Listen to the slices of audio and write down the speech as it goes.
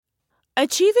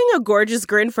Achieving a gorgeous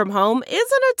grin from home isn't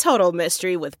a total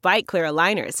mystery with Bite Clear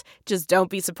aligners. Just don't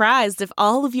be surprised if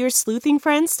all of your sleuthing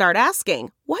friends start asking,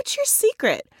 "What's your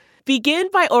secret?" Begin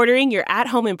by ordering your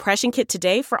at-home impression kit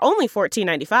today for only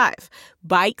 $14.95.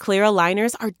 Bite Clear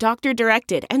aligners are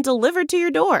doctor-directed and delivered to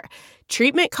your door.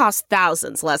 Treatment costs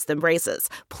thousands less than braces.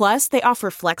 Plus, they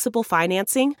offer flexible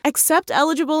financing, accept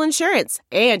eligible insurance,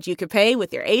 and you can pay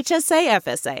with your HSA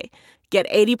FSA. Get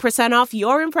 80% off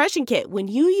your impression kit when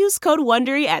you use code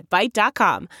WONDERY at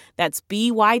Byte.com. That's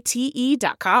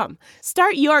BYTE.com.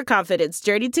 Start your confidence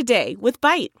journey today with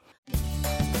Byte.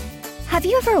 Have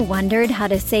you ever wondered how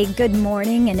to say good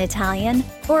morning in Italian?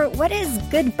 Or what is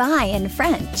goodbye in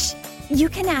French? You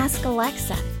can ask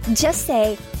Alexa. Just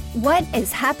say, "What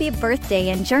is happy birthday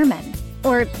in German?"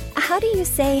 Or how do you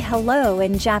say hello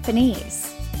in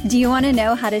Japanese? Do you want to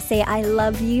know how to say I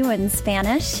love you in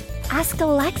Spanish? Ask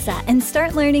Alexa and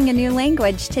start learning a new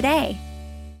language today.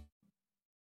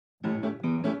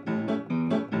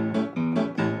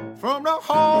 From the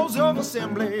halls of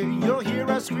assembly, you'll hear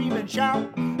us scream and shout.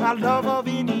 Our love of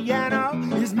Indiana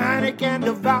is manic and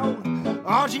devout.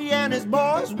 Archie and his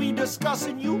boys, we discuss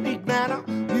in unique manner.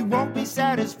 We won't be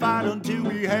satisfied until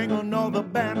we hang another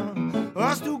banner.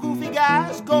 Us two goofy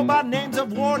guys go by names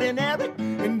of Ward and Eric.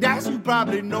 And as you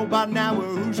probably know by now, we're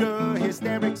Hoosier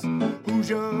Hysterics.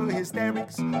 Hoosier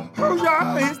Hysterics.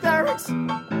 Hoosier Hysterics.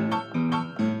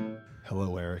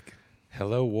 Hello, Eric.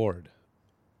 Hello, Ward.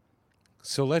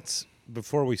 So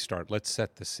before we start, let's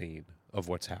set the scene of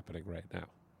what's happening right now.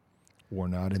 We're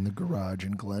not in the garage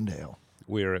in Glendale.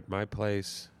 We're at my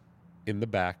place, in the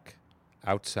back,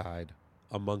 outside,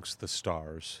 amongst the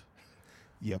stars.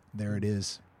 Yep, there it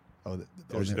is. Oh,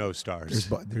 There's no stars.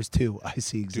 There's two. I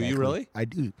see exactly. Do you really? I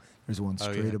do. There's one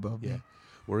straight above me.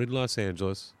 We're in Los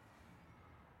Angeles.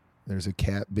 There's a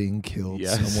cat being killed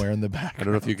Yes. somewhere in the back. I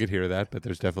don't know if you could hear that, but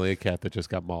there's definitely a cat that just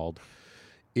got mauled.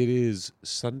 It is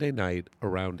Sunday night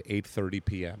around 8:30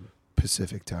 p.m.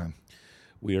 Pacific time.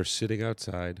 We are sitting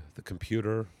outside, the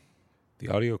computer, the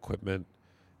audio equipment.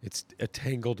 It's a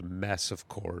tangled mess of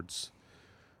cords.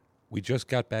 We just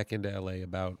got back into LA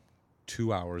about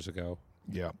 2 hours ago.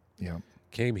 Yeah.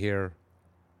 Came here,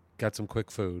 got some quick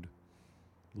food,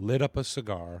 lit up a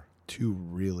cigar. Two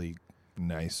really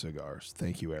nice cigars.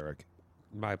 Thank you, Eric.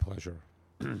 My pleasure.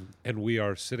 And we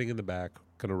are sitting in the back,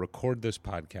 going to record this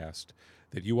podcast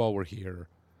that you all were here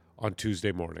on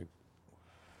Tuesday morning.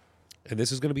 And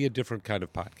this is going to be a different kind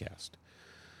of podcast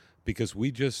because we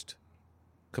just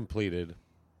completed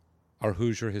our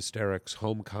Hoosier Hysterics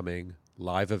Homecoming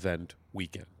live event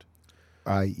weekend.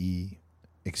 I.e.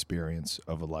 experience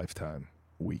of a lifetime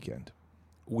weekend.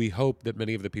 We hope that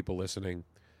many of the people listening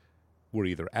were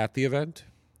either at the event,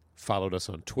 followed us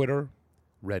on Twitter,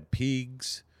 read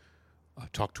Pigs,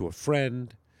 talked to a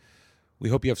friend. We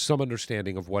hope you have some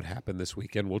understanding of what happened this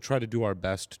weekend. We'll try to do our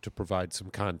best to provide some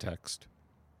context.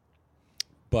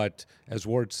 But as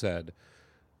Ward said,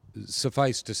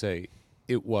 suffice to say,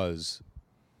 it was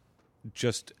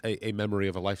just a memory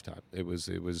of a lifetime. It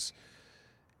was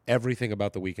everything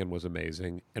about the weekend was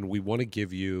amazing, and we want to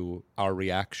give you our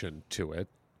reaction to it.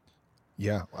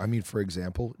 Yeah, I mean, for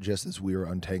example, just as we were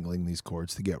untangling these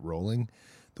cords to get rolling,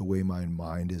 the way my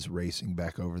mind is racing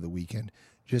back over the weekend,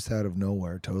 just out of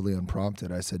nowhere, totally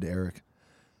unprompted, I said to Eric,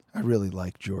 I really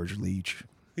like George Leach.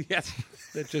 Yes,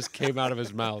 that just came out of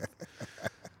his mouth.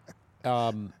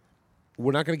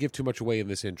 We're not going to give too much away in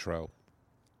this intro,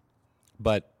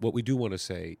 but what we do want to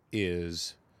say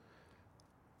is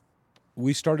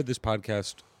we started this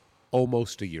podcast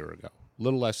almost a year ago, a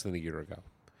little less than a year ago.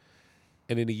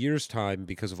 And in a year's time,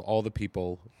 because of all the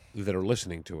people that are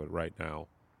listening to it right now,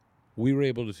 we were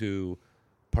able to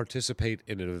participate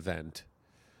in an event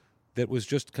that was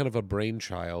just kind of a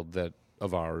brainchild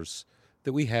of ours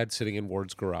that we had sitting in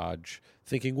Ward's garage,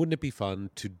 thinking, wouldn't it be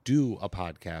fun to do a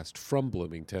podcast from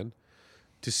Bloomington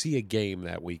to see a game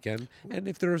that weekend? And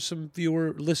if there are some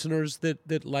viewer listeners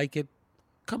that like it,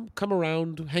 come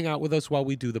around, hang out with us while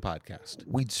we do the podcast.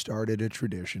 We'd started a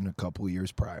tradition a couple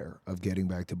years prior of getting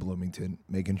back to Bloomington,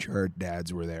 making sure our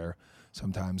dads were there.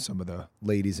 Sometimes some of the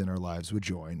ladies in our lives would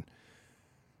join.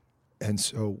 And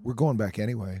so we're going back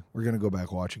anyway. We're going to go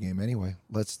back watch a game anyway.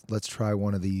 Let's try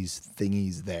one of these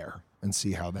thingies there and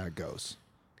see how that goes.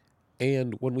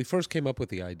 And when we first came up with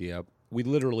the idea, we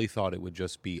literally thought it would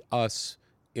just be us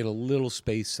in a little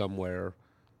space somewhere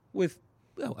with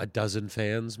a dozen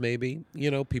fans, maybe,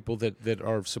 people that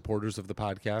are supporters of the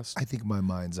podcast. I think my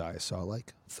mind's eye saw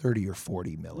like 30 or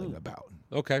 40 milling about.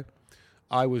 Okay.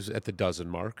 I was at the dozen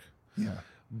mark. Yeah.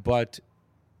 But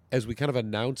as we kind of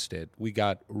announced it, we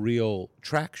got real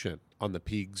traction on the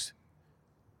Pigs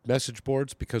message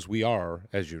boards because we are,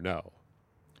 as you know,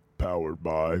 Powered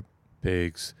by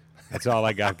Pigs. That's all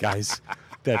I got, guys.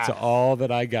 That's all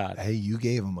that I got. Hey, you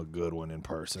gave them a good one in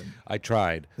person. I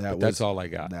tried, but that's all I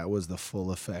got. That was the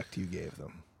full effect you gave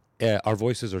them. Our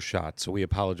voices are shot, so we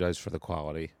apologize for the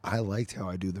quality. I liked how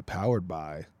I do the Powered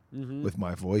by with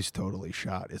my voice totally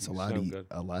shot. It's a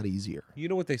lot easier. You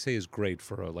know what they say is great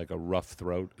for a rough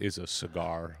throat is a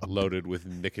cigar loaded with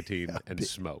nicotine and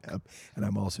smoke. And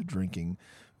I'm also drinking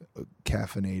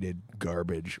caffeinated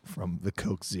garbage from the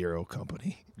Coke Zero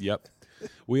company. Yep.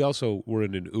 We also were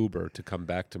in an Uber to come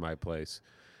back to my place,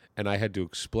 and I had to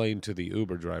explain to the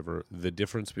Uber driver the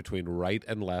difference between right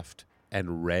and left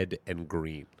and red and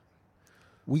green.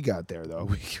 We got there, though.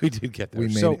 We did get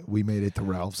there. We made it to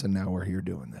Ralph's, and now we're here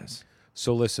doing this.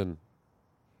 So listen,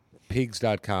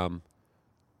 pigs.com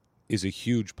is a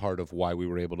huge part of why we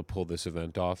were able to pull this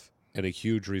event off, and a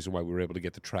huge reason why we were able to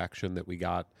get the traction that we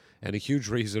got, and a huge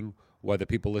reason why the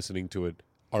people listening to it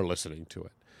are listening to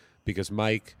it. Because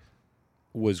Mike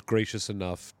was gracious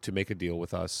enough to make a deal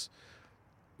with us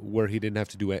where he didn't have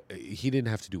to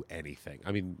do anything.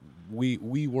 I mean,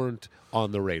 we weren't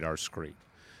on the radar screen.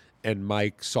 And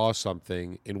Mike saw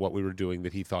something in what we were doing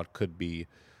that he thought could be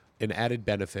an added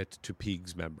benefit to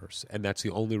Pigs members. And that's the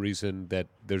only reason that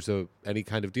there's any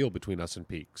kind of deal between us and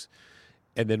Pigs.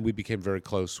 And then we became very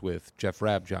close with Jeff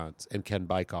Rabjohns and Ken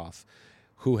Bykoff,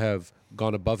 who have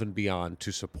gone above and beyond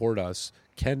to support us.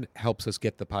 Ken helps us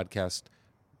get the podcast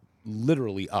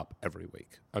literally up every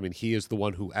week. I mean, he is the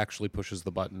one who actually pushes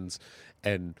the buttons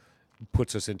and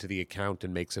puts us into the account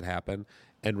and makes it happen.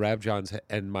 And Rabjohns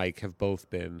and Mike have both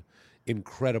been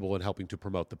incredible in helping to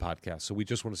promote the podcast. So we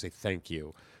just want to say thank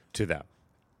you to them.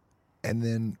 And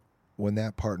then when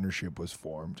that partnership was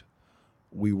formed,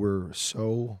 we were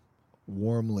so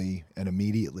warmly and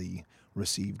immediately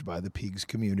received by the Pigs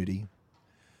community.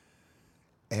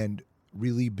 And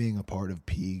really being a part of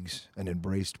Pigs and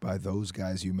embraced by those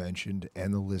guys you mentioned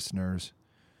and the listeners,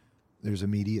 there's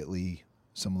immediately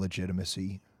some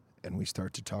legitimacy. And we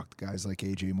start to talk to guys like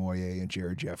AJ Moye and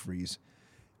Jared Jeffries,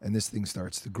 and this thing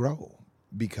starts to grow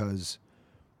because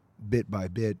bit by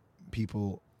bit,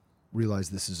 people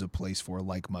realize this is a place for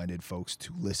like-minded folks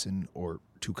to listen or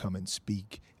to come and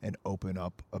speak and open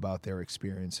up about their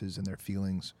experiences and their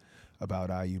feelings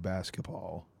about IU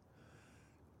basketball.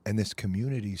 And this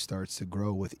community starts to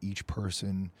grow with each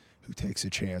person who takes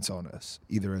a chance on us,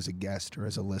 either as a guest or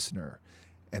as a listener.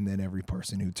 And then every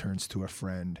person who turns to a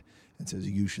friend and says,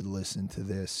 you should listen to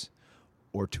this,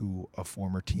 or to a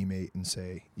former teammate and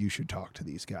say, you should talk to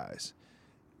these guys.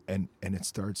 And it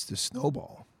starts to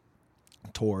snowball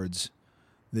towards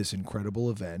this incredible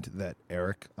event that,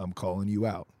 Eric, I'm calling you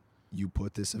out. You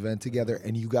put this event together,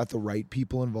 and you got the right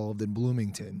people involved in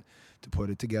Bloomington to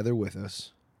put it together with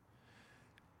us.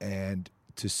 And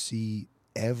to see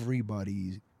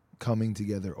everybody coming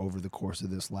together over the course of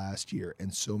this last year,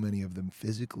 and so many of them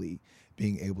physically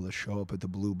being able to show up at the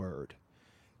BLUEBIRD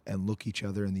and look each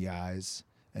other in the eyes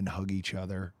and hug each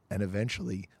other and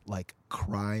eventually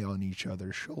cry on each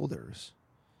other's shoulders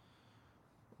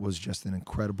was just an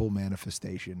incredible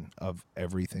manifestation of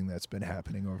everything that's been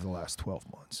happening over the last 12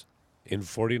 months. In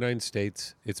 49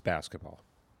 states, it's basketball.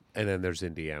 And then there's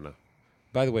Indiana.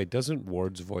 By the way, doesn't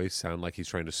Ward's voice sound like he's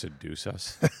trying to seduce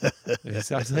us?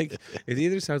 It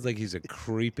either sounds like he's a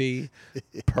creepy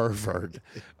pervert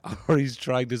or he's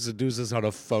trying to seduce us on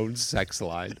a phone sex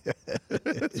line.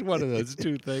 It's one of those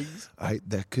two things.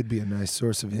 That could be a nice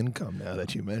source of income now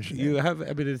that you mention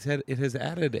it. It has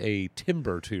added a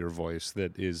timbre to your voice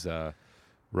that is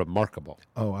remarkable.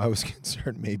 Oh, I was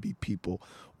concerned maybe people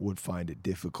would find it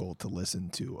difficult to listen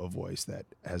to a voice that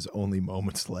has only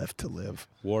moments left to live.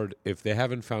 Ward, if they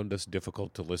haven't found us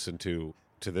difficult to listen to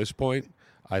this point,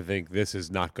 I think this is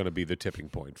not going to be the tipping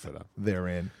point for them. They're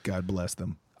in. God bless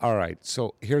them. All right,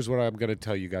 so here's what I'm going to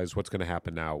tell you guys what's going to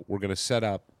happen now. We're going to set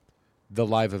up the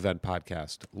live event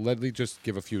podcast. Let me just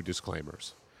give a few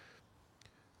disclaimers.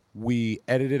 We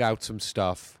edited out some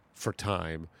stuff for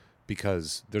time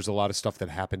because there's a lot of stuff that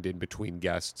happened in between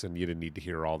guests, and you didn't need to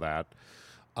hear all that.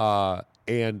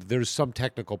 And there's some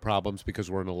technical problems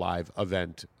because we're in a live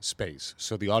event space.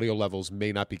 So the audio levels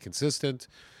may not be consistent.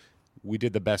 We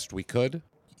did the best we could.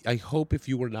 I hope if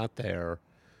you were not there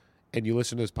and you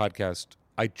listen to this podcast,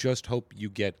 I just hope you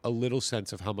get a little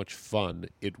sense of how much fun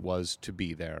it was to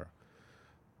be there.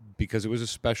 Because it was a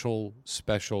special,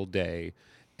 special day.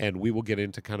 And we will get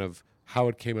into kind of how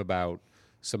it came about,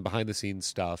 some behind-the-scenes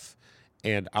stuff,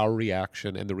 and our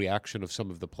reaction and the reaction of some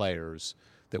of the players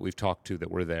that we've talked to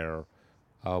that were there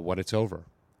when it's over.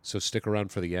 So stick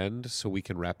around for the end so we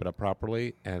can wrap it up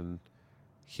properly. And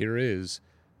here is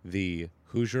the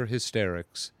Hoosier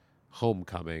Hysterics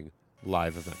Homecoming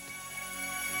live event.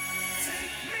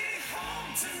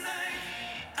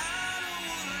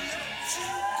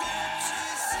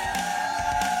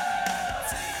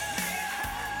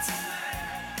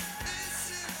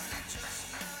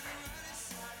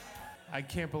 I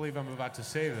can't believe I'm about to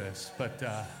say this, but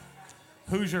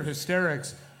Hoosier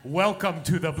Hysterics, welcome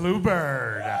to the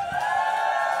BLUEBIRD.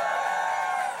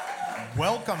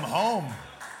 Welcome home.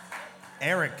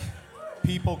 Eric,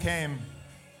 people came.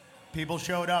 People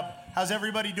showed up. How's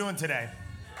everybody doing today?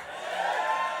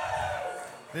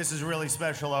 This is really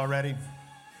special already.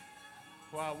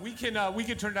 Well, we can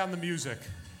turn down the music.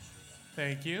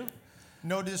 Thank you.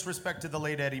 No disrespect to the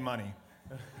late Eddie Money.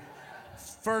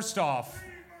 First off,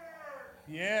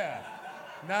 yeah,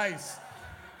 nice.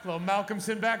 Little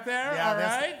Malcolmson back there, Yeah, all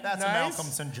right? that's nice. a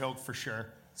Malcolmson joke for sure.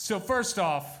 So first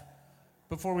off,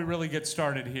 before we really get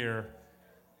started here,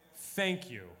 thank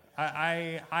you.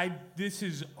 This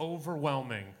is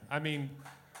overwhelming. I mean,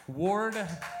 Ward,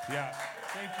 yeah,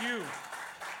 thank you.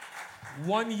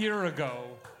 1 year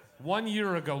ago,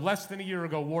 less than a year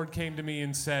ago, Ward came to me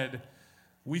and said,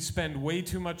 we spend way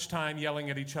too much time yelling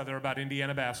at each other about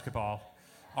Indiana basketball,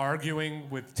 arguing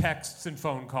with texts and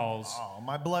phone calls. Oh,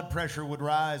 my blood pressure would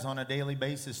rise on a daily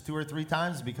basis 2 or 3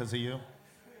 times because of you.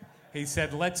 He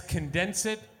said, let's condense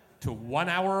it to 1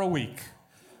 hour a week.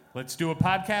 Let's do a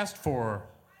podcast for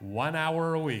 1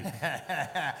 hour a week.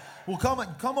 We'll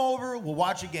come over, we'll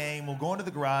watch a game, we'll go into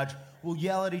the garage, we'll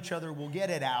yell at each other, we'll get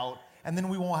it out, and then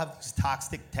we won't have these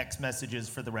toxic text messages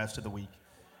for the rest of the week.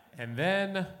 And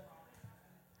then,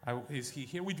 is he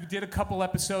here? We did a couple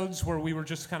episodes where we were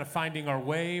just kind of finding our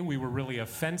way. We were really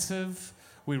offensive.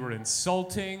 We were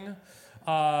insulting.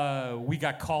 We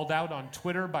got called out on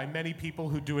Twitter by many people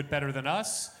who do it better than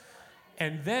us.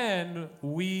 And then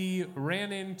we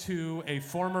ran into a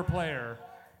former player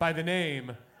by the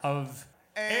name of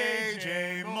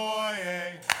AJ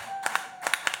Moye.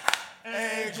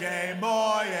 AJ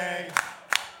Moye.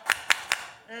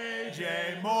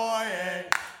 AJ Moye.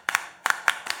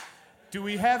 Do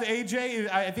we have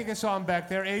AJ? I think I saw him back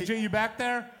there. AJ, you back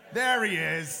there? There he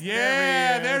is.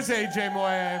 Yeah, there he is. there's AJ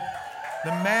Moye.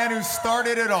 The man who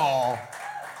started it all.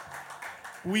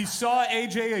 We saw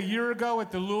AJ a year ago at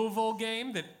the Louisville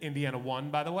game that Indiana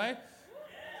won, by the way.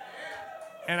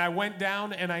 And I went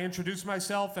down and I introduced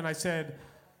myself and I said,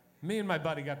 me and my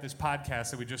buddy got this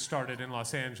podcast that we just started in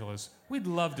Los Angeles. We'd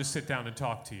love to sit down and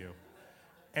talk to you.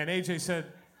 And AJ said,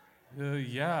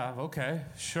 yeah, okay,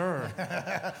 sure.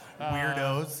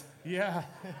 Weirdos. Yeah.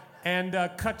 And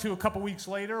cut to a couple weeks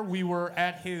later, we were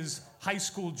at his high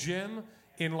school gym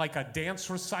in like a dance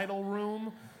recital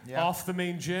room off the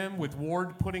main gym with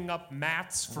Ward putting up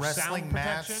mats for Wrestling sound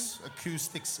protection. mats,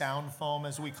 acoustic sound foam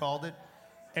as we called it.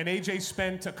 And AJ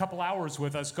spent a couple hours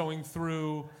with us going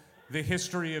through the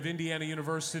history of Indiana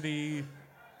University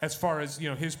as far as,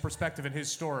 his perspective and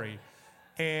his story.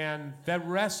 And that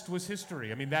rest was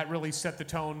history. I mean, that really set the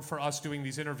tone for us doing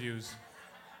these interviews.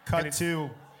 Cut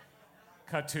to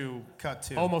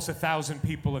almost 1,000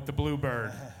 people at the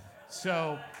BLUEBIRD.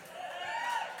 So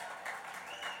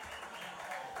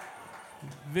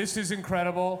this is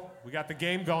incredible. We got the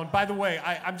game going. By the way,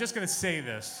 I'm just going to say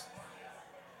this.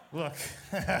 Look,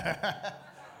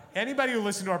 anybody who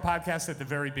listened to our podcast at the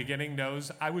very beginning knows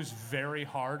I was very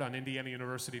hard on Indiana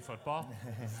University football.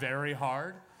 Very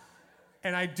hard.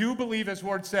 And I do believe, as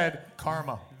Ward said,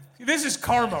 karma. This is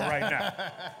karma right now.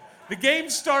 The game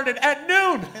started at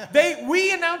noon.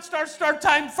 We announced our start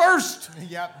time first.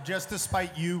 Yep, just to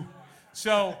spite you.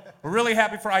 So we're really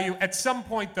happy for IU. At some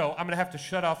point, though, I'm going to have to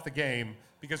shut off the game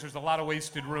because there's a lot of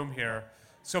wasted room here.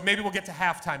 So maybe we'll get to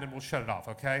halftime and we'll shut it off,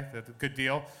 okay? That's a good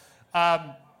deal.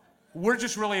 We're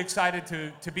just really excited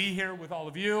to be here with all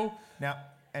of you. Now,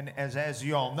 and as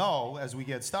you all know, as we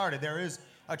get started, there is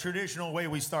a traditional way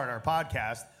we start our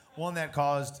podcast, one that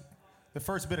caused the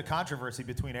first bit of controversy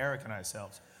between Eric and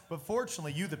ourselves. But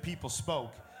fortunately, you, the people,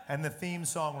 spoke, and the theme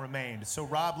song remained. So,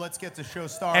 Rob, let's get the show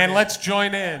started. And let's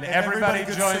join in. Everybody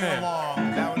could join sing in.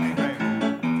 along. That would be great.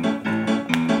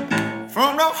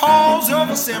 From the halls of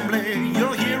assembly,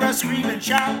 you'll hear us scream and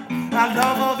shout. Our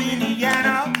love of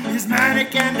Indiana is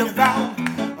manic and devout.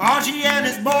 Archie and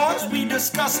his boys, we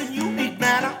discuss in unique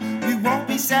manner. We won't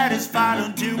be satisfied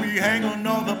until we hang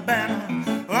another banner.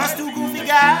 Us two goofy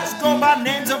guys go by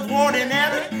names of Ward and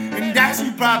Eric, and as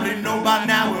you probably know by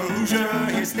now, we're Hoosier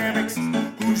Hysterics.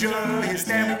 Hoosier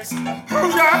Hysterics.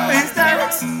 Hoosier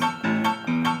Hysterics.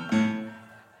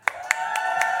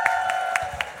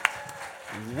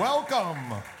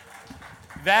 Welcome.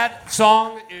 That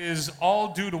song is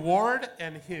all due to Ward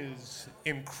and his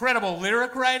incredible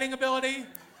lyric writing ability.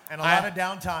 And a lot of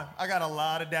downtime. I got a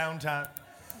lot of downtime.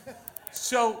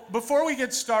 So before we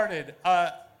get started,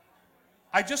 I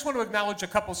just want to acknowledge a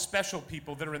couple special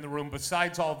people that are in the room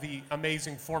besides all the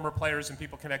amazing former players and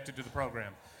people connected to the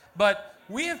program. But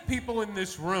we have people in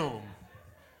this room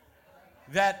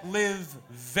that live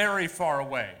very far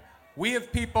away. We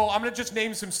have people, I'm going to just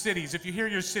name some cities. If you hear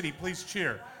your city, please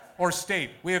cheer. Or state.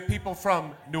 We have people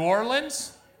from New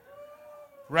Orleans.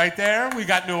 Right there. We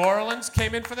got New Orleans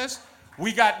came in for this.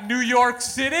 We got New York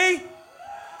City.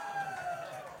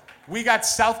 We got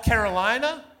South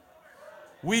Carolina.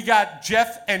 We got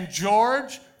Jeff and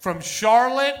George from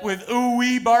Charlotte with Ooh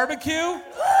Wee Barbecue.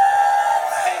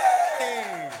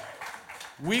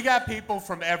 We got people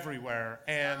from everywhere.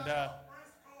 And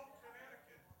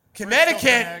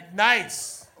Connecticut,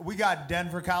 nice. We got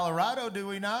Denver, Colorado, do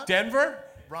we not? Denver?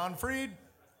 Ron Freed.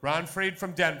 Ron Freed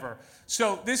from Denver.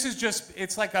 So this is just,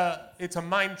 it's a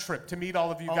mind trip to meet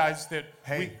all of you guys that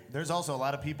there's also a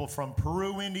lot of people from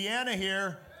Peru, Indiana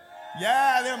here.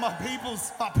 Yeah, they're my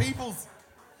peoples.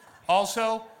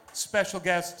 Also, special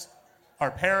guests,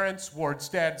 our parents, Ward's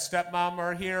dad and stepmom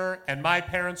are here, and my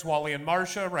parents, Wally and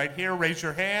Marcia, right here. Raise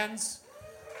your hands.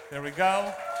 There we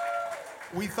go.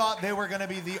 We thought they were going to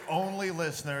be the only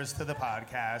listeners to the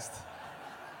podcast.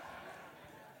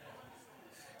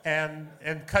 And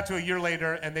cut to a year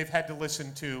later, and they've had to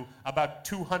listen to about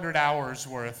 200 hours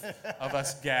worth of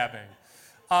us gabbing.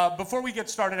 Before we get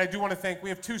started, I do want to thank, we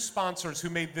have two sponsors who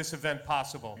made this event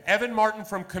possible. Evan Martin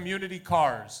from Community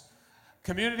Cars.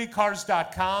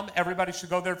 CommunityCars.com. Everybody should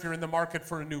go there if you're in the market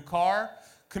for a new car.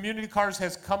 Community Cars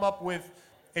has come up with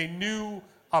a new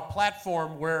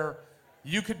platform where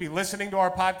you could be listening to our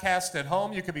podcast at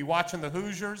home, you could be watching the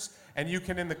Hoosiers, and you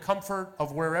can, in the comfort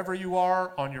of wherever you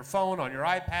are, on your phone, on your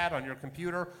iPad, on your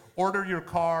computer, order your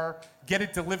car, get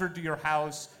it delivered to your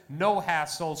house, no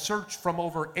hassle, search from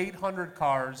over 800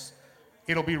 cars.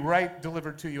 It'll be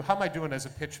delivered to you. How am I doing as a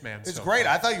pitch man? It's great.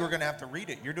 I thought you were going to have to read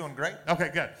it. You're doing great. Okay,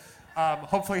 good.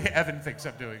 Hopefully Evan thinks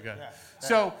I'm doing good.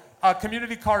 So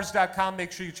CommunityCars.com,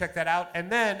 make sure you check that out.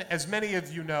 And then, as many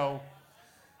of you know,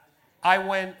 I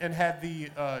went and had the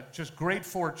just great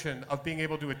fortune of being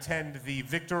able to attend the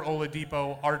Victor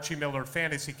Oladipo Archie Miller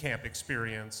Fantasy Camp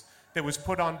experience that was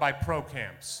put on by Pro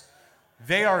Camps.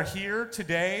 They are here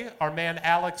today. Our man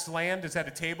Alex Land is at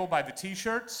a table by the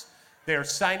t-shirts. They are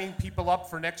signing people up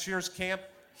for next year's camp.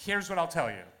 Here's what I'll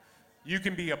tell you. You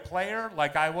can be a player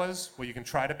like I was. Well, you can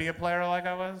try to be a player like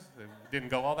I was. It didn't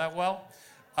go all that well.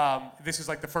 This is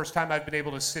like the first time I've been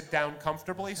able to sit down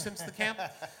comfortably since the camp.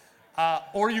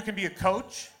 Or you can be a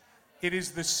coach. It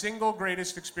is the single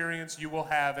greatest experience you will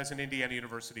have as an Indiana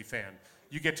University fan.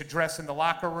 You get to dress in the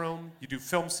locker room. You do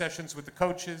film sessions with the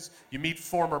coaches. You meet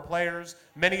former players.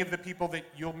 Many of the people that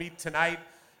you'll meet tonight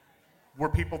were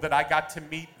people that I got to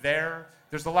meet there.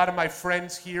 There's a lot of my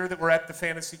friends here that were at the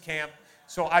fantasy camp.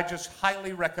 So I just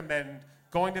highly recommend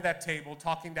going to that table,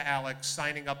 talking to Alex,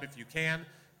 signing up if you can.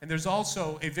 And there's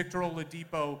also a Victor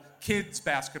Oladipo kids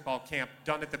basketball camp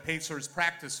done at the Pacers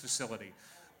practice facility.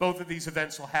 Both of these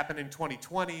events will happen in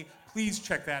 2020. Please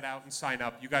check that out and sign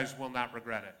up. You guys will not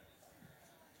regret it.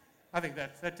 I think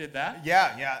that did that.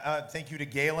 Yeah. Thank you to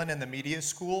Galen and the media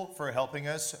school for helping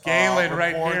us. Galen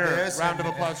right here. This. Round of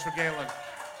applause for Galen.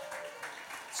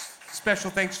 Special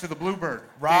thanks to the BLUEBIRD.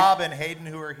 Rob and Hayden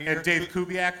who are here. And Dave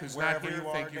Kubiak, who's not here.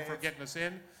 Thank you for getting us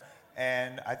in.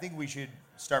 And I think we should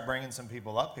start bringing some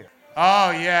people up here.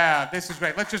 Oh, yeah. This is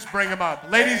great. Let's just bring them up.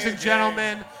 Ladies and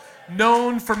gentlemen,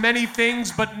 known for many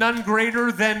things, but none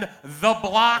greater than The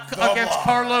Block against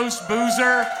Carlos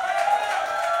Boozer.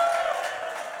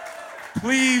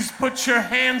 Please put your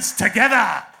hands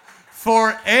together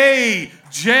for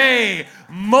A.J.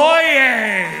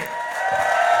 Moye.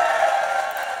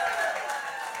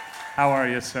 How are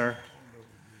you, sir?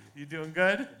 You doing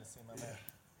good?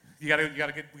 We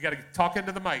gotta talk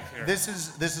into the mic here. This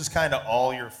is kind of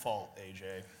all your fault,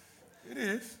 AJ. It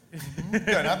is.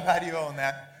 Good. I'm glad you own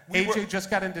that. AJ just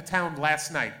got into town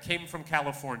last night. Came from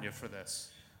California for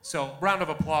this. So round of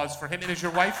applause for him. And is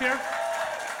your wife here?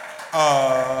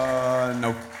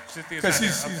 No. Because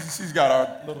she's got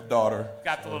our little daughter.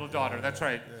 Got the little daughter. That's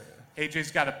right. Yeah.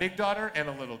 AJ's got a big daughter and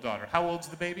a little daughter. How old's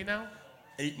the baby now?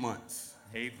 8 months.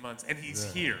 8 months, and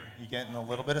he's here. You getting a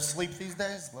little bit of sleep these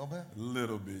days? A little bit? A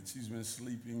little bit. She's been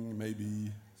sleeping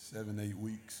maybe 7-8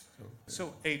 weeks.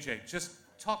 So AJ, just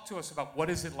talk to us about what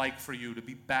is it like for you to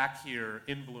be back here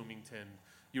in Bloomington.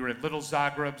 You were at Little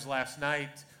Zagreb's last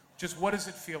night. Just what does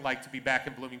it feel like to be back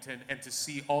in Bloomington and to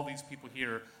see all these people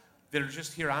here that are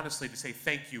just here honestly to say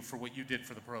thank you for what you did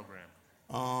for the program?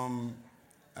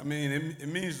 I mean, it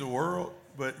means the world.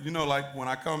 But, you know, like when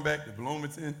I come back to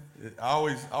Bloomington, I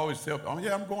always tell people,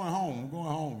 I'm going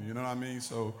home. You know what I mean?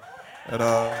 So, but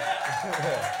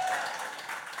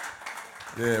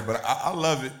I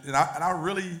love it. And I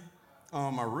really,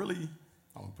 I'm going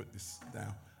to put this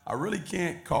down. I really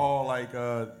can't call, like,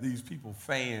 these people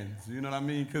fans. You know what I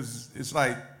mean? Because it's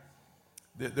like,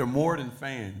 they're more than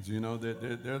fans. You know,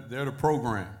 they're the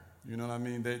program. You know what I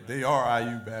mean? They are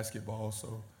IU basketball.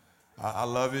 So I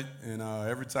love it. And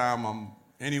every time I'm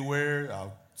anywhere,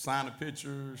 I'll sign a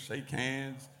picture, shake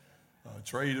hands,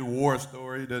 trade a war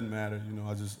story. It doesn't matter. You know,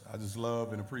 I just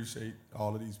love and appreciate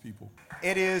all of these people.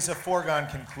 It is a foregone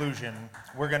conclusion.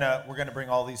 We're gonna bring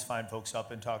all these fine folks up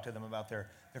and talk to them about their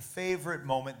favorite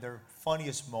moment, their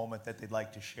funniest moment that they'd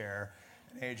like to share.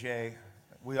 And AJ,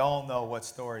 we all know what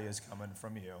story is coming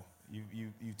from you.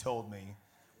 You told me.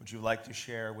 Would you like to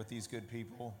share with these good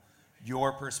people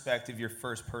your perspective, your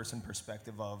first-person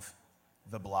perspective of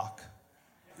the block?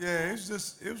 Yeah,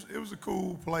 it was a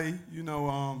cool play. You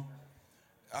know,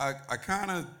 I kind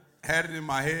of had it in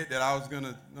my head that I was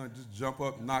gonna just jump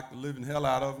up and knock the living hell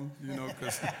out of him. You know,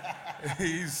 because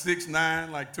he's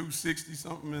 6'9", like 260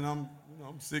 something, and I'm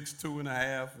 6'2 and a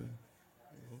half, and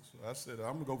so I said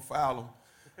I'm gonna go foul him.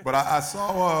 But I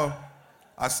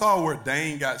saw where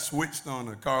Dane got switched on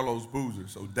to Carlos Boozer.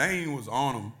 So Dane was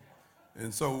on him.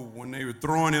 And so when they were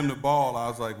throwing him the ball, I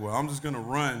was like, well, I'm just going to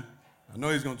run. I know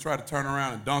he's going to try to turn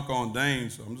around and dunk on Dane,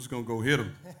 so I'm just going to go hit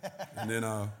him. And then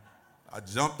I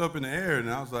jumped up in the air, and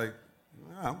I was like,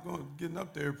 I'm getting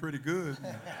up there pretty good.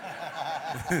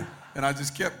 And I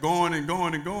just kept going and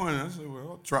going and going. And I said, well,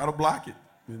 I'll try to block it.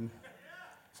 And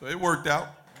so it worked out.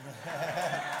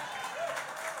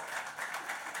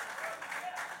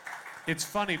 It's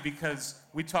funny because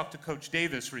we talked to Coach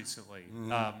Davis recently.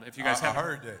 If you guys I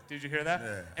heard that. Did you hear that?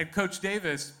 Yeah. And Coach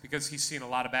Davis, because he's seen a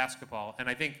lot of basketball, and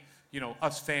I think,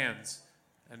 us fans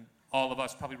and all of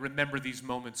us probably remember these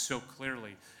moments so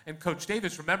clearly. And Coach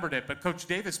Davis remembered it, but Coach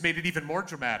Davis made it even more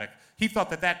dramatic. He thought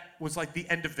that was like the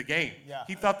end of the game. Yeah.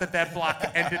 He thought that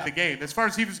block ended the game. As far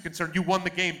as he was concerned, you won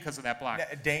the game because of that block.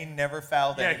 Dane never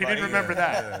fouled anybody. Yeah, he didn't remember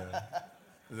that.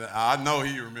 I know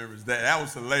he remembers that. That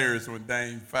was hilarious when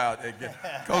Dane fouled that game.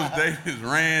 Coach Davis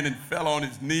ran and fell on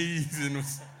his knees and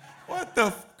was, what the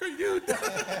f*** are you doing?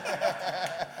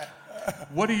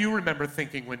 What do you remember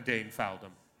thinking when Dane fouled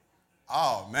him?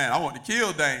 Oh, man, I wanted to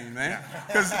kill Dane, man.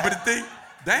 But the thing,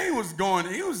 Dane was going,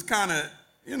 he was kind of,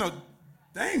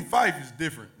 Dane Fife is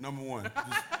different, number one.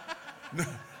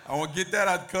 I want to get that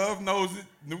out. Cub knows it.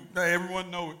 Everyone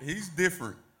knows it. He's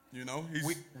different.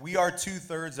 We are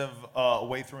 2/3 of a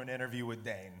way through an interview with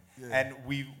Dane, and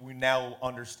we now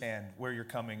understand where you're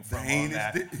coming from. Dane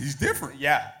he's different.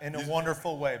 Yeah, in a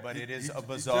wonderful way, but it is a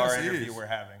bizarre interview we're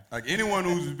having. Like anyone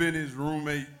who's been his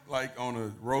roommate, like on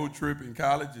a road trip in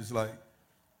college, is like,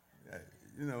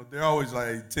 they're always like,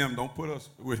 hey, Tim, don't put us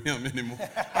with him anymore.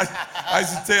 I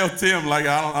used to tell Tim like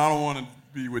I don't want to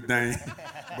be with Dane,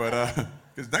 but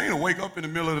because Dane will wake up in the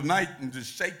middle of the night and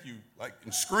just shake you,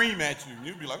 and scream at you. And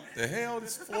you'll be like, what the hell?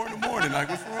 It's 4 in the morning. Like,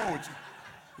 what's wrong with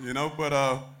you?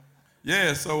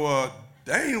 But, so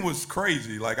Dane was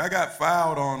crazy. Like, I got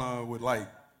fouled on with,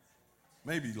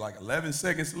 maybe 11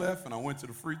 seconds left, and I went to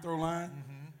the free throw line.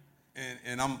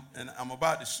 And I'm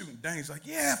about to shoot, and Dane's like,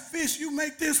 yeah, Fish, you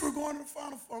make this, we're going to the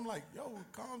final four. I'm like, yo,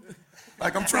 calm down.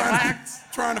 Like, I'm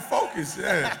trying to focus,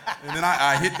 yeah. And then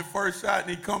I hit the first shot, and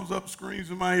he comes up,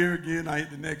 screams in my ear again. I hit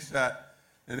the next shot.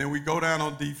 And then we go down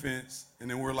on defense, and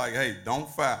then we're like, hey, don't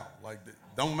foul. Like,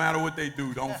 don't matter what they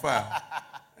do, don't foul.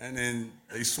 And then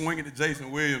they swing it to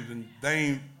Jason Williams, and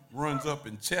Dane runs up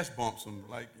and chest bumps him,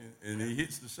 and he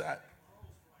hits the shot.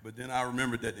 But then I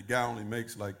remembered that the guy only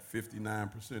makes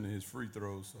 59% of his free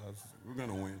throws, so we're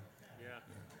gonna win. Yeah.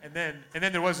 And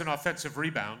then there was an offensive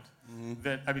rebound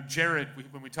Jared,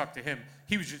 when we talked to him,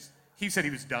 he said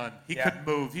he was done. He couldn't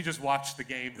move. He just watched the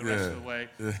game the rest of the way.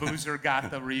 Boozer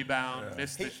got the rebound,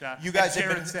 missed the shot. You guys,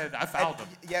 Jared said, I fouled him.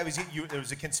 Yeah, there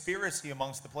was a conspiracy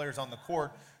amongst the players on the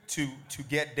court to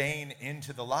get Dane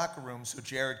into the locker room so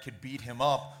Jared could beat him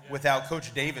up without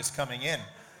Coach Davis coming in.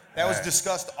 That was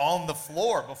discussed on the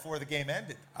floor before the game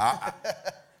ended.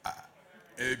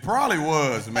 It probably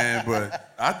was, man,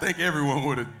 but I think everyone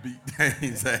would have beat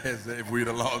Dane's ass if we'd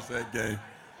have lost that game.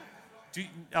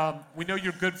 We know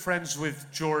you're good friends with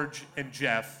George and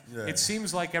Jeff. Yeah. It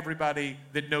seems like everybody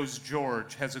that knows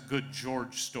George has a good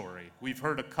George story. We've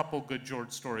heard a couple good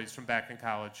George stories from back in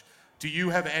college. Do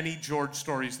you have any George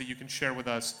stories that you can share with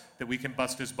us that we can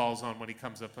bust his balls on when he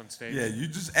comes up on stage? Yeah, you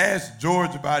just ask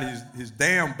George about his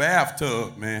damn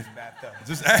bathtub, man.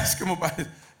 Just ask him about it.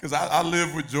 Because I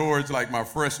lived with George my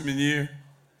freshman year.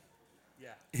 Yeah.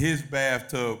 His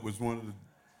bathtub was one of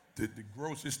the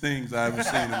grossest things I ever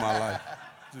seen in my life.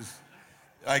 Just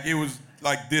it was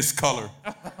this color.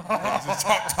 Just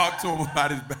talk to him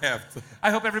about his bathtub. I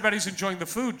hope everybody's enjoying the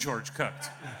food George cooked.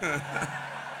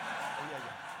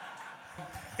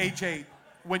 AJ,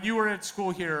 when you were at school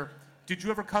here, did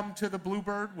you ever come to the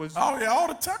BLUEBIRD? Oh yeah, all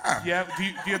the time. Yeah. Do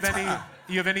you have any?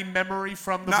 You have any memory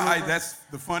from the No, Bluebird? that's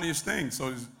the funniest thing.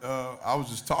 So I was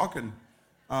just talking.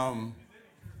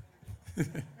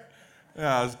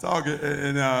 Yeah, I was talking,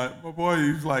 and my boy,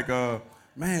 he was like,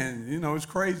 man, it's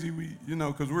crazy.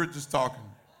 Because we're just talking.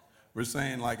 We're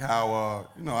saying like how,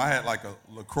 I had like a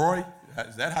LaCroix.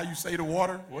 Is that how you say the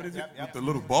water? What is it? With the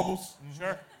little bubbles?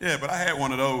 Sure. Yeah, but I had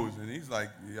one of those, and he's like,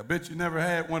 I bet you never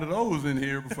had one of those in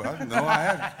here before. I said, no, I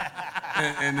haven't.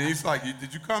 And he's like,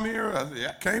 did you come here? I said,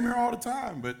 yeah, I came here all the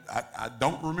time, but I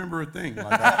don't remember a thing.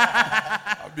 Like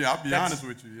I'll be honest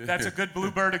with you. Yeah. That's a good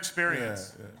Bluebird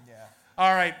experience. Yeah.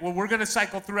 All right, well, we're going to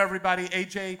cycle through everybody.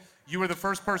 AJ, you were the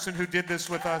first person who did this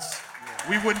with us.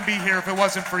 We wouldn't be here if it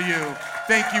wasn't for you.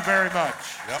 Thank you very much.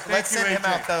 Yep. Let's send him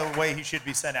AJ. out the way he should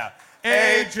be sent out.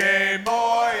 AJ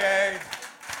Moye.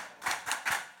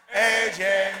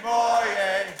 AJ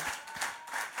Moye.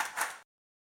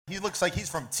 He looks like he's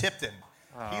from Tipton.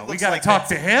 We got to talk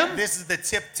to him? This is the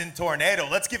Tipton Tornado.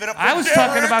 Let's give it up for I was Derek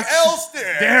talking about Elston.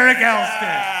 Derek Elston.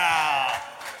 Yeah.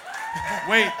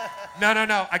 Wait,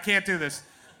 no, I can't do this.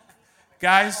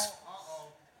 Guys,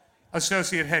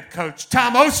 Associate Head Coach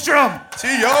Tom Ostrom.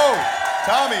 T.O.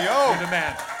 Tommy, You're the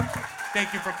man.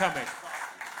 Thank you for coming.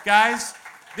 Guys,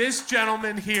 this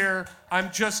gentleman here,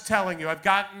 I'm just telling you, I've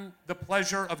gotten the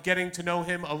pleasure of getting to know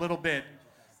him a little bit.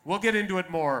 We'll get into it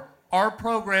more. Our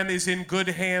program is in good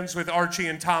hands with Archie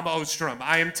and Tom Ostrom.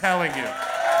 I am telling you.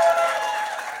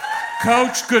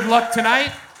 Coach, good luck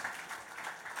tonight.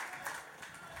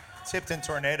 Tipton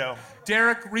Tornado.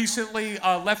 Derek recently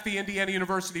left the Indiana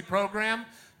University program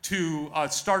to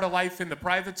start a life in the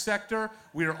private sector.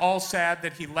 We are all sad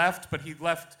that he left, but he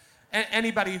left.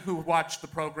 Anybody who watched the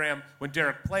program when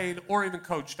Derek played or even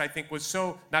coached, I think was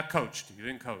not coached, you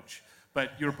didn't coach,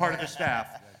 but you were part of the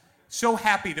staff. So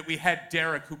happy that we had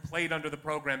Derek, who played under the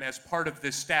program, as part of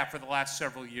this staff for the last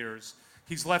several years.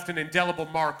 He's left an indelible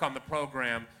mark on the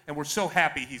program, and we're so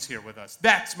happy he's here with us.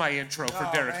 That's my intro for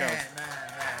Derek Elston. Man.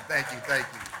 Thank you.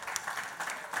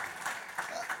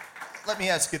 Let me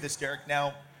ask you this, Derek.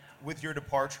 Now, with your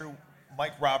departure,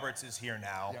 Mike Roberts is here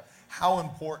now. Yep. How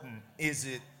important is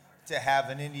it to have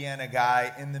an Indiana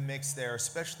guy in the mix there,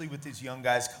 especially with these young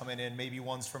guys coming in, maybe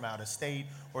ones from out of state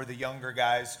or the younger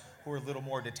guys who are a little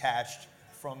more detached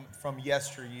from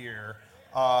yesteryear?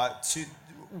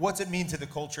 What's it mean to the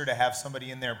culture to have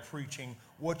somebody in there preaching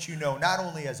what you know, not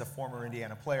only as a former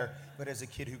Indiana player, but as a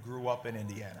kid who grew up in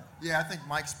Indiana? Yeah, I think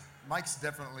Mike's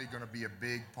definitely going to be a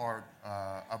big part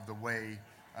of the way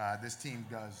this team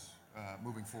does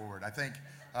moving forward. I think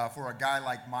for a guy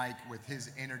like Mike, with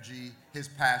his energy, his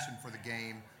passion for the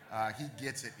game, he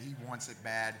gets it. He wants it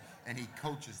bad, and he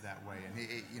coaches that way. And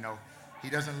he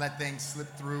doesn't let things slip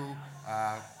through.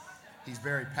 He's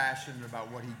very passionate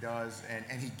about what he does,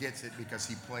 and he gets it because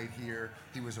he played here.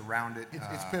 He was around it.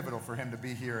 It's pivotal for him to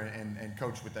be here and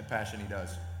coach with that passion he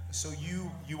does. So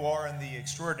you are in the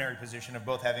extraordinary position of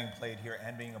both having played here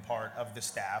and being a part of the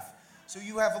staff. So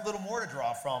you have a little more to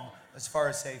draw from as far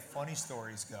as, say, funny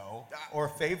stories go or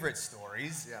favorite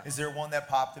stories. Yeah. Is there one that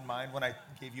popped in mind when I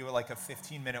gave you like a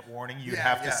 15-minute warning? You'd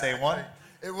have to say one?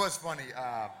 It was funny.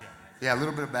 A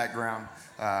little bit of background.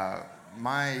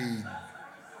 My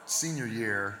senior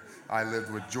year, I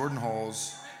lived with Jordan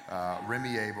Hulls,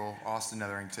 Remy Abel, Austin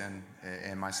Etherington,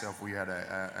 and myself. We had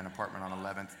an apartment on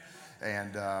 11th.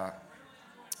 And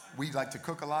we liked to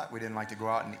cook a lot. We didn't like to go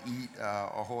out and eat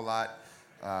a whole lot.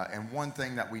 And one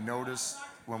thing that we noticed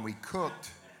when we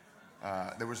cooked,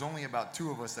 there was only about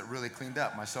two of us that really cleaned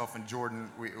up. Myself and Jordan,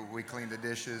 we cleaned the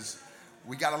dishes.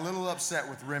 We got a little upset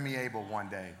with Remy Abel one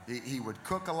day. He would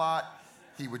cook a lot.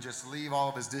 He would just leave all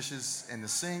of his dishes in the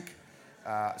sink.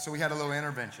 So we had a little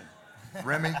intervention.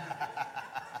 Remy,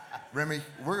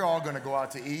 we're all going to go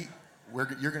out to eat.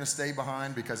 You're going to stay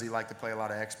behind because he liked to play a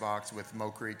lot of Xbox with Mo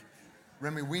Creek.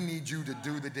 Remy, we need you to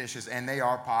do the dishes, and they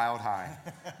are piled high.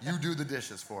 You do the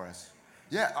dishes for us.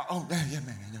 Yeah,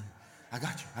 man. I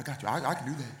got you. I can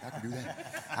do that.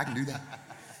 I can do that.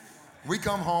 We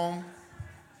come home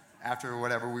after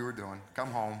whatever we were doing.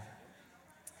 Come home.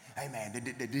 Hey, man,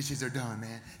 the dishes are done,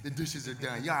 man. The dishes are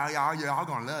done. Y'all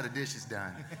going to love the dishes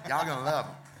done. Y'all going to love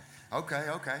them. Okay.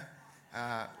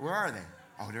 Where are they?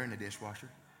 Oh, they're in the dishwasher.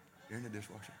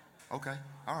 Okay,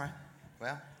 all right.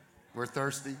 Well, we're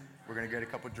thirsty. We're going to get a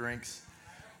couple drinks.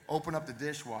 Open up the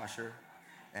dishwasher,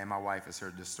 and my wife has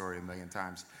heard this story a million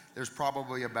times. There's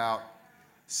probably about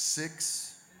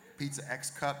 6 Pizza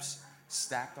X cups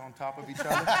stacked on top of each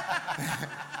other.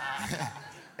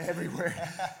 Everywhere.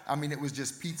 I mean, it was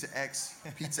just Pizza X.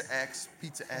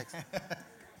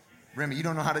 Remy, you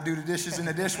don't know how to do the dishes in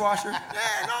the dishwasher?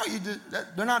 Yeah, no,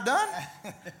 they're not done.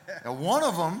 And one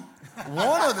of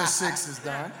the 6 is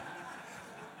done.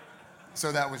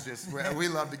 So that was just, we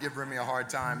love to give Remy a hard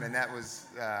time, and that was,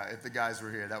 if the guys were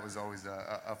here, that was always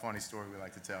a funny story we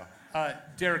like to tell.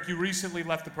 Derek, you recently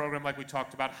left the program like we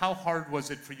talked about. How hard was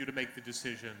it for you to make the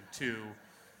decision to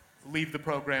leave the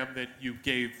program that you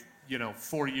gave,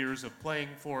 4 years of playing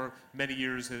for, many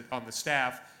years on the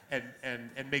staff, and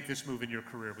make this move in your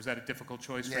career? Was that a difficult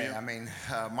choice for you? Yeah, I mean,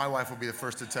 my wife will be the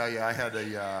first to tell you, I had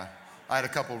a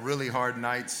couple really hard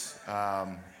nights.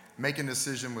 Making a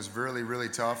decision was really, really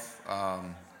tough.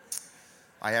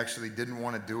 I actually didn't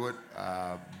want to do it,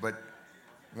 but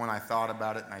when I thought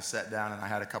about it and I sat down and I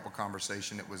had a couple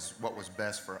conversations, it was what was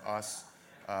best for us.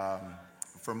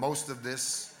 For most of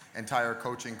this entire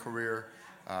coaching career,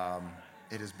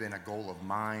 it has been a goal of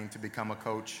mine to become a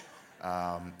coach,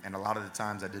 and a lot of the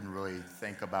times I didn't really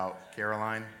think about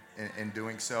Caroline in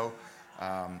doing so.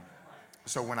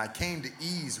 So when I came to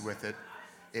ease with it,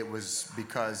 it was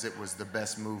because it was the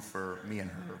best move for me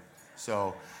and her.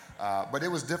 So, but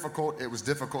it was difficult. It was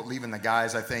difficult leaving the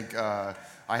guys. I think I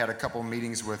had a couple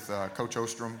meetings with Coach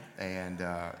Ostrom, and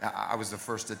I was the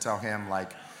first to tell him,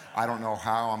 like, I don't know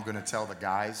how I'm going to tell the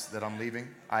guys that I'm leaving.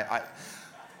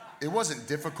 It wasn't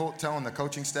difficult telling the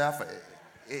coaching staff.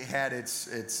 It had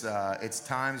its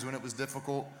times when it was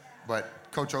difficult, but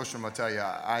Coach Ostrom will tell you,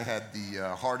 I had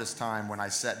the hardest time when I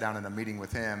sat down in a meeting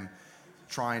with him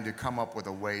trying to come up with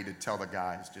a way to tell the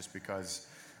guys, just because,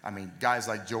 I mean, guys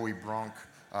like Joey Brunk,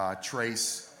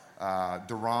 Trace,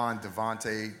 Duron,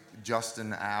 Devontae,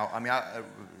 Justin, Al,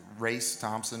 Race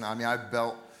Thompson. I mean, I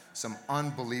built some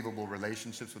unbelievable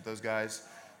relationships with those guys.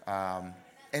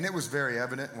 And it was very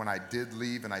evident when I did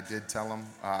leave and I did tell them.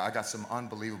 I got some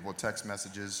unbelievable text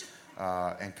messages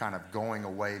and kind of going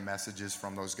away messages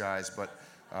from those guys. But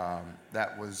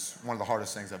that was one of the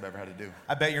hardest things I've ever had to do.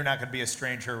 I bet you're not going to be a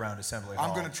stranger around Assembly Hall.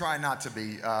 I'm going to try not to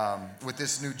be. With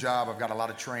this new job, I've got a lot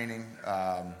of training,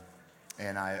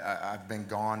 and I've been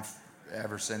gone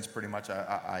ever since pretty much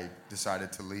I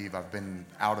decided to leave. I've been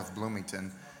out of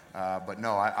Bloomington. But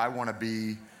no, I want to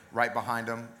be right behind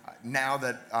them. Now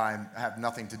that I have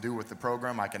nothing to do with the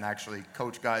program, I can actually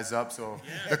coach guys up. So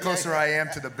the closer I am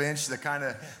to the bench, the kind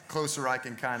of closer I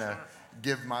can kind of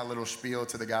give my little spiel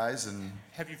to the guys. And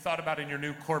have you thought about in your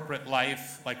new corporate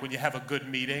life, like when you have a good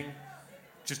meeting,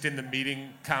 just in the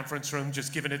meeting conference room,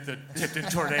 just giving it the Tipton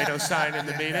Tornado sign in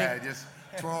the meeting? Yeah, just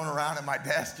throwing around at my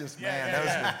desk,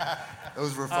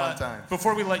 those were fun times.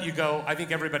 Before we let you go, I think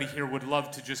everybody here would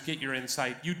love to just get your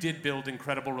insight. You did build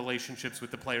incredible relationships with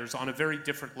the players on a very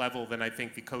different level than I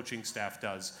think the coaching staff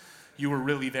does. You were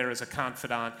really there as a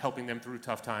confidant, helping them through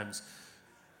tough times.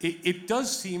 It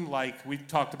does seem like, we've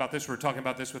talked about this, we're talking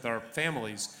about this with our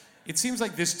families, it seems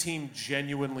like this team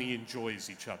genuinely enjoys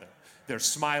each other. They're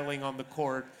smiling on the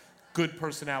court, good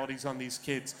personalities on these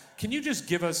kids. Can you just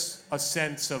give us a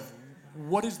sense of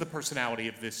what is the personality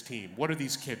of this team? What are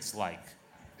these kids like?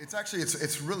 It's actually,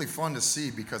 it's really fun to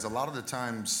see, because a lot of the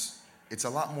times it's a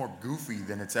lot more goofy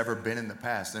than it's ever been in the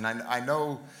past. And I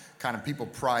know kind of people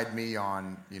pride me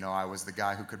on, I was the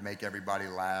guy who could make everybody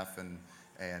laugh, and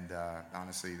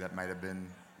honestly, that might have been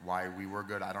why we were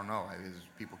good. I don't know.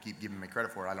 People keep giving me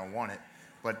credit for it. I don't want it.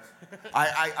 But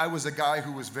I was a guy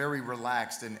who was very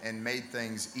relaxed and made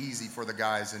things easy for the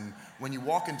guys. And when you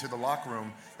walk into the locker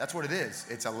room, that's what it is.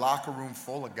 It's a locker room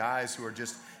full of guys who are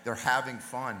they're having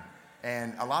fun.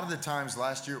 And a lot of the times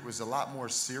last year, it was a lot more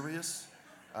serious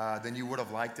than you would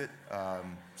have liked it.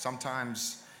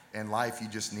 Sometimes in life, you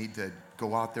just need to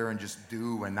go out there and just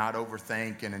do and not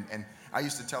overthink. And I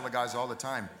used to tell the guys all the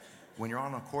time, when you're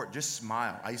on the court, just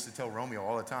smile. I used to tell Romeo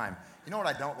all the time, you know what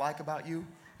I don't like about you?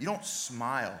 You don't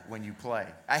smile when you play.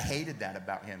 I hated that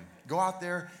about him. Go out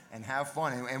there and have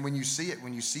fun. And when you see it,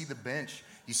 when you see the bench,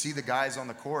 you see the guys on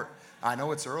the court, I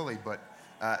know it's early, but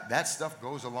that stuff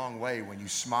goes a long way. When you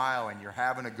smile and you're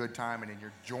having a good time and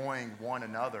you're enjoying one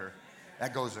another,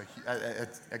 that goes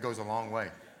a long way.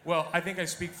 Well, I think I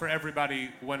speak for everybody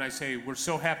when I say we're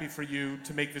so happy for you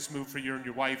to make this move for you and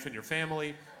your wife and your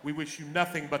family. We wish you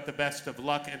nothing but the best of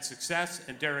luck and success.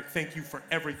 And Derek, thank you for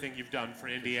everything you've done for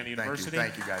Indiana University.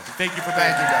 Thank you, guys. Thank you for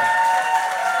being here.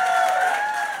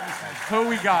 Who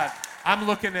we got? I'm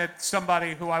looking at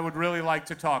somebody who I would really like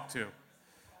to talk to.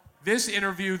 This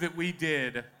interview that we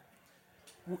did,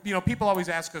 people always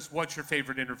ask us, what's your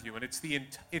favorite interview? And it's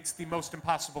the most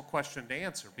impossible question to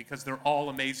answer, because they're all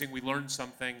amazing. We learned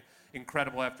something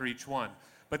incredible after each one.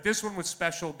 But this one was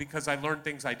special because I learned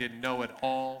things I didn't know at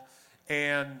all.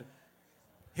 And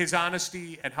his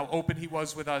honesty and how open he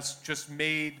was with us just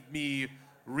made me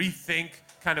rethink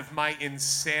kind of my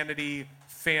insanity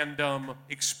fandom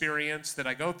experience that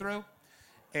I go through.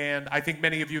 And I think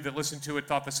many of you that listened to it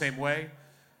thought the same way.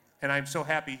 And I'm so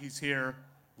happy he's here.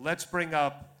 Let's bring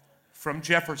up from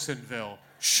Jeffersonville,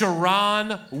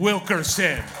 Sharon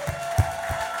Wilkerson.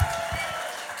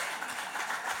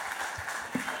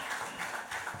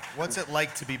 What's it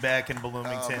like to be back in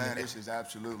Bloomington? Oh, man, this is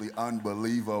absolutely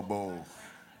unbelievable.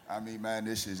 I mean, man,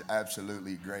 this is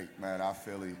absolutely great, man. I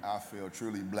feel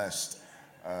truly blessed.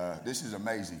 This is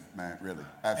amazing, man, really.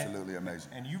 Absolutely amazing.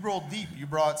 And you rolled deep. You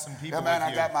brought some people Yeah, man,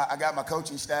 with you. I got my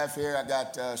coaching staff here. I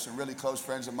got some really close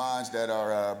friends of mine that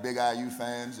are big IU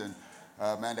fans, and,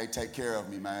 man, they take care of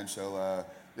me, man. So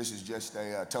this is just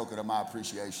a token of my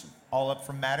appreciation. All up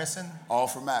from Madison? All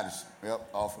from Madison. Yep,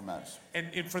 all from Madison.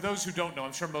 And for those who don't know,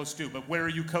 I'm sure most do, but where are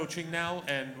you coaching now,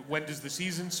 and when does the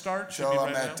season start? So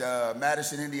I'm at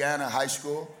Madison, Indiana High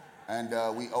School, and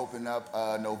we open up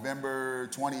November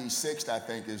 26th, I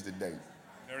think, is the date.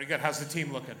 Very good. How's the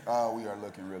team looking? We are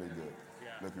looking really good. Yeah.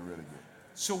 Looking really good.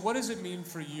 So what does it mean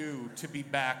for you to be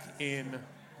back in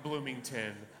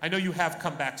Bloomington? I know you have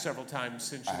come back several times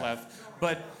since you left,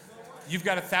 but you've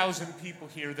got 1,000 people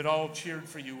here that all cheered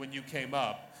for you when you came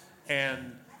up,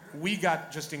 and we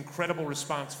got just incredible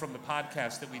response from the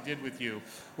podcast that we did with you,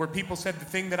 where people said the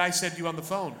thing that I said to you on the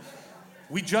phone.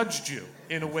 We judged you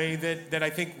in a way that I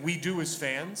think we do as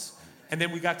fans, and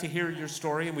then we got to hear your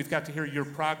story, and we've got to hear your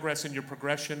progress and your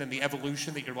progression and the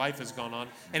evolution that your life has gone on,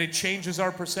 and it changes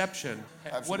our perception.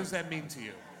 Absolutely. What does that mean to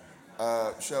you?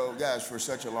 So, guys, for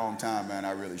such a long time, man,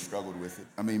 I really struggled with it.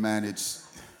 I mean, man, it's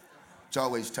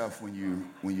always tough when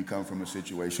you come from a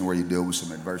situation where you deal with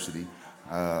some adversity.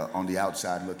 On the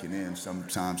outside looking in,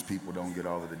 sometimes people don't get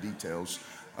all of the details.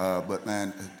 But,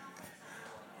 man,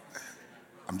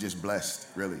 I'm just blessed,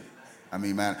 really. I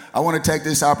mean, man, I want to take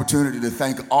this opportunity to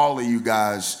thank all of you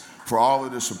guys for all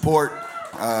of the support.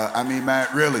 I mean, man,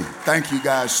 really, thank you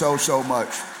guys so much.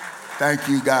 Thank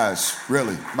you guys,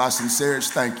 really. My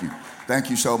sincerest thank you. Thank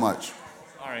you so much.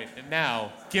 All right, and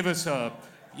now give us a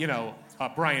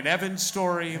Brian Evans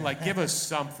story. Like, give us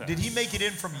something. Did he make it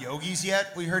in from Yogi's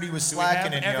yet? We heard he was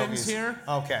slacking in Evans Yogi's. here?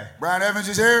 Okay. Brian Evans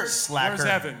is here? Slacker. Where's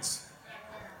Evans?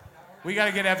 We got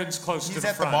to get Evans close to the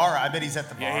front. He's at the bar. I bet he's at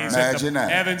the bar. Yeah, Imagine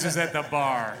that. Evans is at the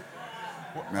bar.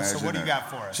 So what do you got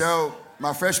for us? So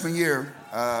my freshman year,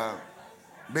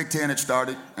 Big Ten had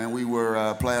started, and we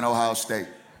were playing Ohio State.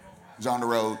 It was on the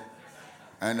road.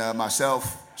 And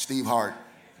myself, Steve Hart,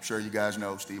 I'm sure you guys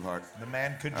know Steve Hart. The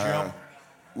man could jump.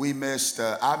 We missed,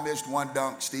 I missed one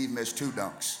dunk, Steve missed 2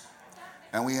 dunks.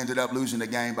 And we ended up losing the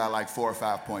game by like 4 or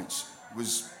 5 points. It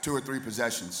was 2 or 3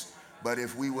 possessions. But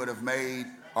if we would have made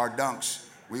our dunks,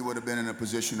 we would have been in a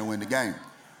position to win the game.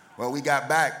 Well, we got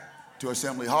back to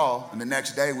Assembly Hall, and the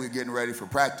next day we were getting ready for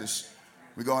practice.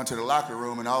 We go into the locker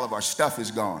room, and all of our stuff is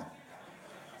gone.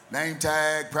 Name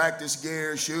tag, practice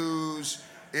gear, shoes,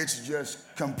 it's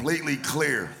just completely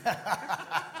clear.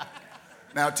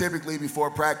 Now, typically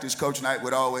before practice, Coach Knight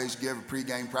would always give a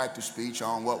pregame practice speech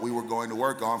on what we were going to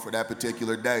work on for that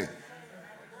particular day.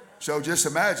 So just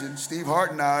imagine, Steve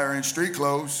Hart and I are in street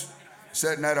clothes,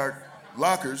 sitting at our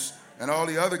lockers, and all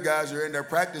the other guys are in their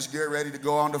practice gear ready to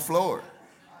go on the floor.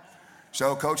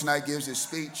 So Coach Knight gives his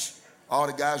speech. All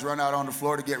the guys run out on the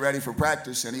floor to get ready for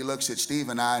practice, and he looks at Steve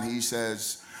and I, and he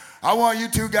says, I want you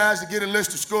 2 guys to get a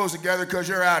list of schools together because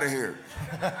you're out of here.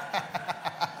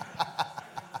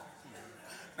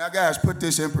 Now, guys, put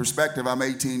this in perspective. I'm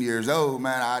 18 years old,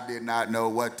 man. I did not know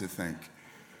what to think.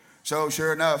 So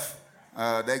sure enough,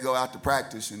 they go out to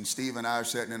practice, and Steve and I are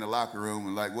sitting in the locker room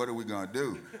and like, what are we going to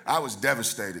do? I was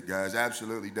devastated, guys,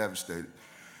 absolutely devastated.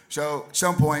 So at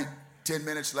some point, 10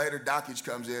 minutes later, Dockage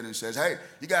comes in and says, hey,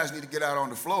 you guys need to get out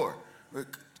on the floor.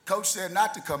 Coach said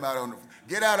not to come out on the floor.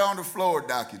 Get out on the floor,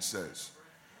 Dockage says.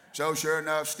 So sure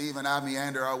enough, Steve and I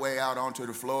meander our way out onto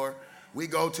the floor. We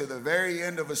go to the very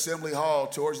end of Assembly Hall,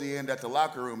 towards the end that the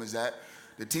locker room is at.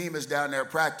 The team is down there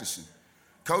practicing.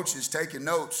 Coach is taking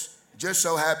notes. Just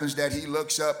so happens that he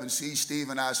looks up and sees Steve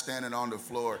and I standing on the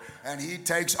floor, and he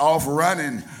takes off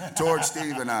running towards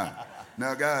Steve and I.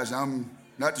 Now, guys, I'm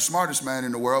not the smartest man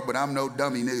in the world, but I'm no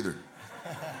dummy neither.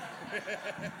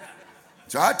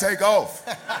 So I take off.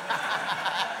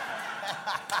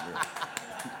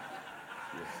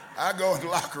 I go in the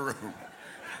locker room.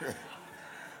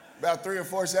 About 3 or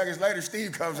 4 seconds later,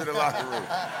 Steve comes in the locker room.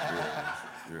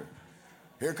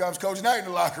 Here comes Coach Knight in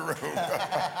the locker room.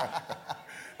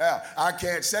 Now, I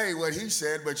can't say what he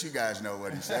said, but you guys know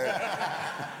what he said.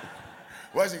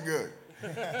 Wasn't good.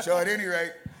 So at any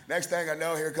rate, next thing I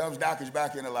know, here comes Dockage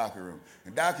back in the locker room.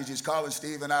 And Dockage is calling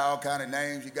Steve and I all kind of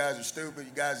names. You guys are stupid.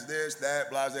 You guys are this, that,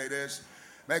 blase this.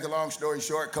 Make a long story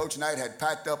short, Coach Knight had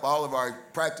packed up all of our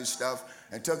practice stuff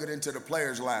and took it into the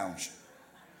players' lounge.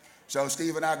 So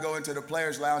Steve and I go into the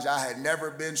players' lounge. I had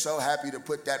never been so happy to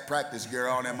put that practice gear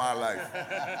on in my life.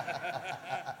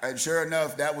 And sure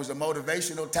enough, that was a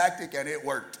motivational tactic, and it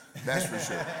worked. That's for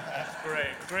sure.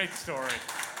 Great story.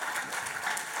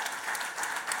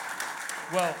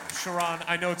 Well, Sharon,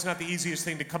 I know it's not the easiest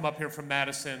thing to come up here from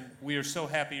Madison. We are so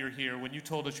happy you're here. When you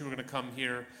told us you were going to come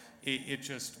here, it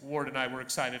just, Ward and I were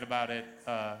excited about it.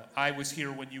 I was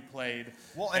here when you played.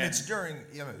 Well, and it's during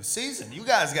the season. You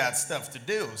guys got stuff to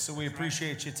do, so we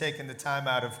appreciate you taking the time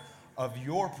out of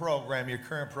your program, your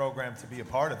current program, to be a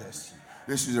part of this.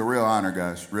 This is a real honor,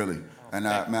 guys, really. And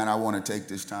man, I want to take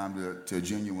this time to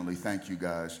genuinely thank you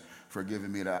guys for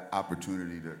giving me the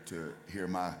opportunity to hear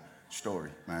my story,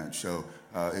 man. So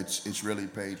it's really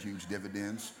paid huge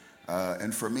dividends.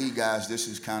 And for me, guys, this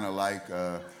is kind of like,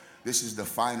 this is the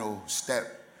final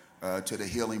step to the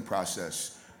healing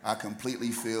process. I completely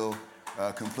feel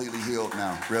completely healed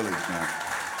now, really, man.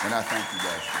 And I thank you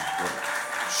guys, man. Really.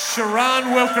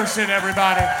 Sharon Wilkerson,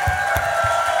 everybody.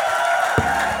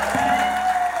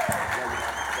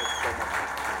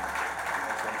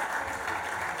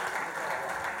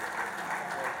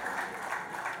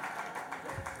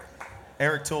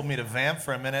 Eric told me to vamp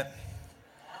for a minute.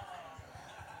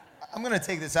 I'm going to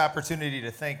take this opportunity to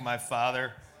thank my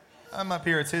father. I'm up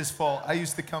here, it's his fault. I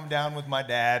used to come down with my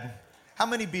dad. How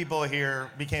many people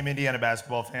here became Indiana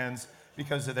basketball fans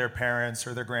because of their parents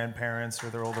or their grandparents or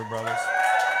their older brothers?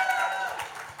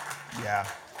 Yeah,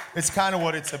 it's kind of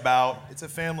what it's about. It's a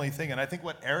family thing. And I think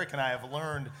what Eric and I have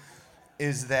learned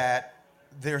is that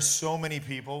there's so many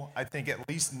people, I think at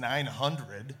least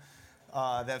 900,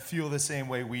 that feel the same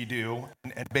way we do.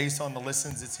 And based on the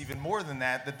listens, it's even more than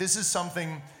that, that this is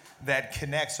something that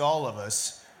connects all of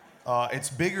us. It's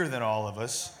bigger than all of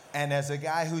us. And as a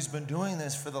guy who's been doing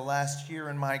this for the last year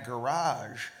in my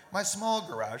garage, my small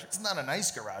garage, it's not a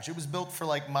nice garage. It was built for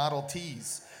like Model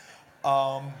Ts.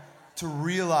 To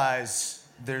realize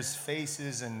there's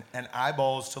faces and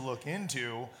eyeballs to look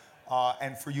into,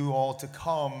 and for you all to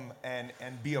come and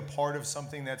be a part of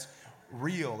something that's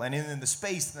real and in the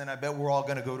space, then I bet we're all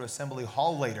gonna go to Assembly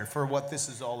Hall later for what this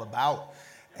is all about.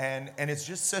 And it's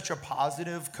just such a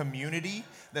positive community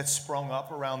that's sprung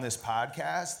up around this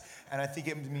podcast. And I think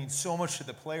it means so much to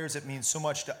the players, it means so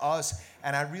much to us.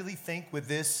 And I really think with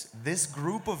this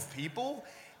group of people,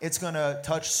 it's gonna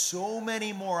touch so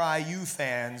many more IU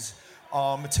fans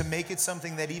to make it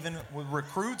something that even with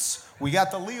recruits, we got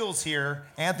the Leals here,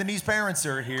 Anthony's parents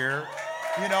are here.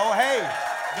 You know, hey.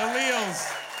 The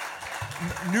Leals.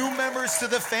 New members to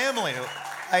the family,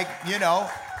 like,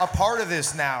 a part of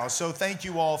this now. So thank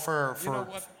you all for... You know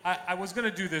what? I was going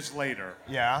to do this later.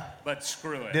 Yeah? But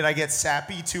screw it. Did I get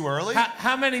sappy too early?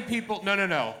 How many people...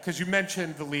 No, because you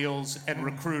mentioned the Leals and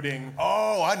recruiting.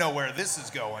 Oh, I know where this is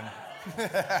going.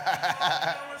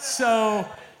 So,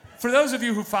 for those of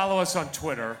you who follow us on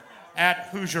Twitter, at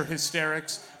Hoosier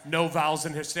Hysterics, no vowels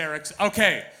in hysterics.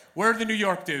 Okay, where are the New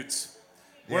York dudes?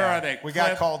 Where are they? We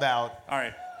got called out. All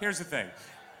right, here's the thing.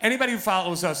 Anybody who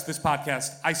follows us, this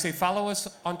podcast, I say follow us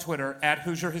on Twitter, at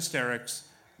Hoosier Hysterics,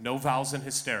 no vowels in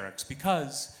hysterics,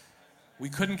 because we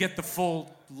couldn't get the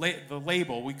full the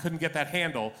label, we couldn't get that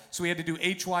handle, so we had to do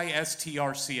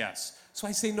HYSTRCS. So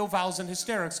I say no vowels in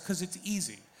hysterics because it's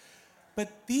easy.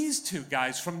 But these two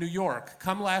guys from New York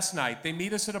come last night, they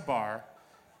meet us at a bar,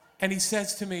 and he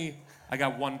says to me, I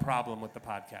got one problem with the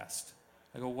podcast.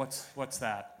 I go, what's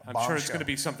that? I'm sure it's going to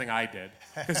be something I did,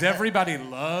 because everybody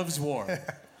loves war.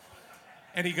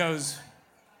 And he goes,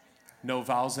 no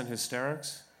vowels in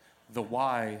hysterics? The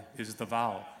Y is the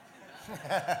vowel.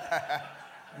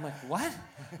 I'm like, what?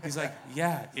 He's like,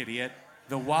 yeah, idiot.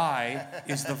 The Y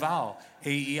is the vowel.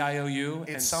 A-E-I-O-U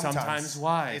and sometimes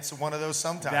Y. It's one of those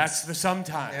sometimes. That's the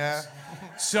sometimes. Yeah.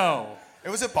 So. It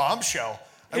was a bombshell.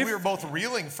 And we were both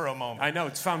reeling for a moment. I know,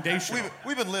 it's foundational.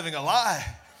 We've been living a lie.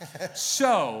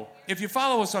 So, if you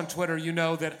follow us on Twitter, you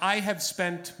know that I have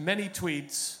spent many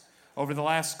tweets over the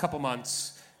last couple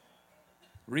months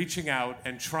reaching out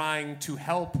and trying to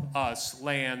help us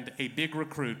land a big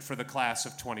recruit for the class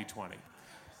of 2020.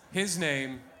 His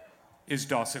name is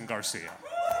Dawson Garcia. Are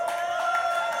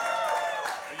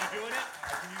you doing it? I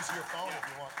can use your phone if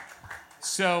you want.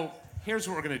 So, here's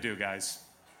what we're going to do, guys.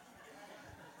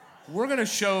 We're going to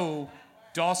show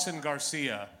Dawson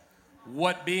Garcia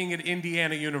what being at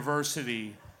Indiana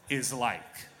University is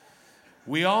like.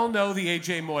 We all know the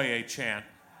A.J. Moye chant.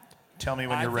 Tell me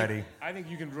when you're ready. I think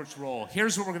you can just roll.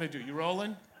 Here's what we're going to do. You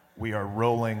rolling? We are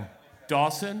rolling.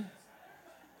 Dawson,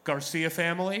 Garcia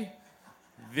family,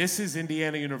 this is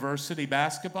Indiana University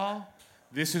basketball.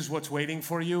 This is what's waiting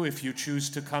for you if you choose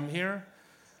to come here.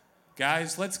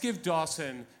 Guys, let's give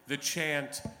Dawson the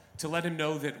chant to let him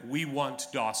know that we want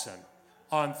Dawson.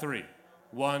 On 3.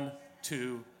 1,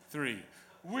 2, 3.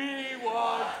 We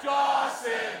want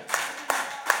Dawson!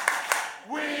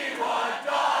 We want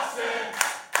Dawson!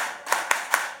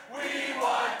 We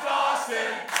want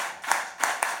Dawson!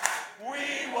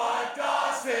 We want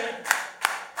Dawson!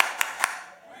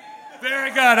 Very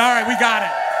good. All right, we got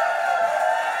it.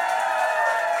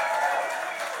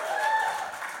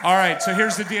 All right, so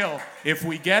here's the deal. If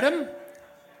we get him,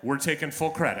 we're taking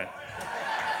full credit.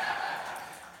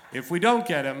 If we don't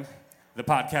get him, the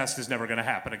podcast is never going to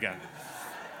happen again.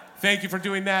 Thank you for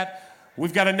doing that.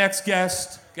 We've got a next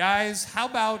guest. Guys, how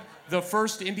about the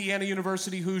first Indiana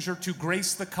University Hoosier to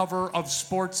grace the cover of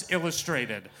Sports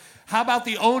Illustrated? How about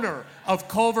the owner of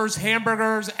Culver's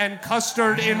Hamburgers and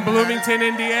Custard in Bloomington,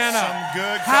 Indiana? Some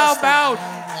good How custard.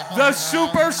 about the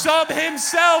super sub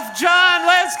himself, John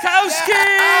Leskowski?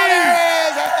 Yeah, there he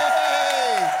is.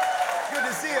 Hey. Good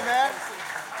to see you, man.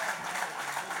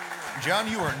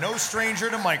 John, you are no stranger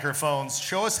to microphones.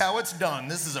 Show us how it's done.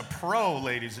 This is a pro,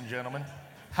 ladies and gentlemen.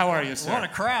 How are you, sir? What a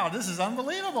crowd. This is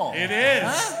unbelievable. It is.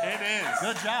 Huh? It is.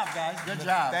 Good job, guys. Good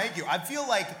job. Thank you. I feel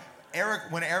like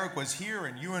when Eric was here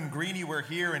and you and Greeny were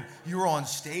here and you were on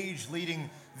stage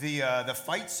leading the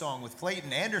fight song with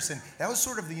Clayton Anderson, that was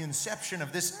sort of the inception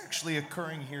of this actually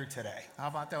occurring here today. How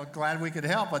about that? Glad we could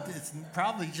help, but it's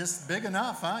probably just big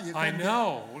enough, huh? I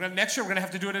know. Next year we're going to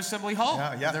have to do it at Assembly Hall.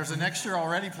 Yeah. There's a next year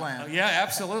already planned. Yeah,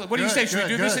 absolutely. What do you say? Should we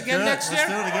do this again next year?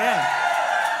 Let's do it again.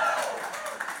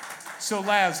 So,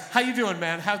 Laz, how you doing,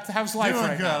 man? How's life Doing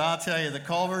right good. now? I'll tell you, the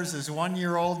Culvers is 1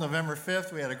 year old, November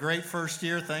 5th. We had a great first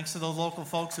year, thanks to those local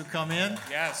folks who come in.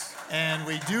 Yes. And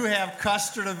we do have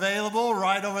custard available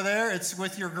right over there. It's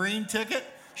with your green ticket.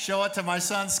 Show it to my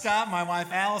son, Scott. My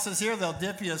wife, Alice, is here. They'll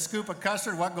dip you a scoop of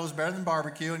custard. What goes better than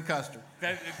barbecue and custard?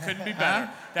 It couldn't be better.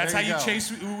 That's There how you you go.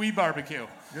 chase ooey barbecue.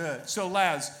 Good. So,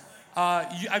 Laz,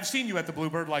 I've seen you at the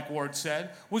Bluebird, like Ward said.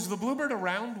 Was the Bluebird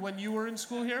around when you were in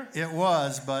school here? It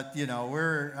was, but you know,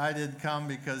 I didn't come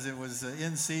because it was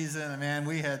in season, and man,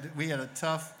 we had a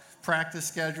tough practice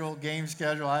schedule, game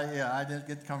schedule. I didn't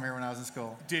get to come here when I was in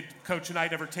school. Did Coach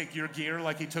Knight ever take your gear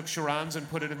like he took Sharon's and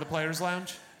put it in the players'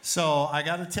 lounge? So I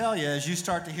got to tell you, as you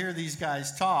start to hear these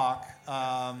guys talk,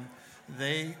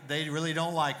 they really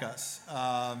don't like us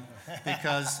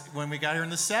because when we got here in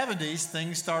the 70s,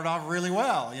 things started off really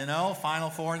well, you know, Final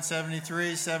Four in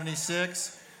 73,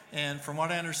 76, and from what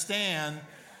I understand,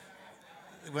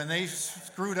 when they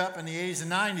screwed up in the 80s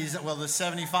and 90s, well, the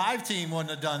 75 team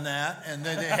wouldn't have done that, and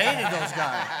they hated those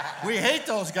guys. We hate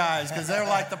those guys because they're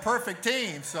like the perfect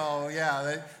team. So,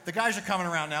 yeah, the guys are coming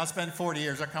around now. It's been 40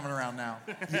 years. They're coming around now.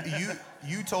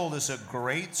 You told us a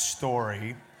great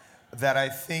story that I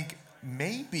think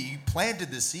maybe planted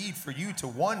the seed for you to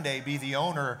one day be the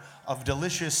owner of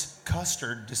Delicious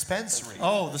Custard Dispensary.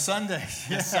 Oh, the Sundays.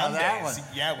 Yeah, Sundays. that one.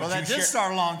 Yeah, well, that did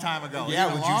start a long time ago. Yeah,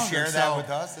 even would you longer. share that with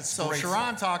us? That's so great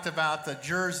Sharon story. talked about the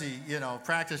jersey,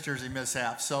 practice jersey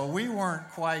mishap. So we weren't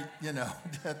quite,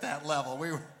 at that level.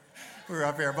 We were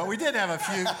up here, but we did have a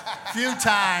few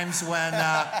times when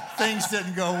things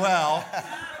didn't go well.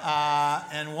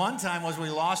 And one time was we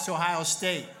lost to Ohio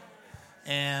State.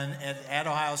 And at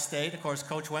Ohio State, of course,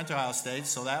 Coach went to Ohio State,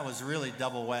 so that was really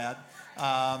double wad.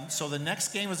 So the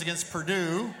next game was against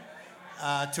Purdue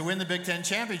to win the Big Ten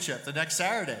championship the next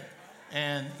Saturday.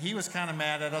 And he was kind of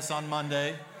mad at us on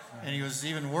Monday, and he was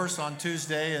even worse on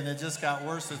Tuesday, and it just got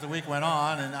worse as the week went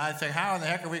on. And I think, how in the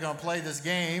heck are we going to play this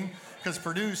game? Because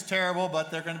Purdue's terrible,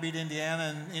 but they're going to beat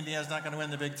Indiana, and Indiana's not going to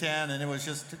win the Big Ten, and it was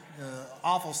just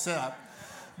awful setup.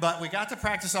 But we got to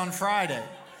practice on Friday.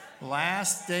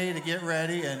 Last day to get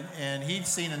ready, and he'd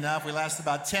seen enough. We lasted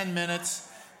about 10 minutes.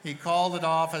 He called it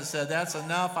off and said, that's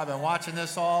enough. I've been watching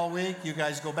this all week. You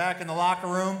guys go back in the locker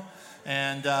room.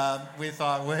 And we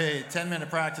thought, wait, 10-minute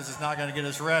practice is not going to get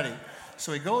us ready.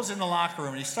 So he goes in the locker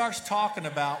room, and he starts talking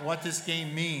about what this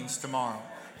game means tomorrow.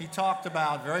 He talked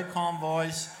about, very calm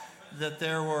voice, that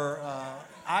there were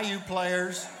IU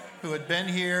players who had been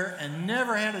here and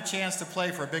never had a chance to play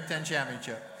for a Big Ten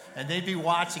championship. And they'd be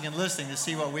watching and listening to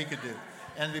see what we could do.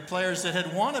 And the players that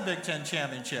had won a Big Ten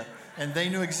championship, and they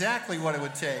knew exactly what it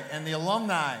would take. And the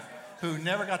alumni who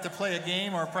never got to play a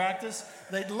game or practice,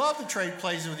 they'd love to trade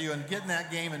plays with you and get in that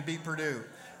game and beat Purdue.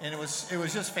 And it was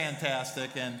just fantastic.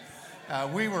 And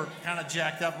we were kind of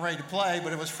jacked up and ready to play,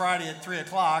 but it was Friday at 3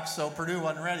 o'clock, so Purdue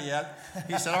wasn't ready yet.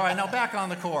 He said, all right, now back on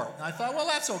the court. And I thought, well,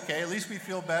 that's okay. At least we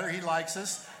feel better. He likes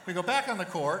us. We go back on the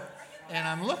court. And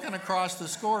I'm looking across the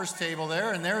scorer's table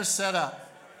there, and there's set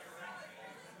up.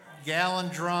 Gallon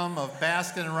drum of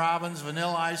Baskin Robbins,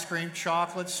 vanilla ice cream,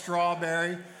 chocolate,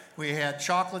 strawberry. We had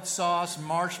chocolate sauce,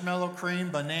 marshmallow cream,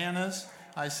 bananas.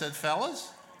 I said,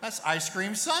 fellas, that's ice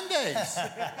cream Sundays.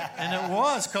 And it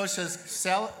was. Coach says,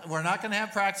 we're not going to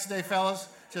have practice today, fellas.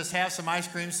 Just have some ice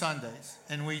cream Sundays.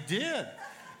 And we did.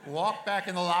 Walked back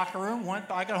in the locker room.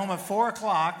 I got home at 4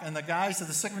 o'clock, and the guys at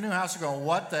the Sigma Newhouse are going,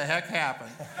 what the heck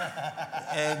happened?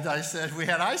 And I said, we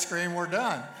had ice cream. We're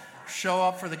done. Show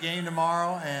up for the game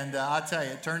tomorrow, and I'll tell you,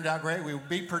 it turned out great. We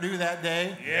beat Purdue that day,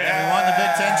 and we won the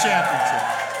Big Ten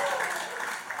championship.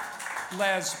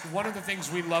 Les, one of the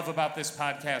things we love about this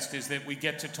podcast is that we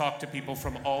get to talk to people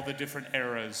from all the different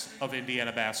eras of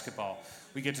Indiana basketball.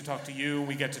 We get to talk to you,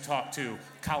 we get to talk to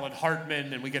Colin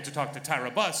Hartman, and we get to talk to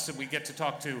Tyra Buss, and we get to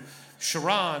talk to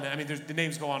Sharon. I mean, the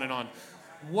names go on and on.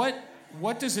 What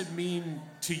does it mean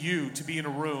to you to be in a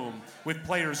room with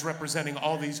players representing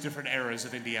all these different eras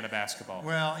of Indiana basketball?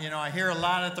 Well, I hear a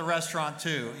lot at the restaurant,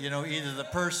 too. Either the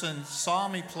person saw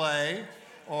me play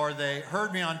or they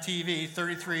heard me on TV,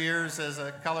 33 years as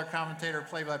a color commentator,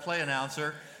 play-by-play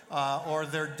announcer, or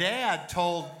their dad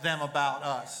told them about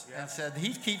us and said,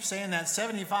 he keeps saying that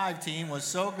 75 team was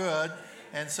so good.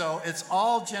 And so it's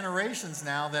all generations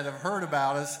now that have heard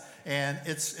about us, and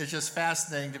it's just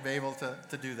fascinating to be able to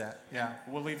do that. Yeah.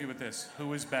 We'll leave you with this.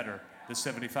 Who is better, the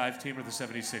 75 team or the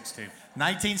 76 team?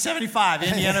 1975,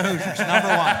 Indiana Hoosiers, number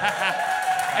one.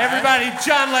 Everybody,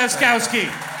 John Laskowski.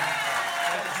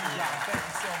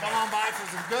 Come on by for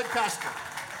some good custard.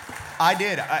 I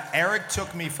did. Eric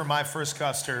took me for my first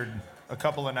custard a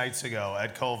couple of nights ago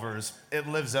at Culver's. It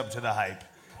lives up to the hype.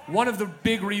 One of the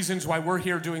big reasons why we're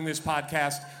here doing this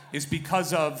podcast is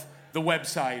because of the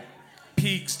website,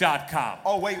 Peaks.com.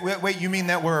 Oh, wait. You mean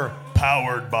that we're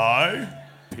powered by?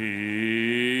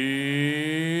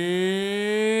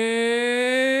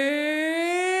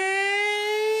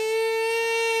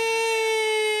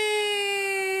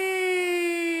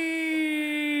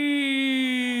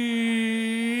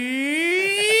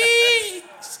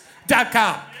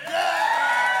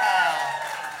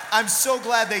 I'm so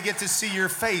glad they get to see your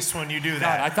face when you do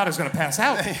that. God, I thought I was going to pass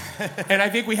out. And I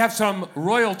think we have some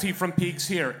royalty from Peaks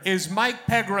here. Is Mike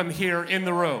Pegram here in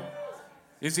the room?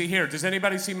 Is he here? Does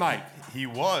anybody see Mike? He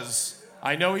was.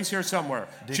 I know he's here somewhere.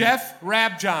 Jeff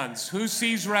Rabjohns. Who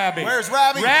sees Rabby? Where's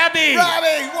Rabby? Rabby!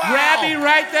 Rabby! Wow! Rabby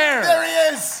right there. There he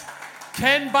is.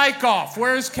 Ken Bykoff.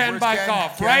 Where's Ken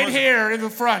Bykoff? Ken right was... here in the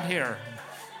front here.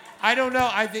 I don't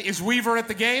know. Is Weaver at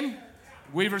the game?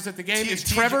 Weaver's at the game. Is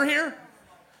Trevor here?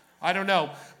 I don't know.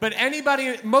 But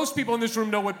most people in this room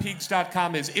know what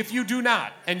Peaks.com is. If you do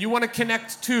not, and you want to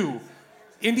connect to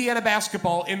Indiana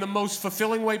basketball in the most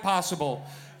fulfilling way possible,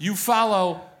 you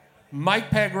follow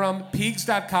Mike Pegram,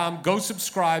 Peaks.com, go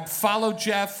subscribe, follow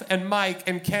Jeff and Mike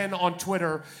and Ken on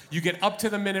Twitter. You get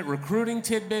up-to-the-minute recruiting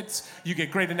tidbits. You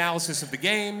get great analysis of the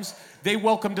games. They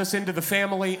welcomed us into the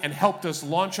family and helped us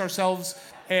launch ourselves,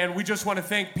 and we just want to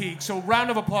thank Peaks. So round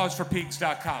of applause for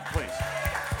Peaks.com, please.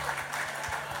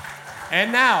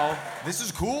 And now... This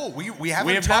is cool. We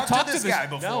haven't talked to this guy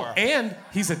before. No, and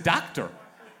he's a doctor.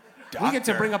 We get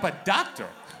to bring up a doctor,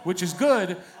 which is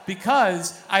good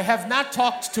because I have not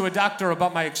talked to a doctor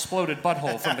about my exploded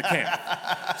butthole from the camp.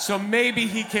 So maybe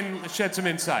he can shed some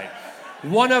insight.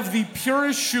 One of the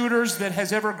purest shooters that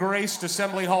has ever graced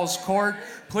Assembly Hall's court,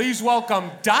 please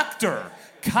welcome Dr.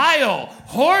 Kyle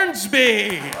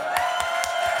Hornsby.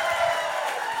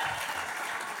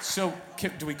 So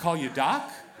do we call you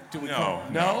Doc? No.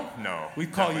 We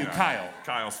call you Kyle.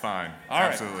 Kyle's fine. All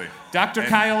right. Absolutely. Dr.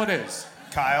 Kyle it is.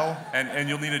 Kyle. And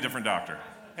you'll need a different doctor.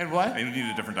 And what? And you'll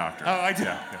need a different doctor. Oh, I do.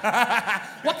 Yeah.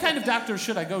 What kind of doctor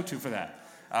should I go to for that?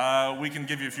 We can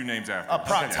give you a a few names after. A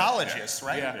proctologist,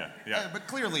 right? Yeah. But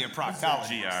clearly a proctologist.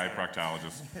 GI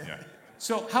proctologist. Yeah.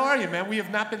 So how are you, man? We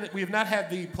have not had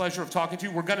the pleasure of talking to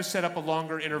you. We're going to set up a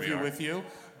longer interview with you.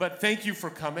 But thank you for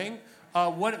coming.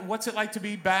 What's it like to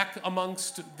be back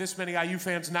amongst this many IU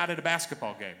fans not at a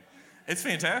basketball game? It's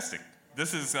fantastic.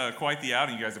 This is quite the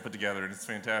outing you guys have put together, and it's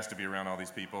fantastic to be around all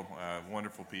these people,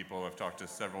 wonderful people. I've talked to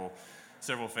several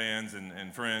fans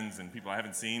and friends and people I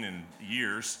haven't seen in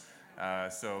years.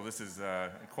 So this is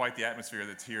quite the atmosphere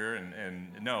that's here. And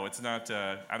no, it's not.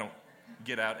 I don't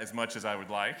get out as much as I would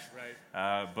like.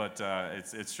 Right. But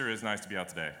it sure is nice to be out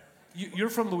today. You're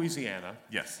from Louisiana.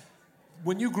 Yes.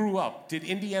 When you grew up, did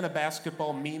Indiana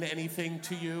basketball mean anything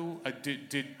to you?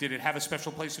 Did it have a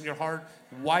special place in your heart?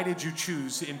 Why did you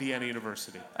choose Indiana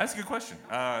University? That's a good question.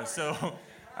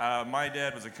 My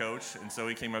dad was a coach, and so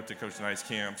he came up to Coach Knight's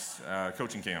camps,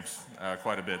 coaching camps,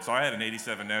 quite a bit. So I had an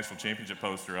 '87 national championship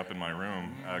poster up in my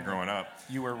room growing up.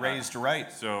 You were raised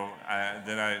right. So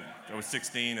then I was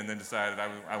 16 and then decided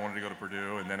I wanted to go to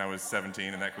Purdue, and then I was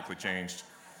 17, and that quickly changed.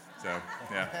 So,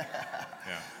 yeah.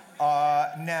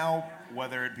 Now,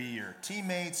 whether it be your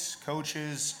teammates,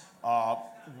 coaches,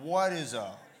 what is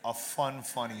a a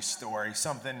funny story,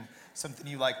 something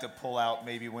you like to pull out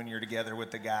maybe when you're together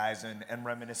with the guys and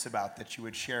reminisce about that you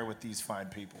would share with these fine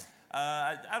people?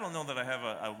 I don't know that I have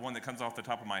a one that comes off the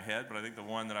top of my head, but I think the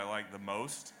one that I like the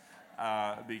most,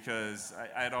 because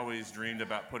I had always dreamed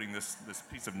about putting this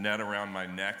piece of net around my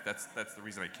neck. That's the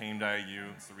reason I came to IU.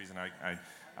 It's the reason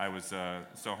I was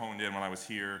so honed in when I was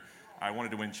here. I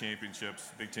wanted to win championships,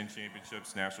 Big Ten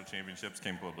championships, national championships.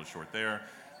 Came a little bit short there.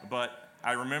 But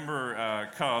I remember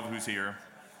Cub, who's here,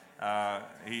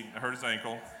 he hurt his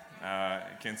ankle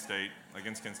against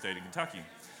Kent State in Kentucky.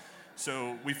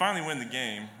 So we finally win the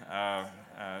game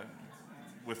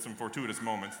with some fortuitous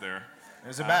moments there. It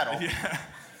was a battle. Yeah.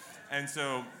 And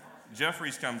so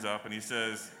Jeffries comes up and he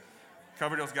says,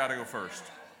 Coverdale's got to go first.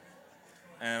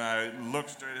 And I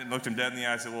looked him dead in the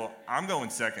eye and said, well, I'm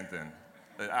going second then.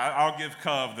 I'll give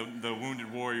Cov, the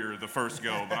wounded warrior, the first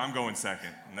go, but I'm going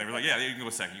second. And they were like, yeah, you can go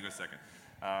second,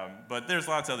 but there's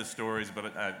lots of other stories,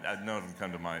 but none of them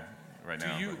come to mind right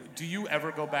now. Do you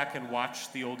ever go back and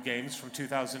watch the old games from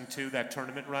 2002, that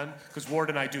tournament run? Because Ward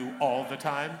and I do all the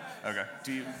time. Okay.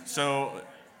 Do you? So,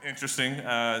 interesting.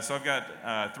 So I've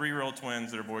got 3-year-old twins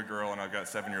that are boy-girl, and I've got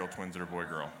 7-year-old twins that are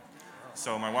boy-girl.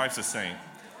 So my wife's a saint.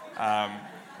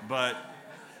 But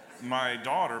my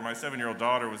 7-year-old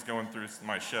daughter, was going through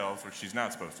my shelves, which she's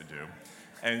not supposed to do,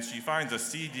 and she finds a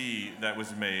CD that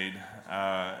was made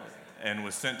and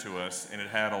was sent to us, and it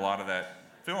had a lot of that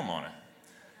film on it.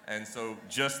 And so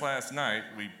just last night,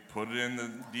 we put it in the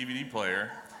DVD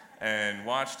player and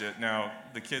watched it. Now,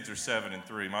 the kids are 7 and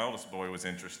 3. My oldest boy was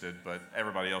interested, but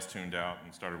everybody else tuned out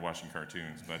and started watching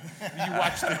cartoons. But you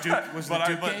watched the Duke? Was the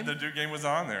Duke game? The Duke game was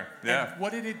on there. Yeah. And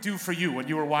what did it do for you when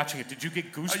you were watching it? Did you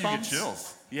get goosebumps? Oh, you get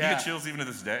chills. Yeah. You get chills even to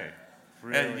this day.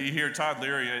 Really? And you hear Todd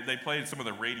Leary. They played some of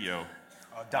the radio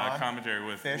commentary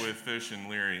with Fish and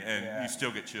Leary, and you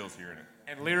still get chills hearing it.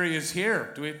 And Leary is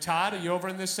here. Do we have Todd? Are you over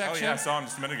in this section? Oh, yeah, I saw him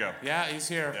just a minute ago. Yeah, he's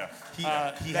here.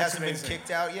 Yeah. He hasn't been kicked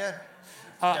out yet?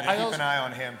 Keep an eye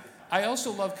on him. I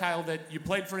also love, Kyle, that you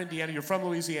played for Indiana. You're from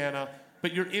Louisiana,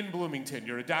 but you're in Bloomington.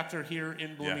 You're a doctor here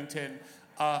in Bloomington.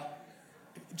 Yeah.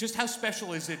 Just how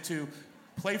special is it to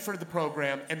play for the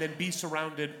program and then be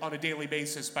surrounded on a daily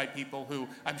basis by people who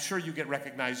I'm sure you get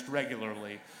recognized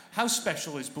regularly? How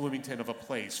special is Bloomington of a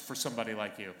place for somebody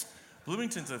like you?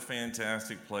 Bloomington's a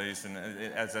fantastic place, and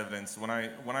as evidence, when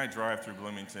I drive through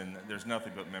Bloomington, there's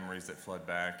nothing but memories that flood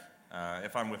back.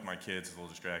 If I'm with my kids, it's a little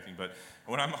distracting, but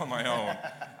when I'm on my own,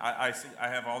 I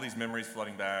have all these memories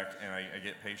flooding back, and I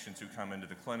get patients who come into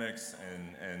the clinics,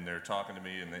 and they're talking to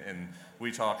me, and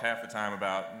we talk half the time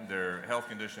about their health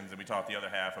conditions, and we talk the other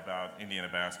half about Indiana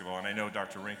basketball. And I know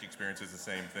Dr. Rink experiences the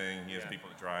same thing. He has people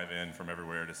that drive in from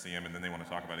everywhere to see him, and then they want to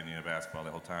talk about Indiana basketball the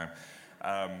whole time.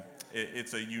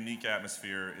 It's a unique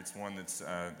atmosphere. It's one that's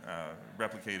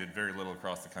replicated very little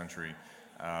across the country.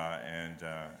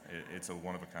 It's a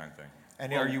one-of-a-kind thing.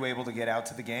 And are you able to get out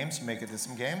to the games? You make it to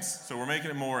some games? So we're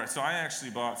making it more. So I actually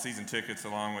bought season tickets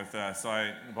along with,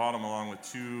 I bought them along with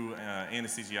 2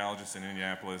 anesthesiologists in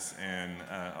Indianapolis and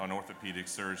an orthopedic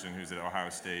surgeon who's at Ohio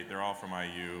State. They're all from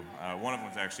IU. One of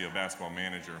them is actually a basketball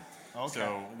manager. Okay.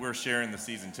 So we're sharing the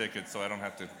season tickets, so I don't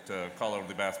have to call over to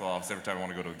the basketball office every time I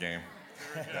want to go to a game.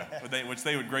 Yeah. Which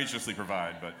they would graciously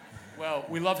provide, but. Well,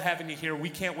 we love having you here. We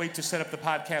can't wait to set up the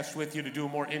podcast with you to do a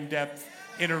more in-depth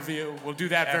interview. We'll do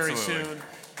that very soon.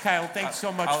 Kyle, thanks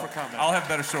so much for coming. I'll have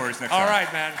better stories next time. All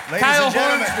right, man. Ladies Kyle and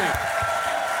gentlemen. Hornsby.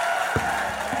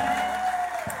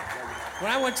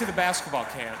 When I went to the basketball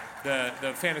camp,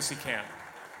 the fantasy camp,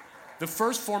 the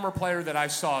first former player that I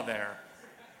saw there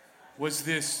was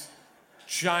this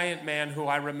giant man who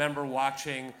I remember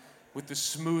watching with the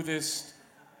smoothest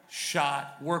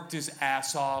shot, worked his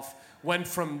ass off, went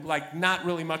from like not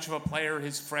really much of a player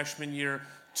his freshman year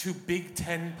to Big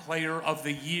Ten Player of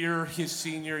the Year his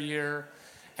senior year,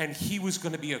 and he was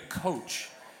going to be a coach.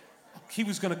 He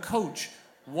was going to coach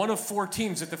one of 4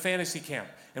 teams at the fantasy camp,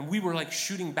 and we were like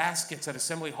shooting baskets at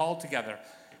Assembly Hall together,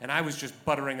 and I was just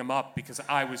buttering him up because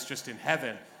I was just in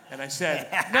heaven, and I said,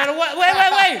 no,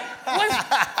 wait,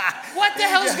 what the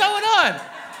hell's going on?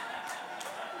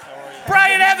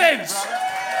 Brian Evans!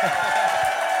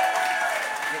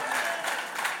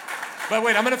 But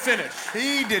wait, I'm going to finish.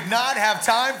 He did not have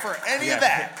time for any of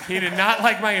that. He did not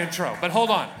like my intro. But hold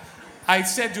on. I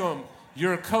said to him,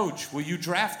 you're a coach. Will you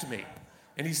draft me?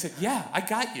 And he said, yeah, I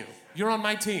got you. You're on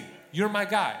my team. You're my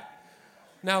guy.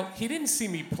 Now, he didn't see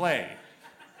me play.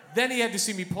 Then he had to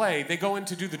see me play. They go in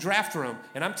to do the draft room,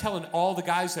 and I'm telling all the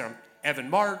guys there, Evan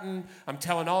Martin, I'm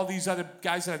telling all these other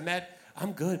guys that I've met,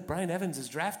 I'm good. Brian Evans is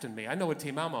drafting me. I know what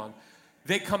team I'm on.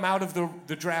 They come out of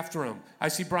the draft room. I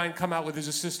see Brian come out with his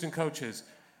assistant coaches.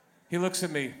 He looks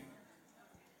at me.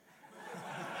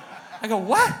 I go,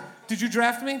 what? Did you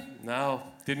draft me? No,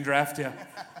 didn't draft you.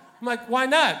 I'm like, why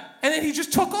not? And then he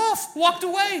just took off, walked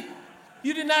away.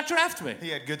 You did not draft me. He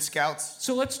had good scouts.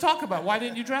 So let's talk about why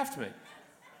didn't you draft me?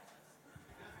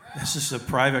 This is a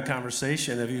private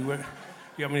conversation. You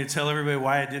want me to tell everybody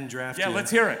why I didn't draft you? Yeah,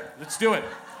 let's hear it. Let's do it.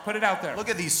 Put it out there. Look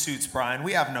at these suits, Brian.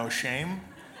 We have no shame.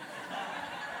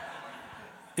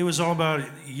 It was all about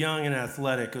young and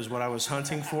athletic is what I was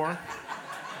hunting for.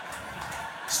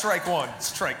 Strike one,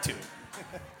 strike two.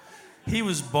 He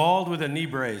was bald with a knee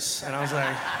brace, and I was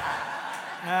like,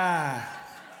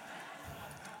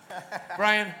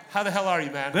 Brian, how the hell are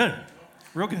you, man? Good.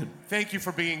 Real good. Thank you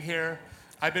for being here.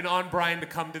 I've been on Brian to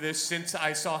come to this since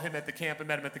I saw him at the camp and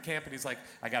met him at the camp, and he's like,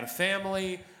 I got a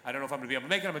family. I don't know if I'm going to be able to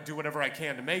make it. I'm going to do whatever I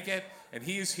can to make it. And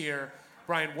he is here.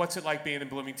 Brian, what's it like being in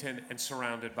Bloomington and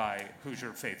surrounded by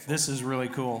Hoosier faithful? This is really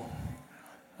cool.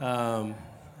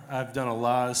 I've done a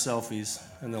lot of selfies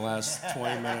in the last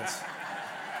 20 minutes.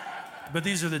 But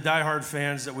these are the diehard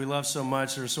fans that we love so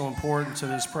much. They're so important to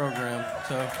this program.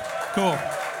 So, cool.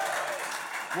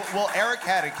 Well, Eric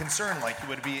had a concern, like he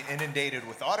would be inundated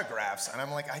with autographs. And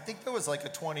I'm like, I think that was like a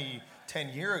 10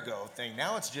 year ago thing.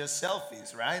 Now it's just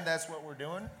selfies, right? That's what we're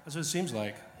doing? That's what it seems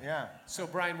like. Yeah. So,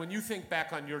 Brian, when you think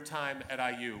back on your time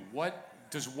at IU, what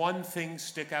does one thing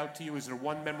stick out to you? Is there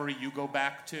one memory you go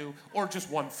back to? Or just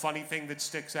one funny thing that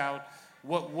sticks out?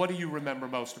 What do you remember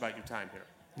most about your time here?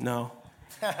 No.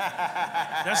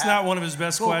 That's not one of his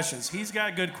best questions. He's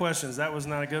got good questions. That was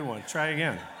not a good one. Try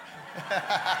again.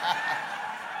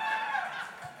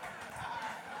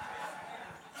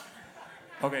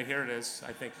 Okay, here it is,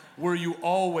 I think. Were you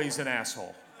always an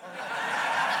asshole?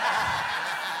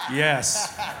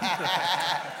 Yes.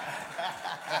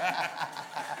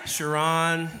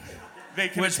 Sharon,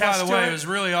 which, by the way, it was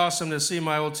really awesome to see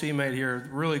my old teammate here.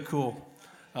 Really cool.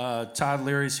 Todd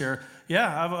Leary's here.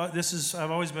 Yeah,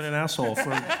 I've always been an asshole.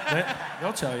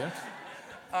 They'll tell you.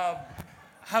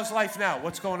 How's life now?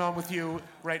 What's going on with you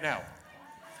right now?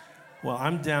 Well,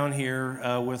 I'm down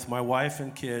here with my wife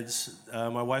and kids.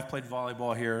 My wife played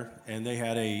volleyball here, and they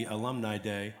had a alumni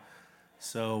day.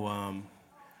 So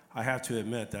I have to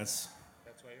admit, that's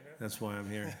why I'm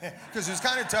here. Because it was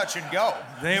kind of touch and go.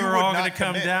 They were all going to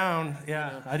come down.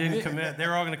 Yeah, I didn't commit. They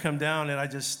were all going to come down, and I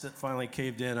just finally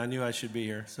caved in. I knew I should be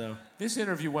here. So this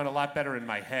interview went a lot better in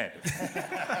my head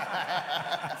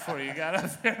before you got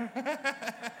up there.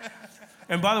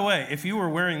 And by the way, if you were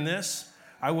wearing this,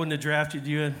 I wouldn't have drafted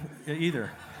you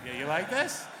either. Yeah, you like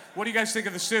this? What do you guys think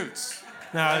of the suits?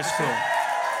 No, it's cool.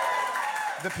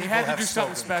 We had to do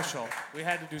something special. We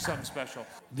had to do something special.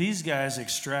 These guys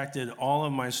extracted all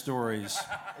of my stories.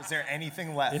 Is there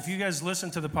anything left? If you guys listen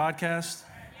to the podcast.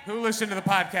 Who listened to the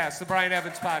podcast, the Brian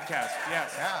Evans podcast?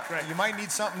 Yes. Yeah, great. You might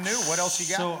need something new. What else you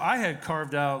got? So I had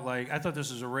carved out, I thought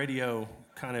this was a radio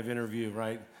kind of interview,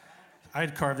 right? I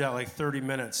had carved out 30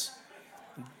 minutes.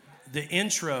 The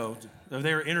intro,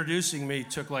 they were introducing me,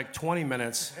 took 20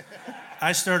 minutes.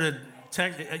 I started,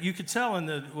 you could tell when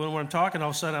I'm talking,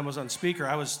 all of a sudden I was on speaker.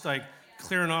 I was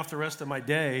clearing off the rest of my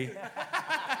day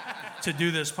to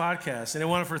do this podcast. And it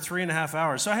went on for 3.5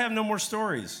 hours. So I have no more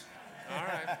stories. All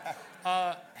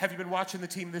right. Have you been watching the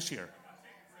team this year?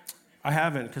 I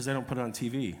haven't, because they don't put it on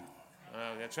TV. Oh,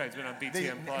 that's right. It's been on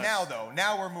BTN Plus.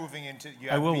 Now we're moving into,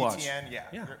 I will BTN. watch.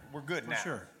 Yeah. We're good now. For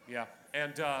sure. Yeah.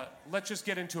 And let's just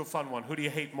get into a fun one. Who do you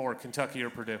hate more, Kentucky or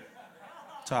Purdue?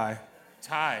 Ty.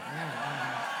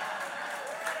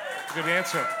 Good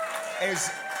answer.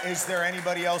 Is there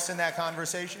anybody else in that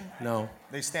conversation? No.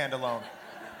 They stand alone.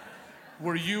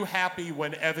 Were you happy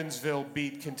when Evansville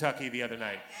beat Kentucky the other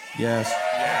night? Yes.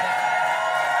 Yeah.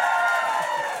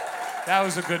 That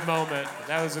was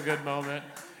a good moment.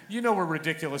 You know we're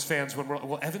ridiculous fans when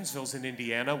Evansville's in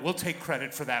Indiana. We'll take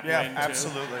credit for that win, too.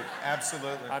 Absolutely.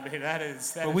 I mean, that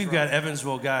is But we've got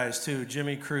Evansville guys, too.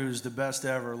 Jimmy Cruz, the best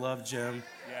ever. Love Jim.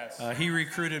 Yes. He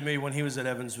recruited me when he was at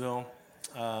Evansville.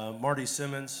 Marty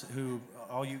Simmons, who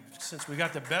since we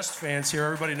got the best fans here,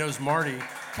 everybody knows Marty.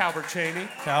 Calbert Cheney.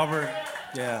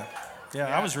 Yeah.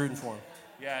 I was rooting for him.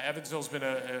 Yeah, Evansville's been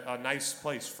a nice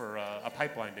place for a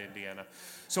pipeline to Indiana.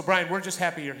 So, Brian, we're just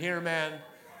happy you're here, man.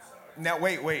 Now,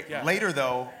 wait. Yeah. Later,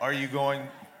 though, are you going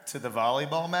to the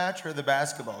volleyball match or the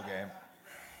basketball game?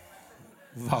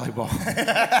 Volleyball.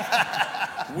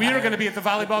 We are going to be at the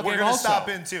volleyball game also. We're going to stop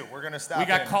in, too. We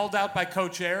got called out by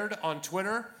Coach Aird on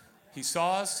Twitter. He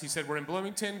saw us. He said, we're in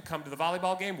Bloomington. Come to the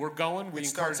volleyball game. We're going. We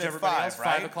encourage everybody else.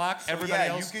 5 o'clock. So, everybody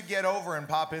else. You could get over and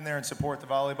pop in there and support the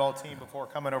volleyball team before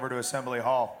coming over to Assembly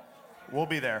Hall. We'll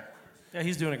be there. Yeah,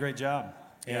 he's doing a great job.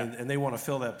 And they want to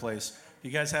fill that place. If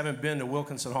you guys haven't been to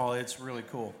Wilkinson Hall, it's really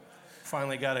cool.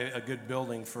 finally got a good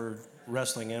building for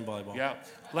wrestling and volleyball. Yeah.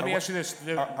 Let me ask you this.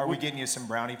 Are we getting you some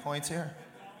brownie points here?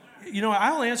 You know,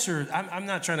 I'll answer. I'm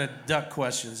not trying to duck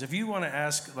questions. If you want to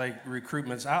ask like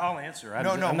recruitments, I'll answer.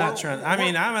 I'm not trying. I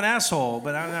mean, I'm an asshole,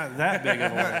 but I'm not that big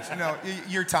of one. No,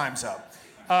 your time's up.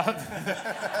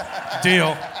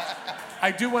 Deal.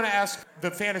 I do want to ask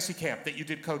the fantasy camp that you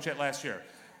did coach at last year.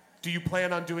 Do you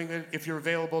plan on doing it if you're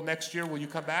available next year? Will you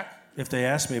come back? If they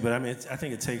ask me, but I mean, I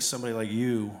think it takes somebody like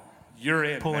you. You're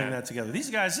in, pulling man. that together. These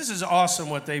guys, this is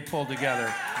awesome what they pulled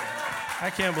together.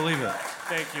 I can't believe it.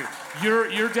 Thank you.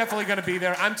 You're definitely going to be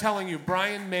there. I'm telling you,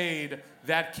 Brian made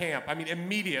that camp. I mean,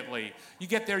 immediately. You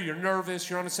get there, you're nervous,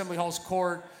 you're on Assembly Hall's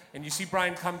court, and you see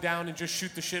Brian come down and just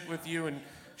shoot the shit with you and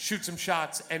shoot some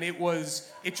shots, and it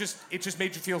just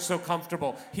made you feel so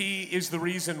comfortable. He is the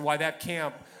reason why that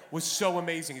camp was so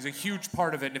amazing. He's a huge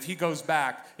part of it, and if he goes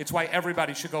back, it's why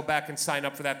everybody should go back and sign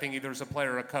up for that thing, either as a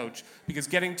player or a coach, because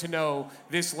getting to know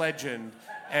this legend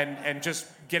and just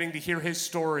getting to hear his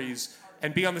stories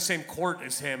and be on the same court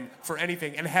as him for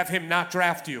anything and have him not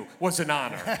draft you was an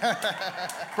honor.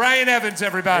 Brian Evans,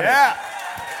 everybody. Yeah.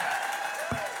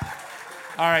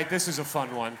 All right, this is a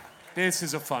fun one.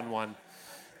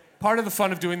 Part of the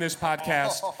fun of doing this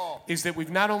podcast is that we've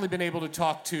not only been able to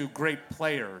talk to great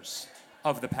players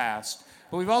of the past,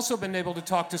 but we've also been able to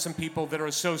talk to some people that are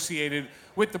associated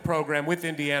with the program, with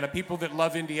Indiana, people that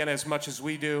love Indiana as much as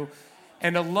we do,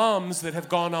 and alums that have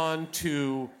gone on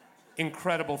to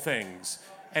incredible things.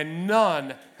 And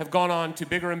none have gone on to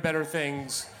bigger and better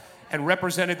things and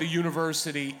represented the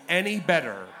university any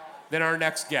better than our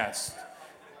next guest.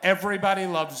 Everybody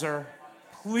loves her.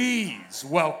 Please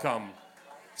welcome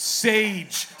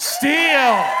Sage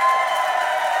Steele.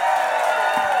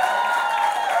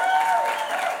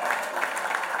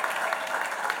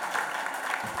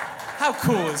 How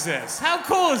cool is this? How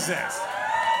cool is this?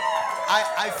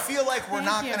 I feel like we're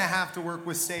not going to have to work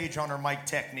with Sage on her mic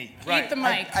technique. Keep the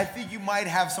mic. I think you might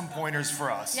have some pointers for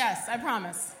us. Yes, I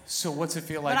promise. So what's it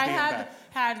feel like But I being have back?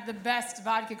 had the best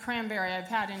vodka cranberry I've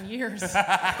had in years.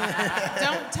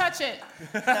 Don't touch it.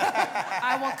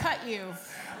 I will cut you.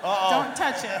 Don't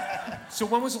touch it. So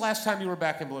when was the last time you were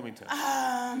back in Bloomington?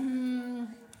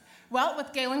 Well,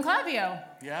 with Galen Clavio.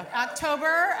 Yeah?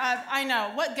 October, I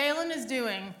know. What Galen is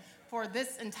doing for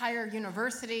this entire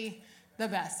university, the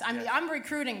best. I'm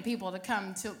recruiting people to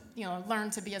come to, learn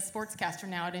to be a sportscaster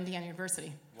now at Indiana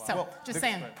University. Wow. So, just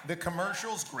saying. The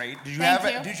commercial's great. Did you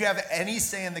Thank you. have any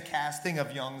say in the casting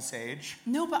of young Sage?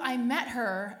 No, but I met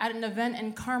her at an event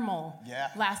in Carmel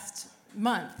last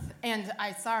month, and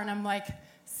I saw her, and I'm like,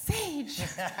 Sage.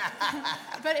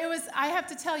 But I have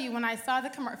to tell you, when I saw the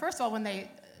commercial, first of all, when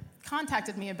they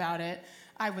contacted me about it,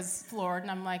 I was floored,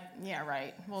 and I'm like, yeah,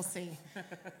 right, we'll see.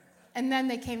 And then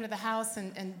they came to the house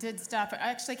and did stuff.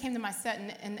 I actually came to my set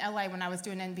in LA when I was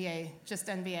doing NBA, just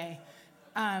NBA.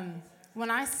 When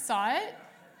I saw it,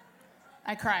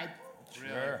 I cried.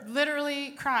 Sure.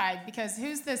 Literally cried, because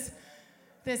who's this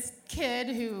kid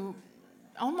who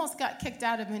almost got kicked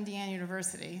out of Indiana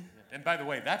University? And by the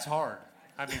way, that's hard.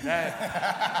 I mean, that...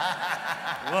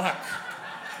 Look.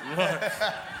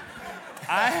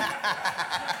 I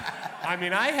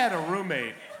had a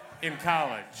roommate in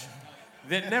college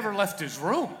that never left his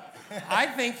room. I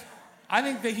think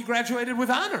that he graduated with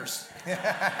honors.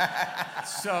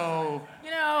 So...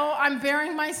 I'm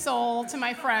bearing my soul to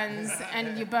my friends,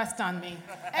 and you bust on me.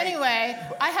 Anyway,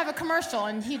 I have a commercial,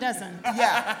 and he doesn't.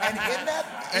 Yeah, and in that...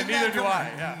 And neither do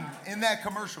I, yeah. In that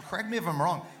commercial, correct me if I'm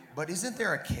wrong, but isn't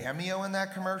there a cameo in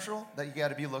that commercial that you got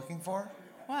to be looking for?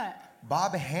 What?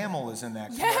 Bob Hamill is in that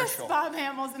commercial. Yes, Bob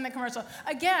Hamill's in the commercial.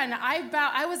 Again,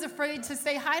 I was afraid to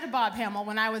say hi to Bob Hamill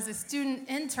when I was a student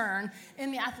intern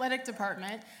in the athletic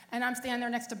department, and I'm standing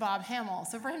there next to Bob Hamill.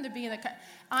 So for him to be in the...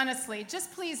 Honestly,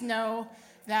 just please know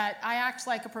that I act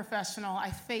like a professional.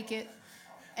 I fake it.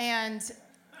 And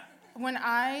when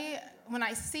I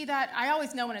see that, I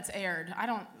always know when it's aired.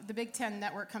 The Big Ten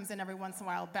Network comes in every once in a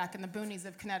while back in the boonies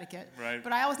of Connecticut. Right.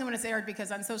 But I always know when it's aired because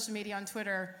on social media, on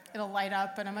Twitter, it'll light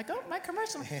up and I'm like, oh, my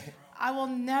commercial. I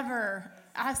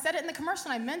said it in the commercial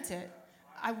and I meant it.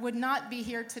 I would not be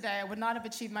here today. I would not have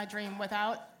achieved my dream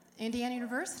without Indiana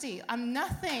University. I'm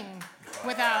nothing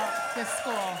without this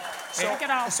school. Check it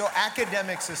out. So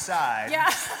academics aside.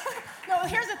 Yeah. No,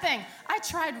 here's the thing. I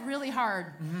tried really hard.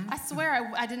 Mm-hmm. I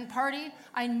swear I didn't party.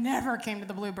 I never came to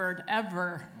the Bluebird,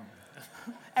 ever.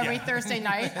 Every Thursday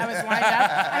night, I was lined up,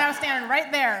 and I was standing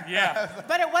right there. Yeah.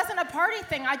 But it wasn't a party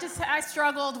thing. I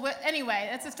struggled with... Anyway,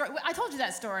 it's a story. I told you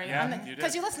that story. Yeah, you did.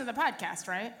 Because you listen to the podcast,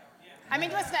 right? I mean,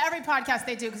 listen to every podcast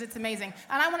they do because it's amazing.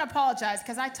 And I want to apologize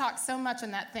because I talked so much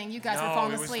on that thing. You guys were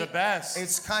falling asleep. No, it was the best.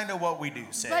 It's kind of what we do,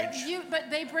 Sage. But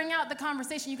they bring out the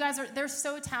conversation. You guys they're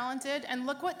so talented, and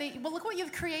look what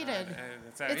you've created.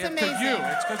 It's amazing.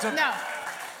 It's because of no.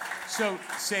 So,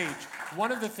 Sage,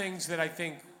 one of the things that I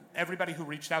think everybody who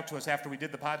reached out to us after we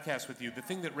did the podcast with you, the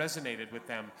thing that resonated with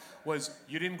them was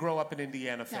you didn't grow up an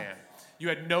Indiana fan. No. You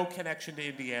had no connection to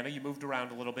Indiana. You moved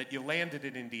around a little bit. You landed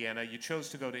in Indiana. You chose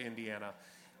to go to Indiana.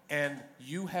 And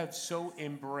you have so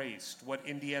embraced what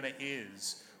Indiana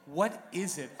is. What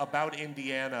is it about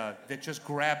Indiana that just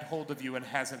grabbed hold of you and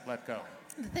hasn't let go?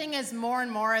 The thing is, more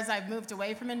and more as I've moved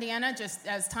away from Indiana, just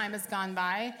as time has gone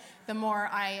by, the more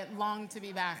I long to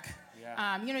be back.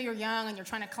 Yeah. You're young and you're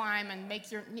trying to climb and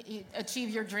achieve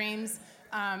your dreams.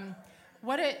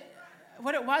 What it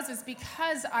was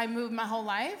because I moved my whole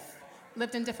life,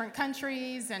 lived in different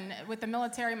countries, and with the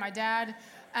military, my dad,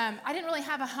 I didn't really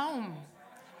have a home.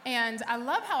 And I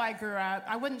love how I grew up.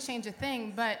 I wouldn't change a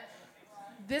thing, but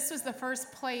this was the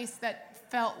first place that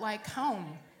felt like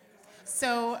home.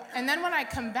 So, and then when I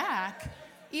come back,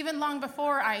 even long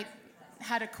before I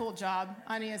had a cool job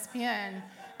on ESPN,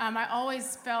 I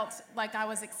always felt like I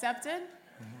was accepted.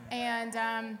 Mm-hmm.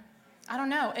 And I don't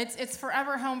know, it's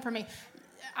forever home for me.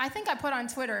 I think I put on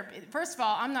Twitter, first of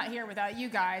all, I'm not here without you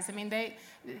guys. I mean,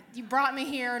 you brought me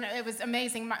here, and it was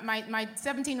amazing. My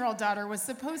 17-year-old daughter was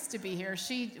supposed to be here.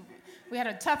 We had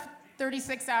a tough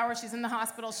 36 hours. She's in the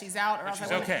hospital. She's out. Or else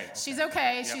she's okay. She's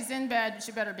okay. Yep. She's in bed.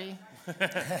 She better be.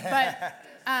 But,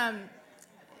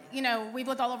 we've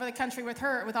lived all over the country with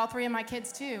her, with all three of my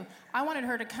kids, too. I wanted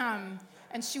her to come,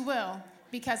 and she will,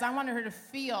 because I wanted her to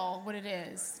feel what it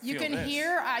is. You can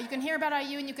hear about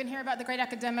IU, and you can hear about the great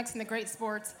academics and the great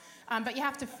sports, but you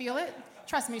have to feel it.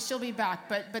 Trust me, she'll be back.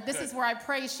 But this is where I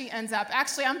pray she ends up.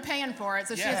 Actually, I'm paying for it,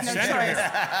 so she has no choice.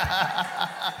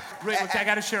 Look, I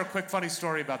got to share a quick funny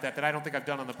story about that I don't think I've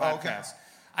done on the podcast. Okay.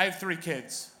 I have 3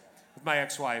 kids with my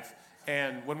ex-wife,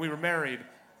 and when we were married,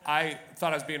 I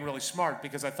thought I was being really smart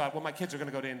because I thought, well, my kids are going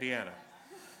to go to Indiana.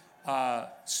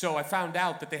 So I found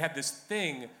out that they had this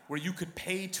thing where you could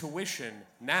pay tuition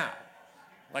now.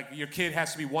 Like your kid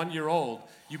has to be 1 year old.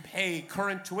 You pay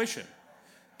current tuition,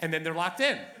 and then they're locked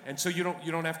in. And so you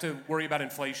don't have to worry about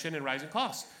inflation and rising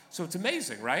costs. So it's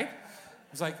amazing, right?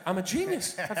 I was like, I'm a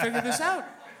genius. I figured this out.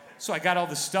 So I got all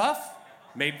the stuff,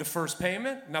 made the first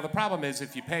payment. Now the problem is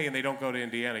if you pay and they don't go to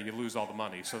Indiana, you lose all the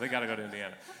money. So they got to go to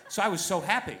Indiana. So I was so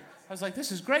happy. I was like,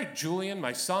 this is great. Julian,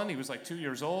 my son, he was like 2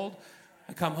 years old.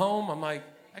 I come home, I'm like,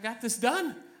 I got this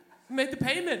done. I made the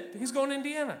payment. He's going to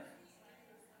Indiana.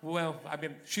 Well, I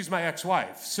mean, she's my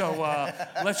ex-wife, so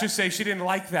let's just say she didn't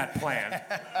like that plan.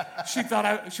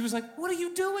 She was like, what are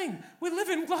you doing? We live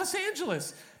in Los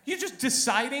Angeles. You're just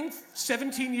deciding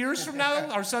 17 years from now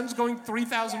our son's going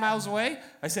 3,000 miles away?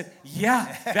 I said,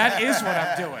 yeah, that is what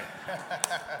I'm doing.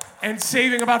 And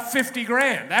saving about 50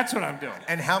 grand, that's what I'm doing.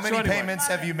 And how many payments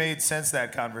have you made since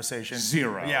that conversation?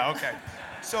 0. Yeah, okay.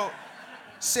 So,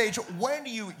 Sage, when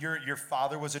your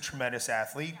father was a tremendous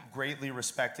athlete, greatly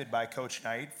respected by Coach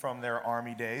Knight from their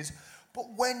Army days, but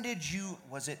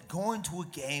was it going to a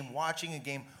game, watching a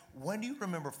game, when do you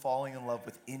remember falling in love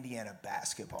with Indiana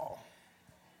basketball?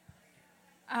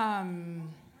 I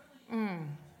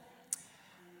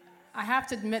have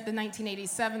to admit the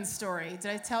 1987 story.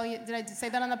 Did I say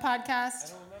that on the podcast? I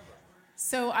don't remember.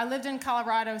 So I lived in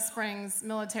Colorado Springs,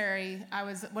 military. I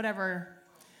was,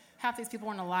 half these people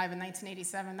weren't alive in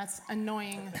 1987. That's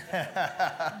annoying.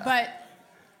 But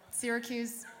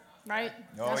Syracuse, right?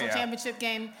 National championship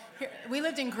game. We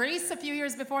lived in Greece a few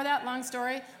years before that, long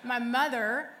story. My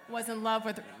mother was in love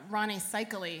with Ronnie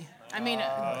Cycli. I mean,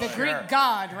 the Greek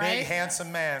god, right? Big,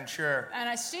 handsome man, sure.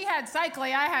 And she had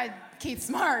Cycli, I had Keith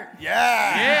Smart.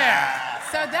 Yeah!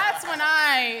 So that's when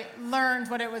I learned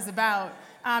what it was about.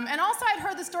 And also I'd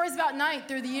heard the stories about Knight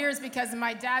through the years because of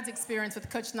my dad's experience with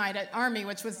Coach Knight at Army,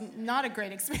 which was not a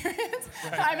great experience.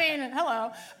 Right. I mean,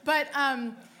 hello. But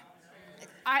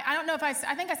I don't know if I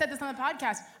think I said this on the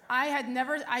podcast. I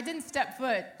didn't step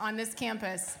foot on this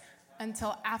campus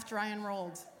until after I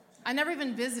enrolled. I never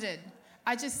even visited.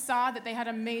 I just saw that they had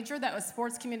a major that was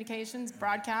sports communications,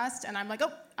 broadcast, and I'm like,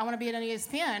 oh, I want to be at an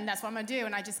ESPN. That's what I'm going to do.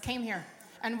 And I just came here.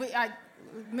 And I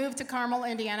moved to Carmel,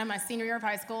 Indiana, my senior year of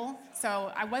high school.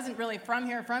 So I wasn't really from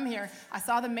here. I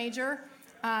saw the major.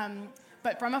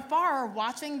 But from afar,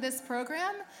 watching this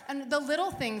program, and the little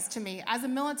things to me, as a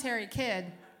military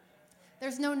kid,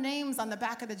 there's no names on the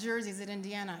back of the jerseys at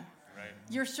Indiana. Right.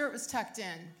 Your shirt was tucked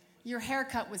in. Your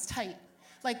haircut was tight.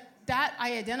 Like, that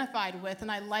I identified with,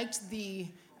 and I liked the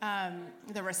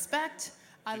respect.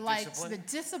 I liked the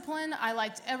discipline. I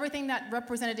liked everything that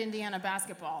represented Indiana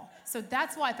basketball. So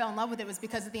that's why I fell in love with it, was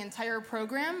because of the entire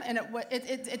program. And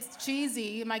it's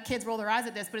cheesy. My kids roll their eyes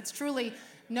at this, but it's truly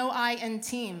no I in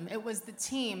team. It was the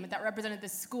team that represented the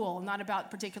school, not about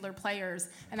particular players.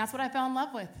 And that's what I fell in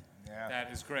love with. Yeah.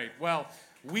 That is great. Well,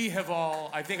 we have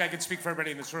all, I think I can speak for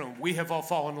everybody in this room, we have all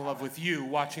fallen in love with you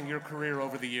watching your career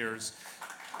over the years.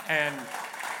 And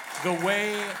the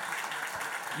way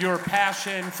your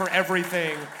passion for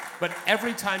everything, but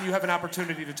every time you have an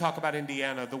opportunity to talk about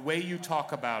Indiana, the way you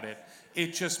talk about it,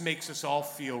 it just makes us all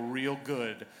feel real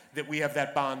good that we have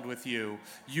that bond with you.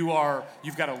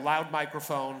 You've got a loud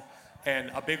microphone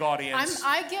and a big audience.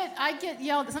 I get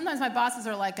yelled. Sometimes my bosses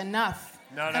are like, enough.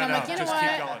 No, and I'm like, you know just what?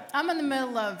 keep going. I'm in the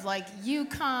middle of like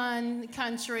Yukon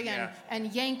country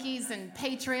and Yankees and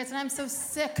Patriots, and I'm so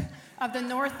sick of the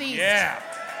Northeast. Yeah.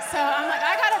 So I'm like,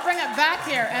 I got to bring it back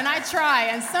here, and I try.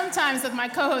 And sometimes with my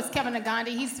co-host Kevin Nagandi,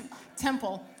 he's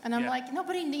Temple, and I'm like,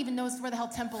 nobody even knows where the hell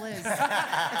Temple is.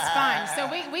 It's fine. So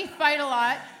we fight a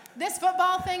lot. This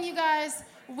football thing, you guys,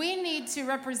 we need to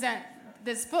represent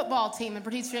this football team and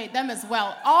participate them as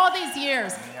well all these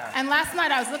years. Yeah. And last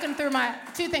night I was looking through my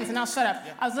two things, and I'll shut up.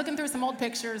 Yeah. I was looking through some old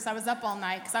pictures. I was up all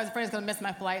night because I was afraid I was going to miss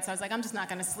my flight. So I was like, I'm just not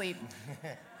going to sleep.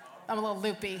 I'm a little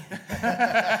loopy.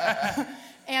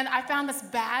 And I found this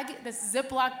bag, this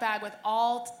Ziploc bag with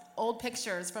all old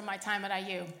pictures from my time at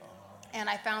IU. And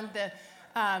I found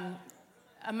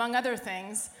among other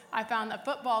things, I found a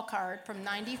football card from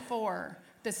 '94,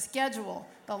 the schedule.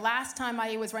 The last time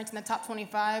IU was ranked in the top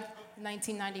 25,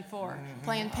 1994,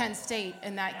 playing Penn State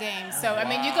in that game. So, I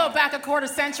mean, you go back a quarter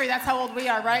century, that's how old we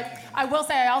are, right? I will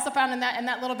say I also found in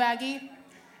that little baggie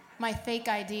my fake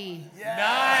ID. Yeah.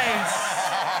 Nice.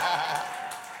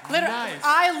 Nice.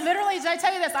 I literally, did I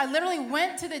tell you this? I literally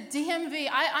went to the DMV.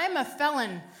 I'm a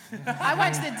felon. I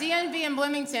went to the DMV in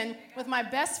Bloomington with my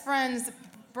best friend's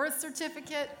birth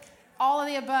certificate, all of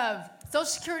the above. Social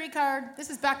Security card. This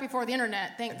is back before the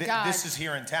internet, thank God. This is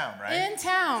here in town, right? In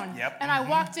town. Yep. And I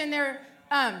walked in there.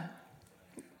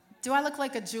 Do I look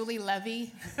like a Julie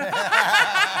Levy? My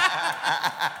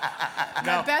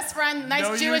best friend,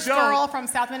 nice Jewish girl from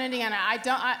South Bend, Indiana. I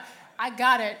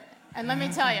got it. And let me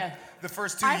tell you. The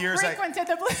first 2 years I frequented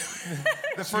the Blue.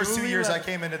 The first 2 years I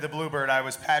came into the Bluebird, I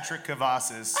was Patrick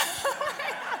Kavas's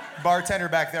bartender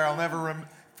back there. I'll never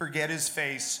forget his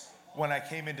face when I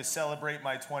came in to celebrate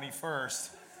my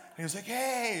 21st. And he was like,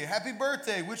 hey, happy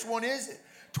birthday. Which one is it?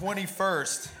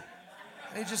 21st.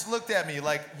 And he just looked at me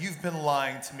like, you've been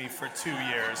lying to me for 2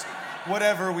 years.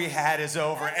 Whatever we had is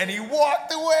over. And he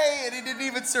walked away, and he didn't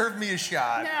even serve me a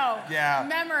shot. No. Yeah.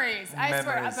 Memories. I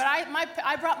swear. But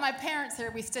I brought my parents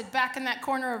here. We stood back in that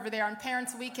corner over there on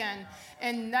Parents' Weekend.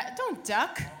 And don't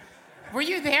duck. Were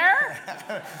you there?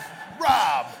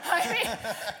 Rob. I mean,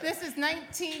 this is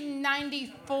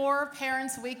 1994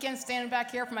 Parents' Weekend, standing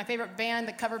back here for my favorite band.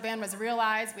 The cover band was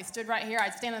Realize. We stood right here.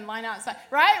 I'd stand in line outside.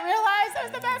 Right? Realize? That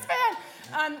was the best band.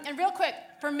 And real quick,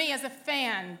 for me as a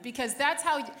fan, because that's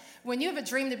how, when you have a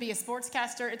dream to be a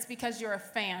sportscaster, it's because you're a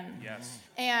fan. Yes.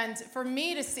 And for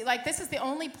me to see, like, this is the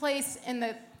only place on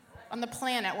the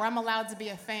planet where I'm allowed to be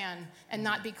a fan and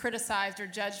not be criticized or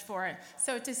judged for it.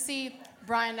 So to see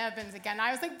Brian Evans again,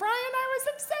 I was like, Brian, I was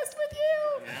obsessed with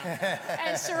you. Yeah.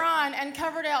 And Sharon and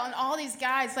Coverdale and all these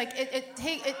guys, like it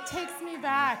takes me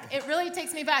back. It really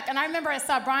takes me back. And I remember I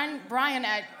saw Brian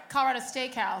at Colorado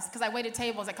Steakhouse, because I waited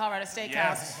tables at Colorado Steakhouse.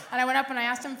 Yes. And I went up and I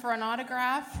asked him for an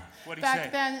autograph. What did he back say?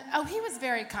 then. Oh, he was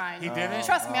very kind. He did it?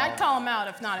 Trust me, I'd call him out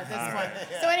if not at this point.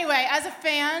 So anyway, as a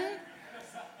fan,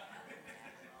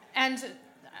 and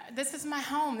this is my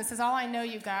home. This is all I know,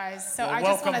 you guys. So I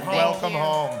just want to thank you. Welcome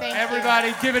home. Thank Everybody,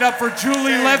 you. give it up for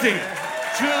Julie Levy.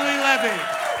 Julie Levy.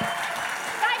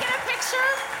 Can I get a picture?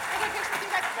 Can I get a picture with you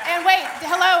guys? And wait,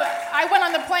 hello. I went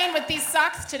on the plane with these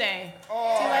socks today.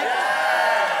 Oh, do you like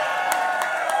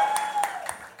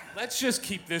Let's just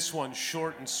keep this one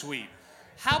short and sweet.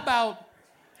 How about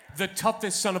the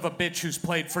toughest son of a bitch who's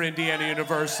played for Indiana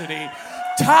University,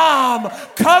 Tom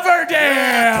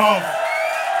Coverdale?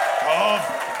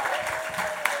 Yeah,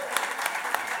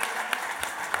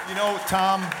 You know,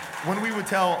 Tom, when we would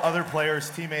tell other players,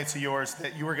 teammates of yours,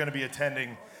 that you were going to be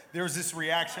attending, there was this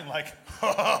reaction like,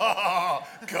 Cov.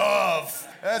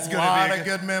 That's going to be a lot of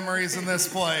good memories in this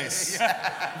place.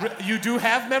 You do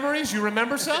have memories? You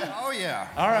remember some? Oh, yeah.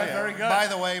 All right, yeah. very good. By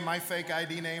the way, my fake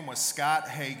ID name was Scott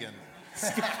Hagan.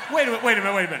 Wait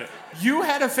a minute. You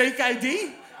had a fake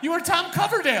ID? You were Tom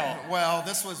Coverdale. Well,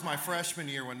 this was my freshman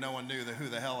year when no one knew who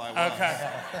the hell I was.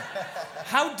 Okay.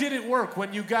 How did it work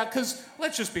when you got, because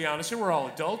let's just be honest here, we're all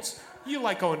adults. You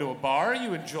like going to a bar,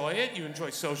 you enjoy it, you enjoy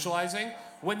socializing.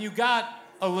 When you got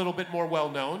a little bit more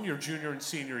well-known, your junior and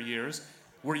senior years.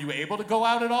 Were you able to go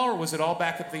out at all, or was it all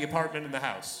back at the apartment in the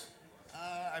house?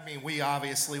 I mean, we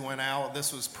obviously went out.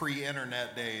 This was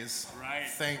pre-internet days. Right.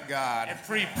 Thank God. And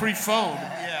pre-phone.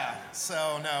 Yeah.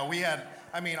 So, no, we had,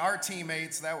 I mean, our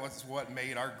teammates, that was what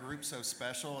made our group so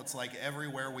special. It's like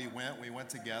everywhere we went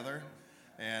together.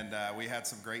 And we had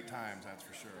some great times, that's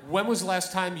for sure. When was the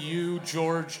last time you,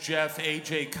 George, Jeff,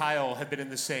 AJ, Kyle have been in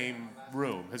the same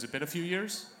room? Has it been a few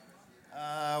years?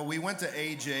 We went to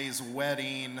AJ's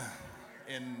wedding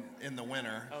in the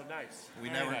winter. Oh, nice. We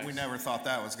never thought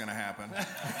that was going to happen.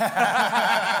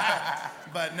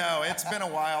 But no, it's been a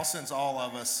while since all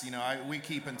of us. You know, we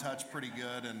keep in touch pretty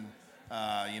good, and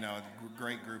you know, a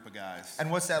great group of guys. And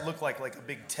what's that look like? Like a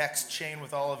big text chain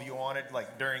with all of you on it,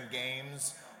 like during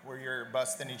games, where you're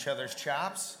busting each other's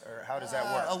chops, or how does that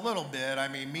work? A little bit. I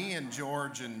mean, me and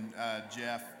George and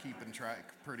Jeff keep in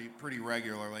track pretty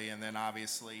regularly, and then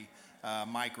obviously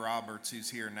Mike Roberts, who's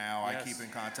here now, yes. I keep in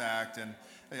contact, and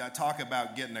I talk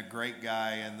about getting a great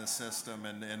guy in the system,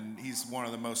 and he's one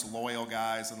of the most loyal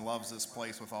guys and loves this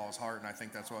place with all his heart, and I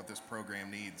think that's what this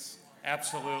program needs.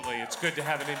 Absolutely. It's good to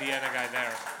have an Indiana guy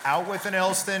there. Out with an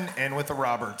Elston, in with the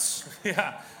Roberts.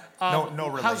 Yeah. No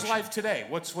relation. How's life today?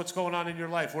 What's going on in your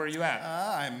life? Where are you at?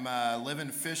 I'm living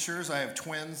in Fishers. I have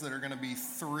twins that are going to be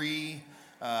 3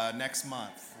 next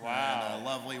month. Wow. And a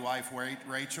lovely wife,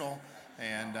 Rachel,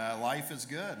 and life is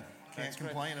good. Can't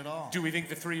complain at all. Do we think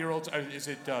the 3-year-olds, is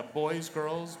it boys,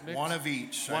 girls, mixed? One of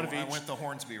each. One of each. I went the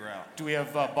Hornsby route. Do we have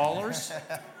ballers?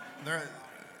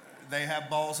 They have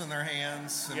balls in their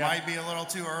hands. It might be a little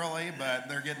too early, but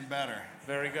they're getting better.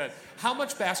 Very good. How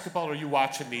much basketball are you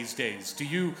watching these days?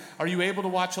 Are you able to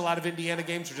watch a lot of Indiana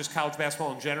games or just college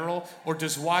basketball in general? Or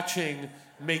does watching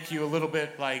make you a little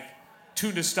bit like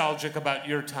too nostalgic about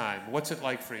your time? What's it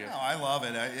like for you? No, I love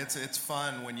it. It's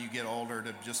fun when you get older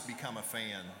to just become a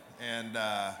fan. And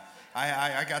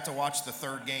I got to watch the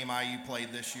 3rd game IU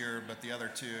played this year, but the other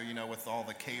 2, you know, with all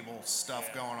the cable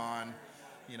stuff going on,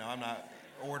 you know, I'm not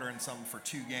ordering something for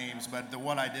 2 games, but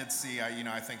what I did see,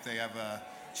 I think they have a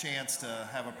chance to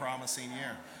have a promising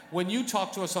year. When you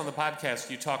talked to us on the podcast,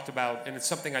 you talked about, and it's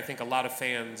something I think a lot of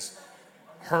fans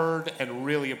heard and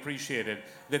really appreciated,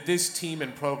 that this team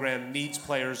and program needs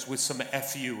players with some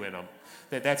FU in them.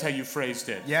 That's how you phrased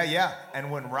it. Yeah.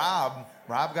 And when Rob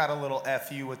got a little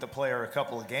FU with the player a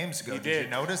couple of games ago, did you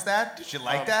notice that? Did you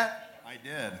like that? I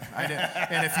did.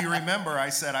 And if you remember, I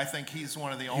said I think he's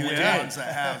one of the only ones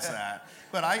that has that.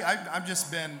 But I've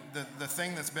just been, the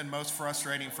thing that's been most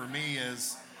frustrating for me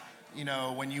is, you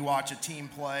know, when you watch a team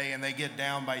play and they get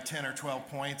down by 10 or 12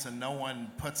 points and no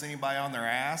one puts anybody on their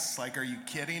ass. Like, are you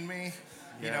kidding me?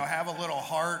 Yeah. You know, have a little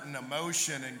heart and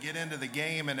emotion and get into the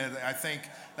game. And I think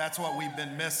that's what we've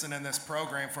been missing in this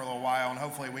program for a little while, and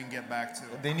hopefully we can get back to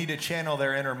it. They need to channel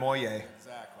their inner Moye.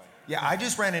 Exactly. Yeah, I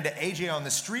just ran into AJ on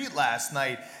the street last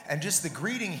night, and just the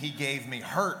greeting he gave me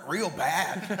hurt real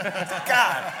bad.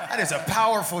 God, that is a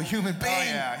powerful human being. Oh,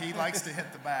 yeah, he likes to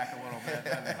hit the back a little bit,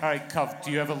 doesn't he? All right, Cov,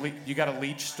 do you have you got a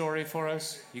Leach story for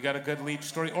us? You got a good Leach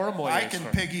story or a Moye I can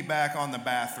story? piggyback on the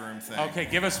bathroom thing. Okay,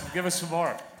 give us some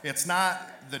more. It's not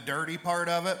the dirty part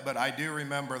of it, but I do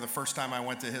remember the first time I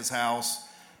went to his house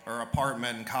or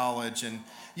apartment in college, and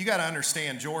you got to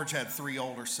understand, George had 3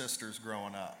 older sisters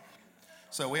growing up.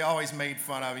 So we always made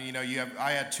fun of him. You know,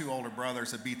 I had 2 older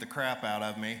brothers that beat the crap out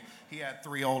of me. He had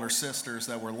 3 older sisters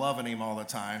that were loving him all the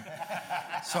time.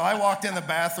 So I walked in the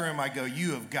bathroom. I go,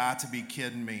 "You have got to be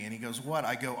kidding me." And he goes, "What?"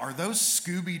 I go, "Are those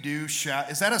Scooby-Doo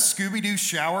is that a Scooby-Doo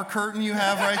shower curtain you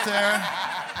have right there?"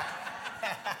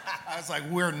 I was like,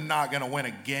 "We're not going to win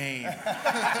a game."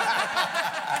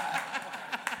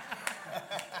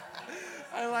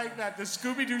 I like that. The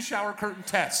Scooby-Doo shower curtain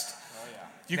test. Oh, yeah.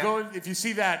 You go, if you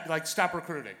see that, like, stop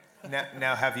recruiting.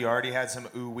 Now, have you already had some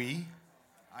ooh-wee?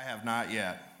 I have not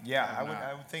yet. Yeah,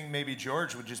 I would think maybe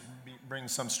George would just bring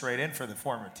some straight in for the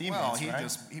former teammates, Well,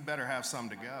 right? he better have some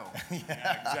to go.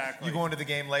 Yeah, exactly. You going to the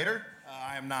game later?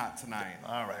 I am not tonight.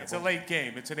 All right. It's a late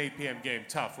game. It's an 8 p.m. game.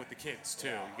 Tough with the kids, too.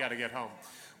 You got to get home.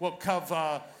 Well,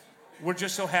 Cov, we're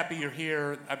just so happy you're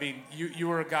here. I mean, you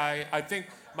were a guy, I think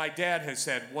my dad has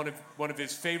said one of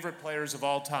his favorite players of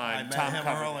all time. I met Tom him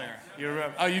Covington.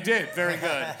 earlier. Oh, you did? Very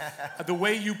good. The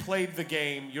way you played the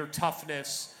game, your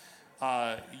toughness,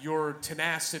 your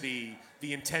tenacity,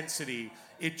 the intensity,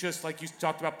 it just, like you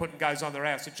talked about putting guys on their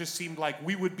ass, it just seemed like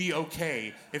we would be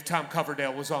okay if Tom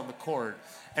Coverdale was on the court.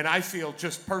 And I feel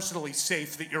just personally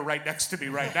safe that you're right next to me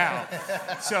right now.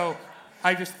 So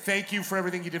I just thank you for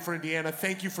everything you did for Indiana.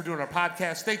 Thank you for doing our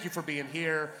podcast. Thank you for being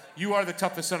here. You are the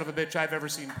toughest son of a bitch I've ever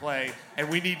seen play, and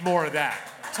we need more of that.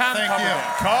 Tom Thank Coverdale. you.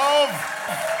 Cove.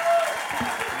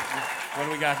 What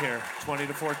do we got here?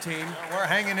 20-14? We're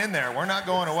hanging in there. We're not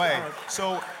going away.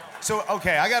 So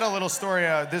okay, I got a little story.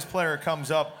 This player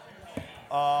comes up.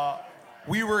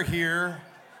 We were here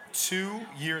 2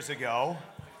 years ago.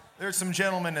 There's some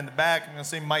gentleman in the back. I'm going to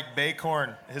say Mike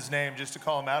Baycorn, his name, just to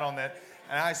call him out on that.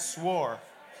 And I swore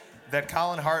that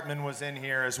Colin Hartman was in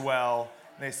here as well.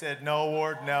 And they said, no,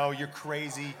 Ward, no, you're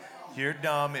crazy. You're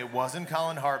dumb. It wasn't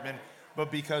Colin Hartman. But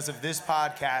because of this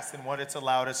podcast and what it's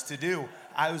allowed us to do,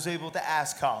 I was able to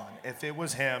ask Colin if it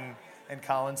was him, and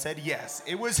Colin said yes,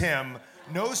 it was him.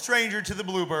 No stranger to the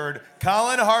Bluebird,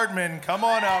 Colin Hartman, come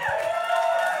on up.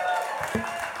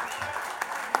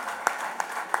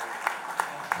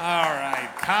 All right,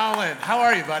 Colin, how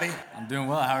are you, buddy? I'm doing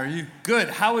well. How are you? Good.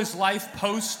 How is life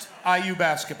post IU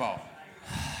basketball?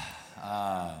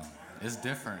 It's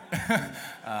different.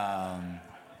 The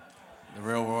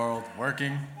real world,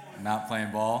 working, not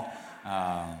playing ball.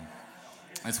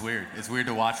 It's weird. It's weird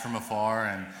to watch from afar,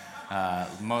 and a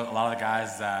lot of the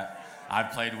guys that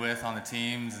I've played with on the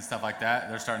teams and stuff like that,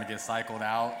 they're starting to get cycled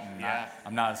out, and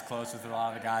I'm not as close with a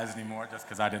lot of the guys anymore just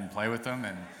because I didn't play with them,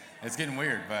 and it's getting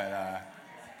weird, but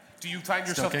do you find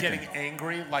yourself getting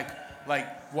angry,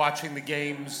 like watching the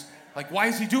games? Like, why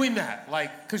is he doing that?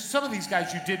 Like, because some of these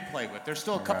guys you did play with. There's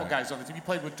still a couple guys on the team. You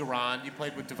played with Duran. You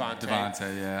played with Devontae.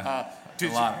 Devontae, yeah. A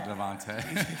lot of Devontae.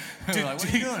 Like, what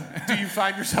are you doing? Do you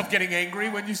find yourself getting angry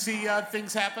when you see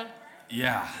things happen?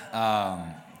 Yeah.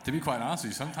 To be quite honest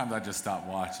with you, sometimes I just stop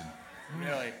watching.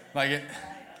 Really? Like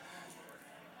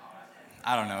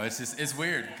I don't know. It's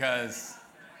weird because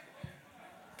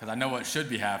I know what should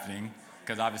be happening.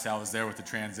 Because obviously I was there with the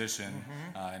transition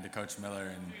into Coach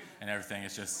Miller and everything.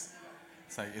 It's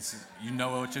like you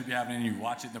know what should be happening. You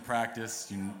watch it in the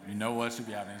practice. You know what should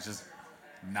be happening. It's just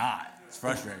not. It's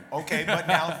frustrating. Okay, but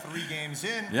now 3 games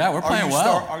in. Yeah, we're playing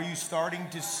well. Are you starting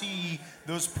to see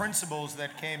those principles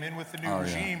that came in with the new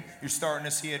regime? Yeah. You're starting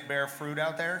to see it bear fruit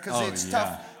out there? Because it's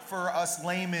tough for us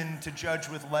laymen to judge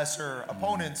with lesser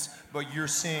opponents, but you're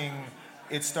seeing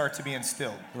it start to be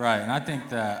instilled. Right, and I think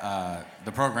that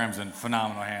the program's in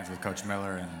phenomenal hands with Coach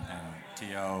Miller and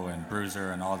T.O. and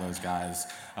Bruiser and all those guys.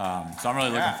 So I'm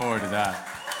really looking forward to that.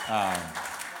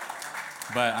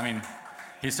 But, I mean,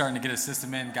 he's starting to get his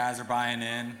system in. Guys are buying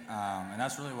in. And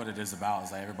that's really what it is about.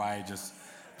 Is like everybody just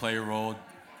play your role,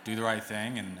 do the right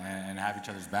thing, and have each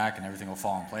other's back, and everything will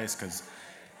fall in place because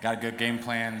got good game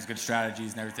plans, good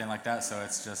strategies, and everything like that. So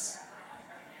it's just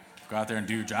go out there and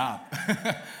do your job.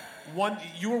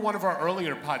 You were one of our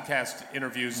earlier podcast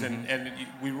interviews, and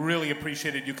we really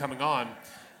appreciated you coming on.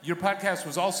 Your podcast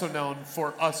was also known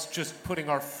for us just putting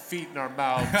our feet in our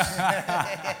mouths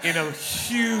in a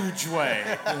huge way.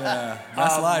 Yeah,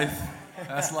 that's life.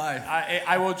 That's life.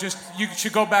 I will you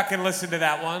should go back and listen to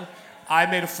that one. I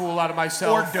made a fool out of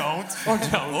myself. Or don't. Or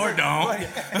don't.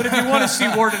 But if you want to see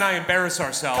Ward and I embarrass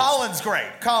ourselves. Colin's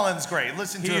great.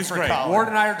 Listen to it for great. Colin. Ward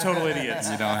and I are total idiots.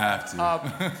 You don't have to.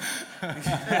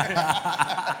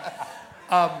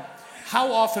 How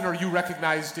often are you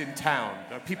recognized in town?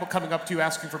 Are people coming up to you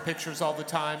asking for pictures all the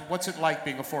time? What's it like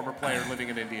being a former player living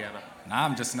in Indiana? Nah,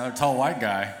 I'm just another tall white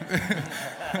guy.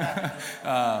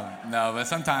 No, but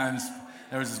sometimes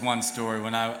there was this one story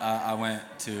when I went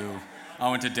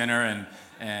to dinner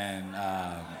and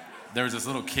there was this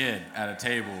little kid at a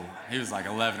table. He was like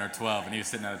 11 or 12, and he was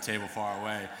sitting at a table far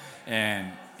away,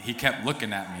 and he kept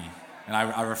looking at me, and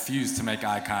I refused to make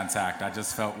eye contact. I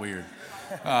just felt weird.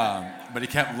 But he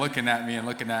kept looking at me, and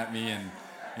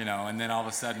and then all of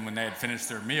a sudden when they had finished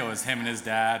their meal, it was him and his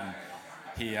dad, and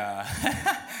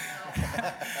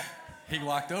he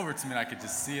walked over to me, and I could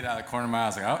just see it out of the corner of my eye. I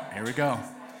was like, oh, here we go.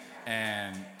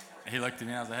 And he looked at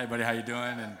me, and I was like, hey, buddy, how you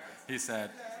doing? And he said,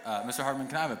 Mr. Hartman,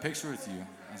 can I have a picture with you?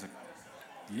 I was like,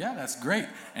 yeah, that's great.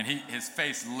 And his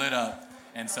face lit up,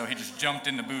 and so he just jumped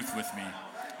in the booth with me.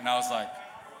 And I was like,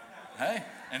 hey.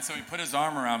 And so he put his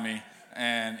arm around me,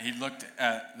 and he looked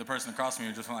at the person across from me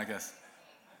and just went like this.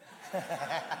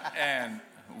 And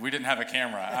we didn't have a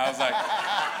camera. I was like,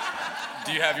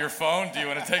 do you have your phone? Do you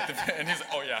want to take the picture? And he's like,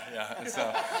 oh, yeah. And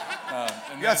so,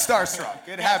 you got starstruck.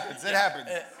 It happens.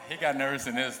 He got nervous,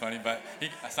 and it was funny, but he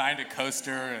signed a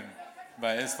coaster,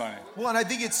 but it's funny. Well, and I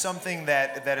think it's something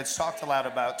that it's talked a lot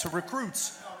about to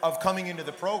recruits of coming into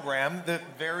the program. The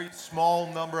very small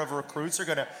number of recruits are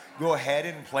going to go ahead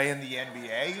and play in the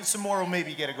NBA. Some more will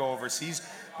maybe get to go overseas.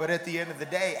 But at the end of the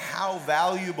day, how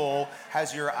valuable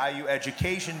has your IU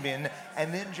education been?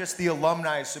 And then just the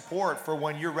alumni support for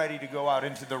when you're ready to go out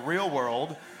into the real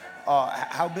world.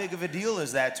 How big of a deal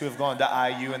is that to have gone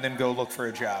to IU and then go look for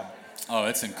a job? Oh,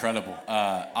 it's incredible.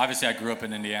 Obviously, I grew up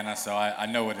in Indiana, so I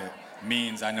know what it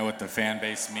means. I know what the fan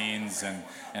base means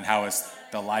and how it's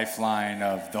the lifeline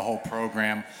of the whole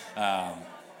program.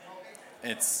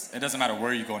 It doesn't matter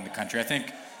where you go in the country. I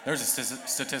think there's a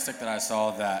statistic that I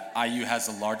saw that IU has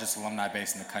the largest alumni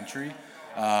base in the country.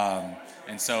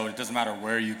 And so it doesn't matter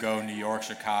where you go, New York,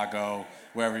 Chicago,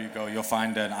 wherever you go, you'll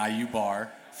find an IU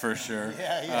bar for sure.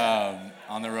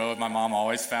 On the road, my mom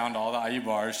always found all the IU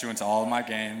bars. She went to all of my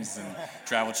games and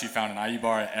traveled. She found an IU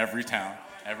bar at every town,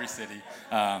 every city.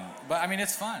 But I mean,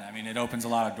 it's fun. I mean, it opens a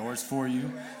lot of doors for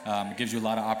you. It gives you a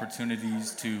lot of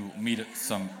opportunities to meet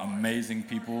some amazing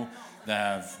people that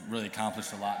have really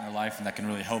accomplished a lot in their life and that can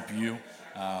really help you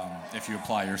if you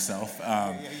apply yourself.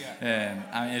 And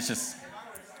I mean,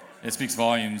 it speaks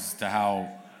volumes to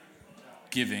how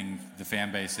giving the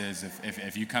fan base is.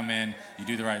 If you come in, you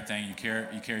do the right thing, you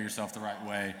carry yourself the right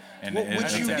way, and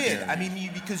which you did. I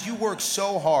mean, because you worked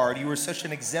so hard, you were such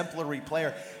an exemplary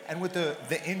player, and with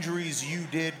the injuries you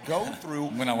did go through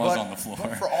when I was on the floor.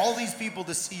 But for all these people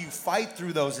to see you fight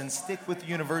through those and stick with the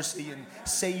university and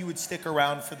say you would stick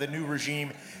around for the new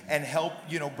regime and help,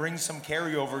 bring some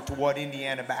carryover to what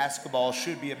Indiana basketball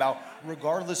should be about,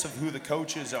 regardless of who the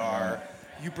coaches are.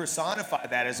 You personify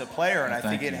that as a player, and I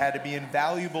think it had to be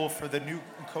invaluable for the new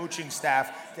coaching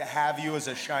staff to have you as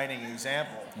a shining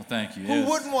example. Well, thank you. Who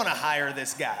wouldn't want to hire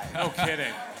this guy? No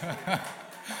kidding.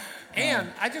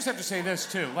 And I just have to say this,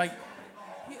 too. Like,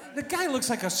 the guy looks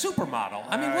like a supermodel.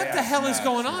 I mean, what the hell is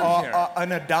going on here?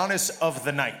 An Adonis of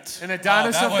the night. An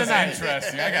Adonis of the night. That was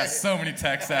interesting. I got so many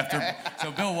texts after.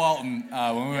 So Bill Walton,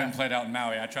 when we went and played out in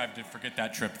Maui, I tried to forget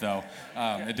that trip, though.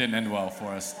 It didn't end well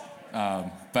for us.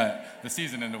 But the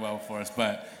season ended well for us.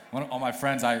 But all my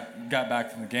friends, I got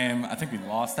back from the game. I think we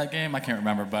lost that game. I can't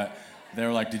remember. But they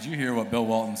were like, "Did you hear what Bill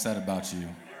Walton said about you?"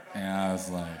 And I was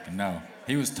like, "No."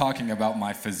 He was talking about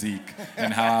my physique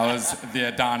and how I was the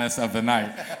Adonis of the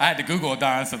night. I had to Google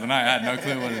Adonis of the night. I had no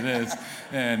clue what it is.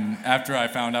 And after I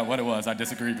found out what it was, I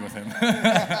disagreed with him.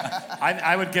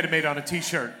 I would get it made on a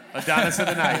T-shirt. Adonis of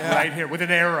the night, right here, with an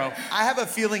arrow. I have a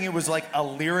feeling it was like a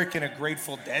lyric in a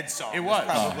Grateful Dead song. It was.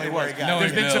 Probably where he got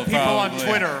There's been some people on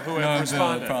Twitter who have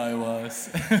responded. It probably was.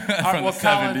 From the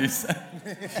 70s.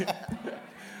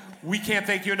 We can't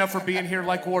thank you enough for being here.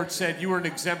 Like Ward said, you were an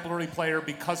exemplary player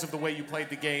because of the way you played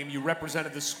the game. You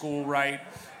represented the school right.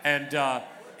 And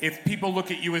if people look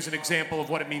at you as an example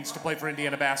of what it means to play for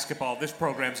Indiana basketball, this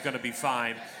program's going to be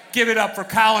fine. Give it up for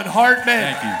Colin Hartman.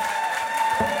 Thank you.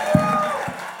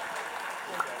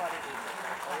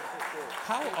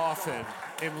 How often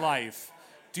in life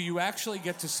do you actually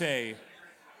get to say,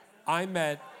 I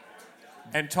met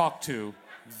and talked to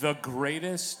the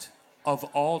greatest of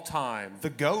all time? The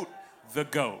GOAT. The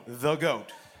GOAT. The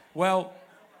GOAT. Well,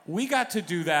 we got to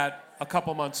do that a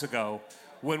couple months ago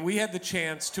when we had the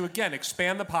chance to, again,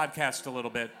 expand the podcast a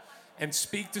little bit and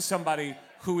speak to somebody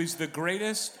who is the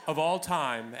greatest of all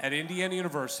time at Indiana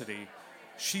University.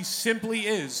 She simply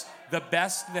is the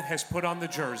best that has put on the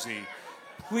jersey.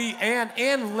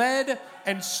 And led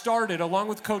and started, along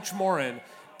with Coach Morin,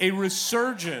 a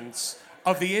resurgence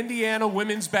of the Indiana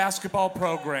women's basketball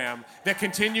program that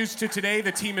continues to today.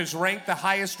 The team is ranked the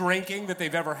highest ranking that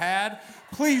they've ever had.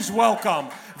 Please welcome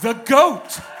the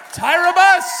GOAT, Tyra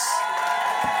Buss.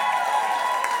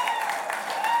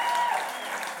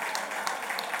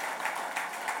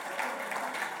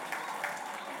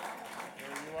 There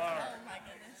you are. Oh my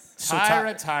goodness. So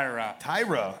Tyra,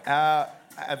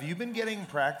 have you been getting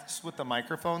practice with the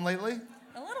microphone lately?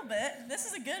 A little bit. This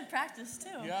is a good practice,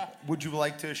 too. Yeah. Would you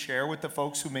like to share with the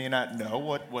folks who may not know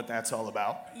what that's all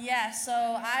about? Yeah, so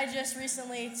I just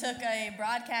recently took a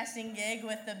broadcasting gig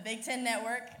with the Big Ten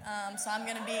Network. So I'm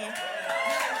going to be...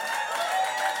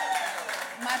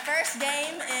 My first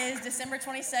game is December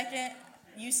 22nd,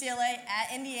 UCLA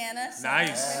at Indiana. So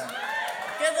nice.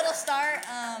 Good little start.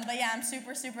 But yeah, I'm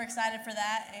super, super excited for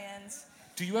that. And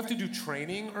do you have to do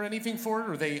training or anything for it?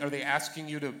 Or are they asking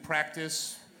you to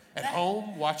practice at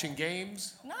home, watching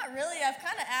games? Not really. I've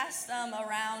kind of asked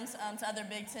around to other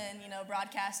Big Ten,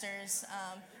 broadcasters.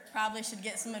 Probably should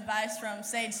get some advice from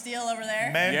Sage Steele over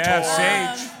there. Mentor.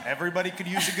 Yeah, Sage. Everybody could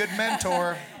use a good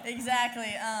mentor.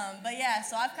 Exactly. But yeah,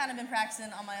 so I've kind of been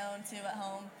practicing on my own too at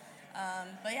home.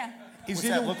 But yeah. What's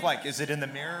that look like? Is it in the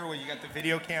mirror where you got the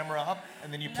video camera up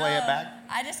and then you play it back?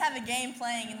 I just have a game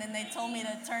playing, and then they told me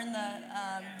to turn the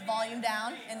volume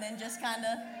down and then just kind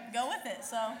of go with it.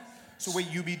 So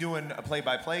wait, you be doing a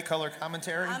play-by-play, color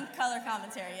commentary? I'm color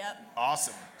commentary, yep.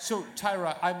 Awesome. So,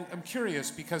 Tyra, I'm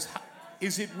curious because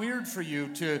is it weird for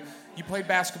you you played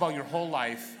basketball your whole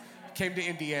life, came to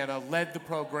Indiana, led the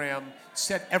program,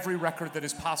 set every record that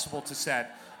is possible to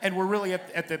set, and we're really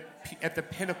at the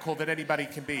pinnacle that anybody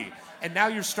can be. And now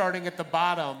you're starting at the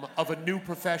bottom of a new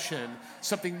profession,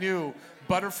 something new.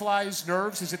 Butterflies,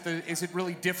 nerves, is it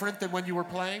really different than when you were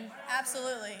playing?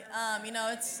 Absolutely.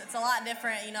 It's a lot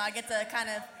different. I get to kind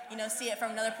of, see it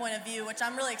from another point of view, which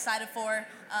I'm really excited for.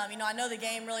 I know the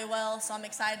game really well, so I'm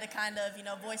excited to kind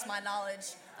of, voice my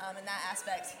knowledge in that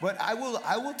aspect. But I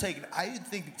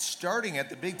think starting at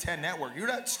the Big Ten Network, you're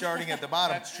not starting at the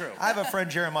bottom. That's true. I have a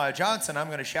friend, Jeremiah Johnson, I'm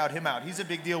going to shout him out. He's a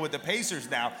big deal with the Pacers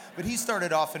now, but he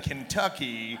started off in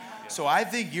Kentucky, so I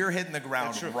think you're hitting the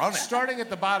ground running. Starting at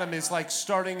the bottom is like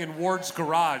starting in Ward's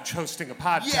garage hosting a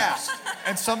podcast. Yeah,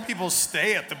 and some people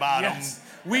stay at the bottom. Yes.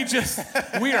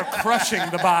 We are crushing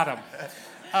the bottom.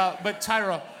 But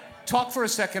Tyra, talk for a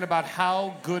second about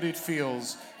how good it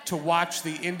feels to watch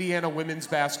the Indiana women's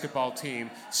basketball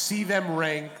team, see them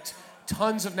ranked,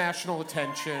 tons of national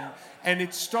attention, and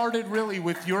it started really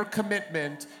with your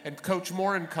commitment and Coach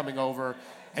Morin coming over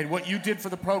and what you did for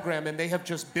the program, and they have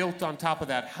just built on top of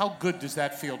that. How good does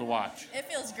that feel to watch?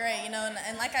 It feels great,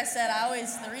 and like I said,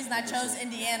 the reason I chose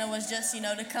Indiana was just,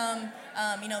 to come,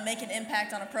 make an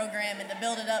impact on a program and to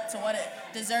build it up to what it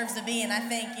deserves to be. And I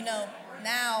think,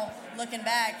 now looking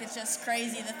back, it's just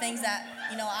crazy the things that,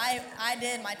 I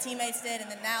did, my teammates did, and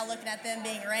then now looking at them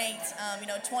being ranked,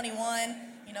 21,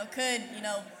 could,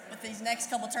 with these next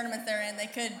couple tournaments they're in, they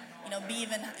could, be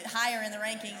even higher in the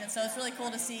rankings. And so it's really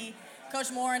cool to see Coach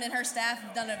Morin and her staff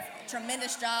have done a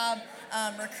tremendous job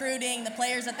recruiting. The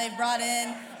players that they've brought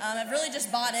in have really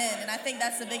just bought in, and I think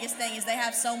that's the biggest thing is they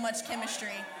have so much chemistry,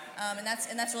 and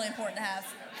that's really important to have.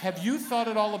 Have you thought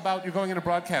at all about, you're going into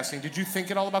broadcasting, did you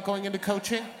think at all about going into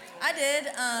coaching? I did,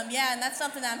 and that's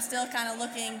something that I'm still kind of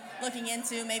looking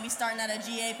into, maybe starting at a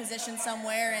GA position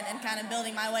somewhere and kind of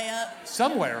building my way up.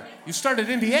 Somewhere? You started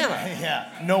Indiana.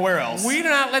 Yeah, nowhere else. We're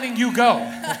not letting you go.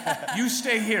 You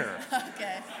stay here.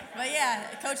 Okay. But yeah,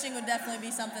 coaching would definitely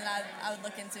be something I would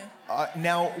look into.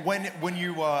 Now, when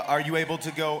you are you able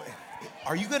to go?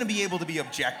 Are you going to be able to be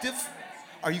objective?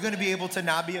 Are you going to be able to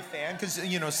not be a fan? Because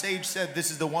Sage said this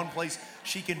is the one place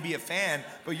she can be a fan.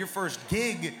 But your first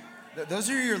gig, those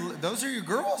are your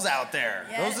girls out there.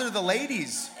 Yeah, those are the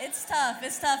ladies. It's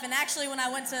tough. And actually, when I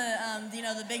went to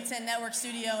the Big Ten Network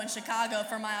studio in Chicago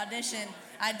for my audition,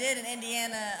 I did an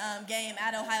Indiana game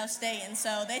at Ohio State, and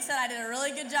so they said I did a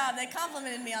really good job. They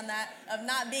complimented me on that, of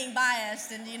not being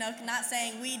biased and, not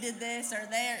saying we did this or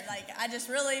they.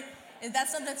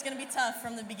 That's something that's going to be tough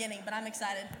from the beginning, but I'm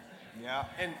excited. Yeah.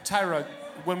 And Tyra,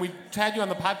 when we had you on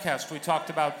the podcast, we talked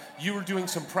about you were doing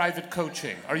some private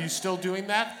coaching. Are you still doing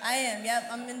that? I am, yep.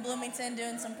 I'm in Bloomington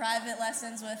doing some private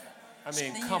lessons with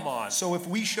come on. So if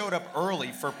we showed up early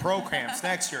for pro camps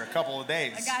next year, a couple of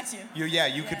days. I got you.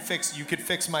 You could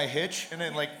fix my hitch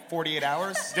in like 48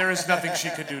 hours. There is nothing she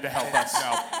could do to help us.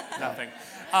 No, nothing.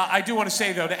 I do want to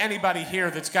say, though, to anybody here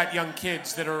that's got young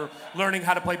kids that are learning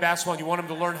how to play basketball and you want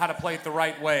them to learn how to play it the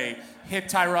right way, hit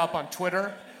Tyra up on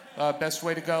Twitter. Best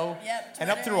way to go. Yep. Twitter. And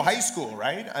up through high school,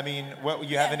 right? I mean,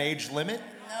 you have an age limit?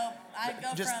 Nope. I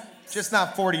go just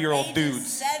not 40-year-old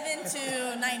dudes. 7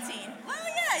 to 19. Well,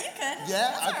 yeah, you could.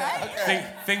 Yeah. Okay.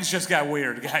 Things just got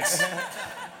weird, guys.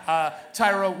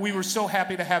 Tyra, we were so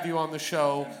happy to have you on the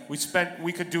show. We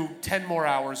could do 10 more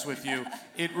hours with you.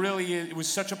 It was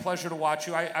such a pleasure to watch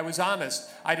you. I was honest.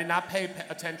 I did not pay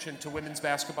attention to women's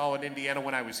basketball in Indiana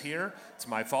when I was here. It's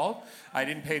my fault. I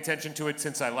didn't pay attention to it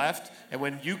since I left. And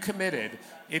when you committed,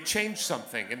 it changed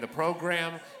something in the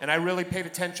program. And I really paid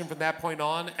attention from that point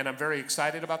on. And I'm very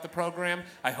excited about the program.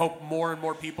 I hope more and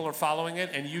more people are following it.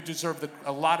 And you deserve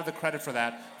a lot of the credit for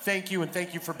that. Thank you, and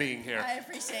thank you for being here. I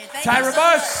appreciate it. Thank Tyra you so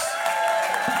Buss.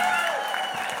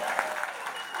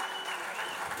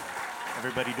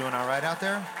 Everybody doing all right out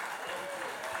there?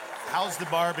 How's the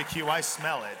barbecue? I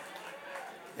smell it.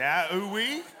 Yeah,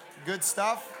 ooh-wee? Good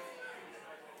stuff?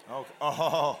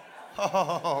 Oh.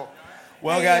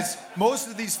 Well, guys, most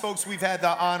of these folks we've had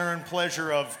the honor and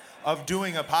pleasure of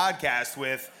doing a podcast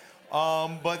with,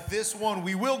 but this one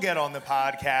we will get on the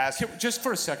podcast. Just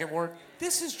for a second, Ward,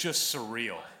 this is just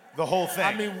surreal. The whole thing.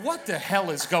 I mean, what the hell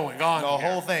is going on here? The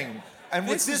whole thing. And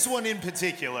with this one in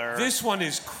particular. This one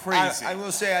is crazy. I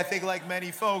will say, I think like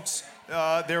many folks,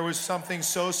 there was something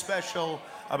so special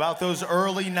about those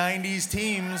early 90s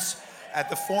teams at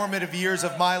the formative years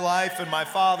of my life and my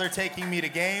father taking me to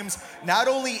games. Not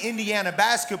only Indiana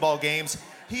basketball games,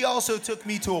 he also took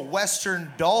me to a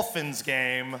Western Dolphins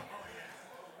game.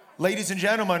 Ladies and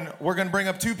gentlemen, we're going to bring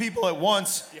up two people at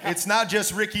once. Yeah. It's not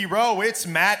just Ricky Rowe, it's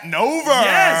Matt Nover.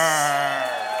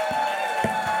 Yes!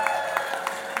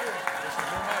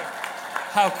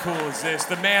 How cool is this?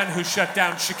 The man who shut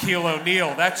down Shaquille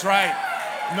O'Neal. That's right.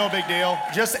 No big deal.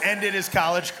 Just ended his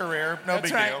college career. No That's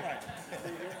big right. deal.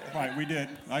 Right, we did.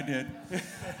 I did.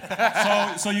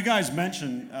 So you guys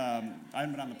mentioned I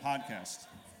haven't been on the podcast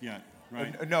yet,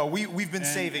 right? No, we've been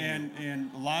saving you. And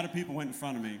a lot of people went in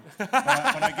front of me. But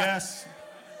I guess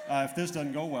if this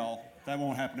doesn't go well, that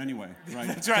won't happen anyway, right?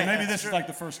 That's right. So maybe That's this true. is like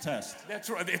the first test. That's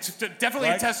right. It's definitely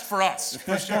Right? a test for us. If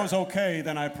this for sure. goes okay,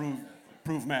 then I prove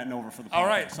Matt over for the podcast. All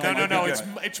right. So No.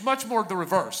 It's much more the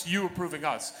reverse. You approving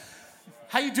us.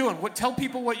 How you doing? Tell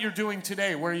people what you're doing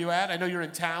today. Where are you at? I know you're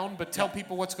in town, but tell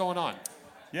people what's going on.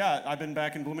 Yeah, I've been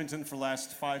back in Bloomington for the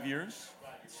last 5 years.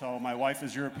 So my wife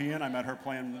is European. I met her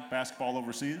playing basketball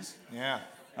overseas. Yeah.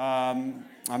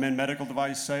 I'm in medical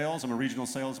device sales. I'm a regional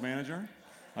sales manager.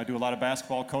 I do a lot of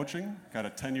basketball coaching. Got a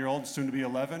 10-year-old, soon to be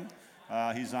 11.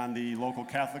 He's on the local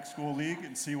Catholic School League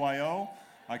in CYO.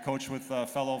 I coach with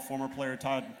fellow former player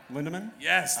Todd Lindemann.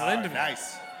 Yes, Lindemann.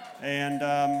 Nice. And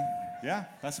yeah,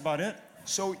 that's about it.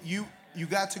 So you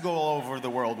got to go all over the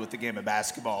world with the game of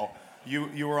basketball.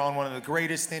 You were on one of the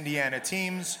greatest Indiana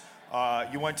teams.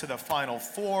 You went to the Final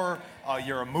Four.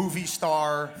 You're a movie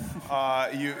star.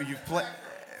 You play.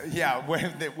 Yeah,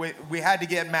 we had to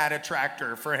get Matt a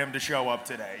tractor for him to show up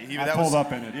today. I pulled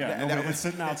up in it. Yeah, nobody was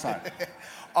sitting outside.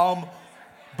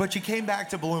 But you came back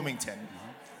to Bloomington.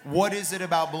 What is it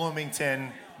about Bloomington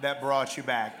that brought you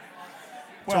back?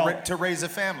 Well, to raise a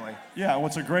family. Yeah, well,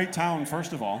 it's a great town,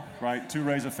 first of all, right, to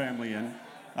raise a family in.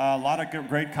 A lot of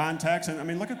great contacts, and I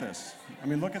mean, look at this. I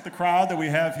mean, look at the crowd that we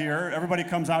have here. Everybody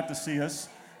comes out to see us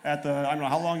at the, I don't know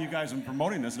how long you guys have been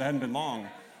promoting this. It hadn't been long,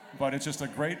 but it's just a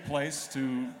great place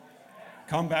to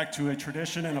come back to a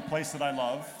tradition and a place that I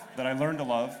love, that I learned to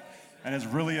love, and is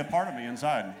really a part of me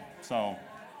inside. So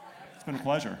it's been a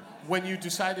pleasure. When you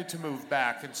decided to move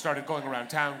back and started going around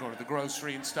town, going to the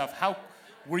grocery and stuff, how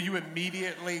were you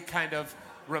immediately kind of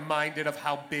reminded of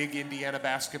how big Indiana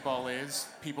basketball is?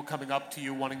 People coming up to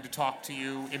you, wanting to talk to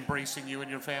you, embracing you and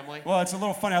your family? Well, it's a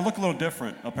little funny. I look a little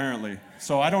different, apparently.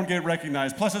 So I don't get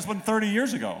recognized. Plus, it's been 30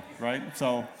 years ago, right?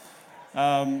 So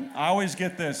I always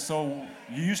get this. So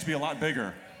you used to be a lot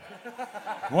bigger.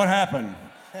 What happened?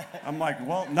 I'm like,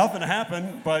 well, nothing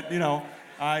happened, but, you know,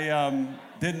 I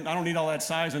don't need all that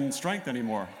size and strength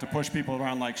anymore to push people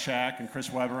around like Shaq and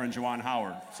Chris Webber and Juwan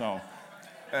Howard. So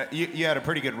you had a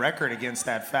pretty good record against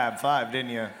that Fab Five,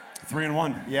 didn't you?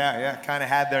 3-1. Yeah, kind of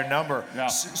had their number. Yeah.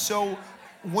 So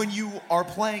when you are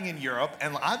playing in Europe,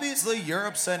 and obviously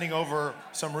Europe's sending over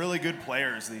some really good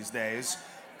players these days,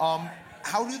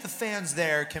 how do the fans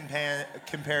there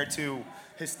compare to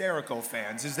hysterical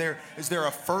fans? Is there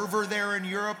a fervor there in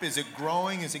Europe? Is it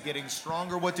growing? Is it getting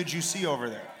stronger? What did you see over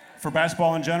there? For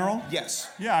basketball in general? Yes.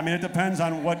 Yeah, I mean, it depends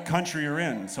on what country you're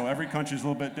in. So every country is a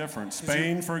little bit different.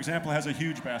 Spain, for example, has a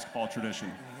huge basketball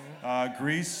tradition.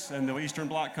 Greece and the Eastern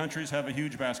Bloc countries have a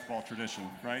huge basketball tradition,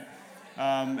 right?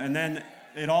 And then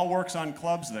it all works on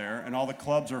clubs there, and all the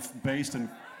clubs are based and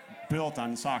built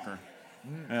on soccer,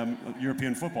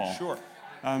 European football. Sure.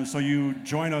 So you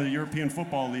join a European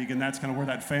football league, and that's kind of where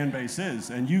that fan base is.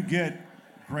 And you get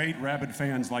great rabid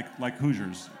fans like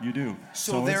Hoosiers. You do.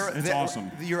 So it's awesome.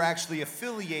 You're actually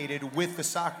affiliated with the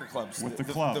soccer clubs. With the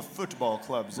club. The football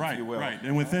clubs, right, if you will. Right.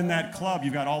 And within that club,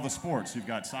 you've got all the sports. You've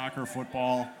got soccer,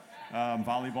 football,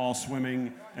 volleyball,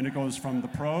 swimming, and it goes from the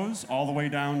pros all the way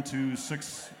down to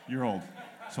 6-year-old.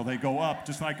 So they go up,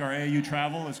 just like our AAU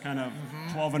travel is kind of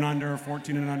 12 and under,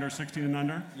 14 and under, 16 and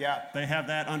under. Yeah. They have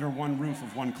that under one roof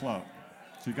of one club.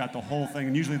 So you've got the whole thing,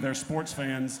 and usually they're sports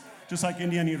fans. Just like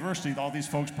Indiana University, all these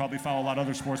folks probably follow a lot of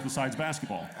other sports besides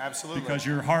basketball. Absolutely. Because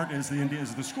your heart is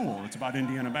the school. It's about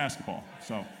Indiana basketball.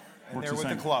 So And they're the with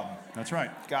same. the club. That's right.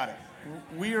 Got it.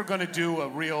 We are going to do a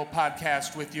real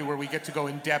podcast with you where we get to go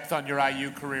in depth on your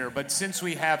IU career. But since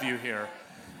we have you here,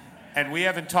 and we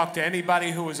haven't talked to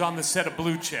anybody who was on the set of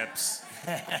Blue Chips,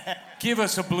 give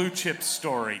us a Blue Chips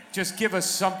story. Just give us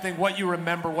something, what you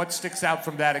remember, what sticks out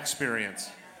from that experience.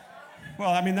 Well,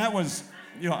 I mean, that was,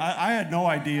 I had no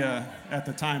idea at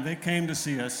the time. They came to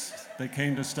see us. They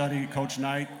came to study Coach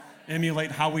Knight,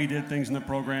 emulate how we did things in the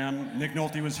program. Nick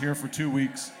Nolte was here for 2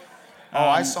 weeks.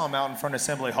 I saw him out in front of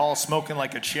Assembly Hall smoking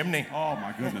like a chimney. Oh,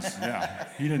 my goodness, yeah.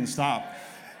 He didn't stop.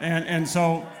 And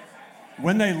so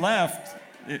when they left,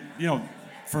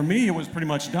 for me, it was pretty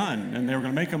much done. And they were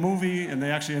going to make a movie, and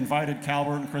they actually invited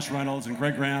Calvert and Chris Reynolds and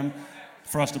Greg Graham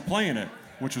for us to play in it,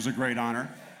 which was a great honor.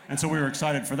 And so we were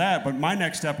excited for that. But my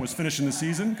next step was finishing the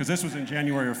season, because this was in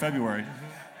January or February.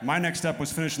 My next step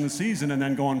was finishing the season and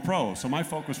then going pro. So my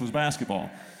focus was basketball.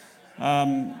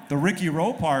 The Ricky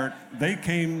Rowe part, they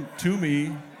came to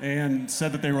me and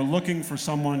said that they were looking for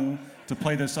someone to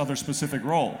play this other specific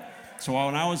role. So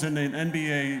when I was in an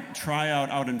NBA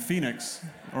tryout out in Phoenix,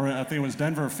 or I think it was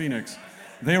Denver or Phoenix,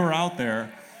 they were out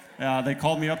there. They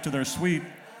called me up to their suite,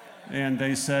 and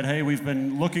they said, hey, we've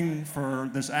been looking for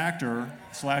this actor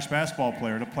 / basketball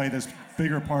player to play this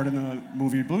bigger part in the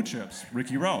movie Blue Chips,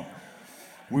 Ricky Rowe.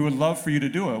 We would love for you to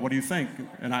do it. What do you think?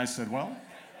 And I said, well,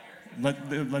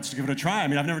 let's give it a try. I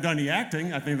mean, I've never done any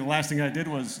acting. I think the last thing I did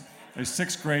was a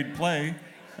 6th grade play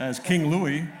as King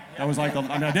Louis. That was like,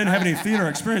 I didn't have any theater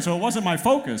experience, so it wasn't my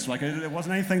focus. Like, it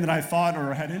wasn't anything that I thought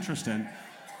or had interest in.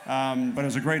 But it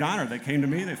was a great honor. They came to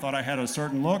me. They thought I had a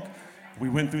certain look. We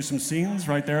went through some scenes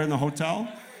right there in the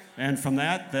hotel. And from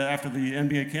that, after the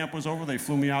NBA camp was over, they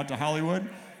flew me out to Hollywood,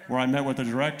 where I met with the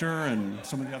director and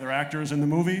some of the other actors in the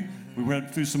movie. We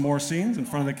went through some more scenes in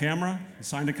front of the camera and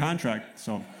signed a contract.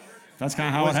 So that's kind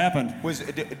of how it happened.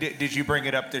 Did you bring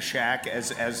it up to Shaq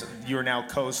as you're now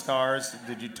co-stars?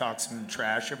 Did you talk some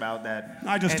trash about that?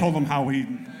 I just told him how we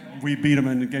beat him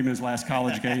and gave him his last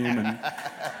college game, and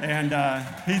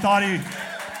he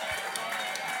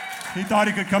thought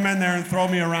he could come in there and throw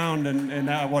me around, and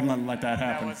I wasn't let that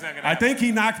happen. I think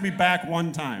he knocked me back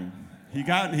one time. He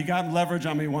got leverage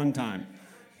on me one time,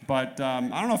 but I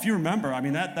don't know if you remember. I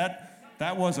mean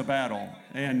that was a battle,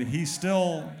 and he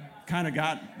still kind of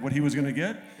got what he was going to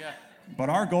get. Yeah. But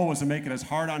our goal was to make it as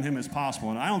hard on him as possible,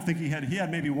 and I don't think he had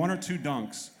maybe 1 or 2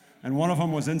 dunks, and one of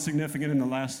them was insignificant in the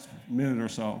last minute or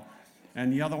so,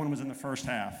 and the other one was in the first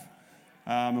half.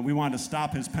 And we wanted to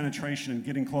stop his penetration and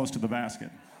getting close to the basket,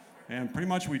 and pretty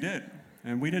much we did.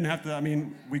 And we didn't have to. I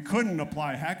mean, we couldn't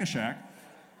apply Hack-a-Shack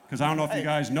because I don't know if you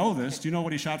guys know this. Do you know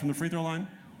what he shot from the free throw line?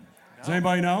 Does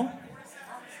anybody know?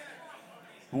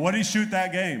 What did he shoot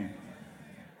that game?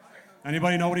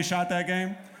 Anybody know what he shot that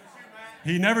game?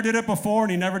 He never did it before, and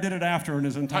he never did it after in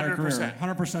his entire 100%. career.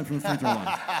 100% from the free throw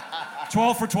line.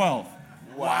 12 for 12.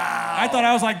 Wow. I thought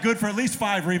I was like good for at least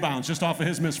 5 rebounds just off of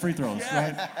his missed free throws,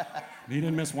 right? He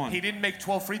didn't miss one. He didn't make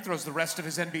 12 free throws the rest of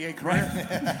his NBA career.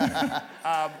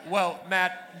 Well,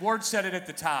 Matt, Ward said it at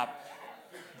the top.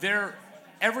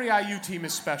 Every IU team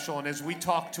is special, and as we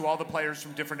talk to all the players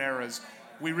from different eras,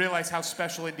 we realize how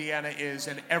special Indiana is,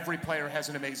 and every player has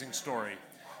an amazing story.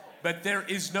 But there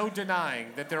is no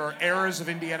denying that there are eras of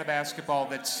Indiana basketball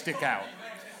that stick out.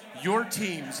 Your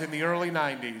teams in the early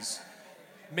 90s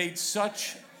made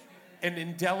such an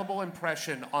indelible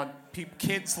impression on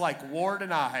kids like Ward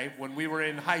and I when we were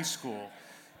in high school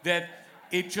that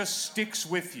it just sticks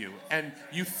with you. And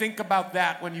you think about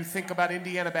that when you think about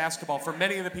Indiana basketball. For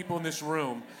many of the people in this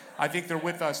room, I think they're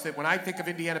with us, that when I think of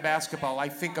Indiana basketball, I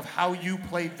think of how you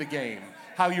played the game,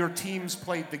 how your teams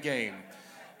played the game.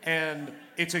 And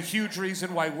it's a huge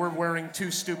reason why we're wearing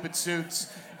 2 stupid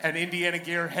suits and Indiana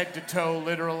gear head to toe,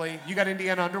 literally. You got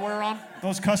Indiana underwear on?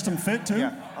 Those custom fit, too?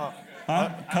 Yeah.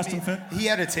 Custom fit? He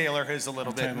had to tailor his a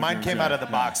little bit. Mine came out of the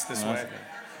box this way.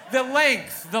 The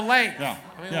length. Yeah.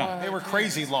 I mean, They were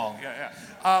crazy long.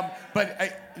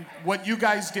 But what you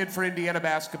guys did for Indiana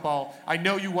basketball, I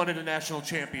know you wanted a national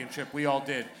championship. We all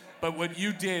did. But what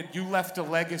you did, you left a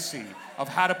legacy of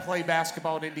how to play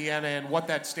basketball in Indiana and what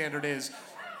that standard is.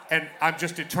 And I'm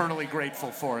just eternally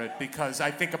grateful for it because I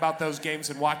think about those games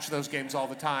and watch those games all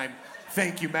the time.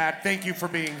 Thank you, Matt. Thank you for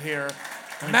being here.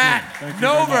 Matt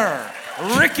Nover,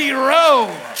 Ricky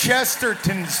Rowe,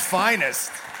 Chesterton's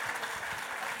finest.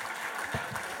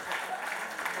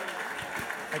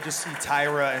 I just see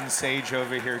Tyra and Sage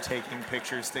over here taking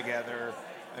pictures together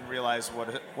and realize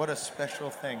what a special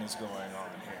thing is going on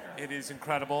here. It is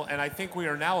incredible. And I think we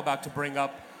are now about to bring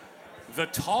up the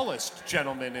tallest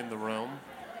gentleman in the room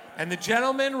and the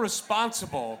gentleman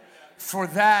responsible for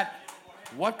that.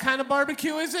 What kind of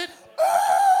barbecue is it?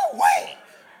 Wait!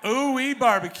 Ooh-wee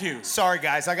barbecue. Sorry,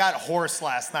 guys. I got hoarse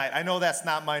last night. I know that's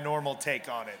not my normal take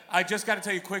on it. I just got to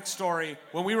tell you a quick story.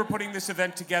 When we were putting this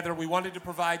event together, we wanted to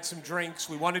provide some drinks.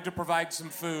 We wanted to provide some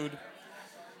food.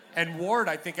 And Ward,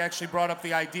 I think, actually brought up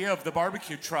the idea of the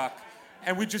barbecue truck.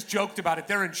 And we just joked about it.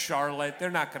 They're in Charlotte. They're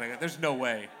not going to, there's no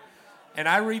way. And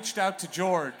I reached out to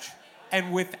George,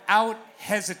 and without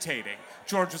hesitating,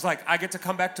 George was like, I get to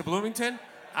come back to Bloomington?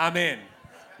 I'm in.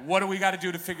 What do we got to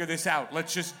do to figure this out?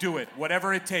 Let's just do it.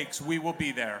 Whatever it takes, we will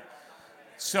be there.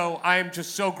 So I am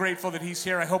just so grateful that he's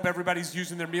here. I hope everybody's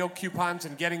using their meal coupons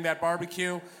and getting that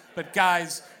barbecue. But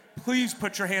guys, please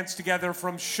put your hands together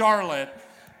from Charlotte,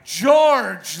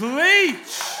 George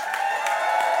Leach.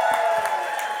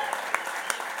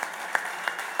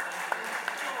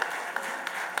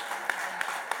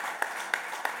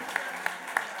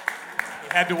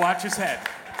 He had to watch his head.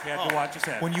 He had to watch his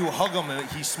head. When you hug him,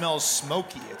 he smells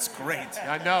smoky. It's great.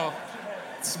 I know.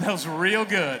 It smells real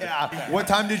good. Yeah. What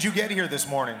time did you get here this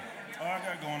morning? I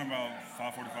got going about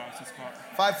 5:45, 6 o'clock.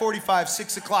 5:45,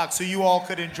 6 o'clock, so you all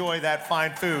could enjoy that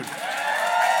fine food.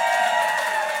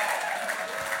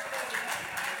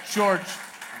 George,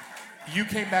 you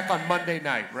came back on Monday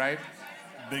night, right?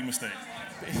 Big mistake.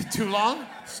 Too long?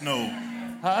 Snow.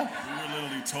 Huh? We were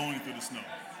literally towing through the snow.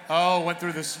 Oh, went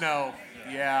through the snow.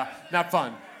 Yeah, not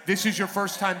fun. This is your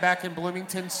first time back in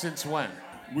Bloomington since when?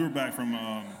 We were back from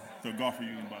the golf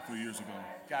reunion about 3 years ago.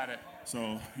 Got it.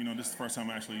 So, this is the first time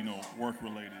actually,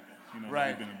 work-related, Right.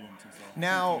 we've been in Bloomington. So,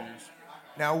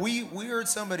 Now we heard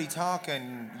somebody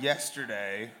talking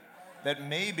yesterday that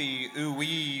maybe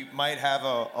we might have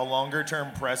a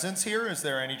longer-term presence here. Is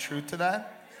there any truth to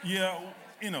that? Yeah,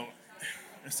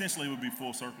 essentially it would be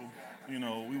full circle.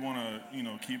 We want to,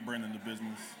 keep Brendan the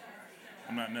business.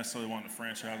 I'm not necessarily wanting to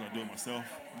franchise or do it myself,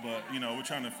 but, we're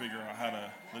trying to figure out how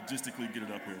to logistically get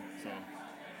it up here. So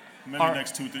maybe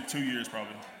next 2 years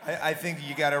probably. I think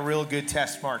you got a real good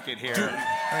test market here.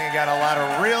 I think you got a lot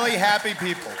of really happy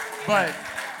people. But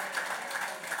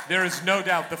there is no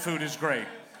doubt the food is great.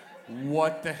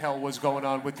 What the hell was going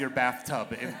on with your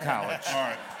bathtub in college? All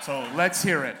right, so let's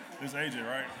hear it. This is AJ,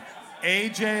 right?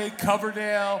 AJ,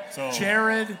 Coverdale,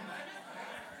 Jared.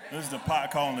 This is the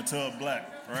pot calling the tub black,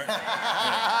 right?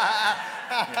 Yeah.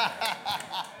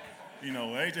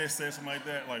 AJ said something like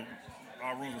that, like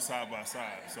our rooms are side by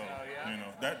side, so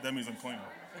that means I'm clean.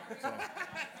 So.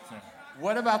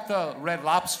 What about the Red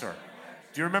Lobster?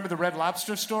 Do you remember the Red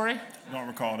Lobster story? Don't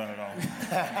recall that at all.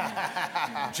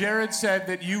 Jared said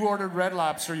that you ordered Red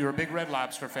Lobster. You're a big Red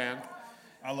Lobster fan.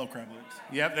 I love crab legs.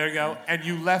 Yep, there you go. And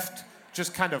you left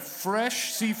just kind of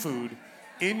fresh seafood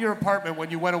in your apartment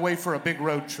when you went away for a big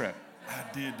road trip. I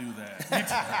did do that. I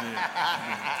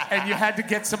did. And you had to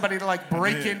get somebody to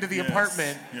break into the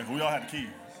apartment. Yeah, we all had the key.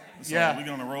 So we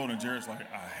get on the road and Jared's like,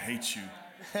 I hate you.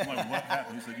 I'm like, what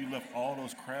happened? He said, you left all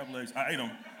those crab legs. I ate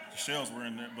them. The shells were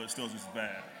in there, but still just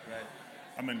bad. Right.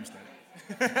 I made a mistake.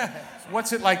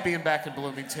 What's it like being back in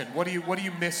Bloomington? What do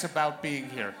you miss about being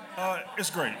here? It's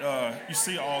great. You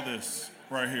see all this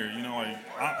right here.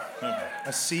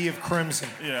 A sea of crimson.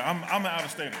 Yeah, I'm an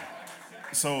out-of-stater.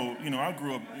 So, I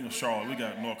grew up in Charlotte. We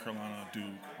got North Carolina,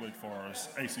 Duke, Wake Forest,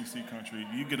 ACC country.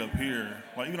 You get up here,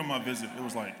 even on my visit, it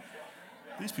was like,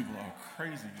 these people are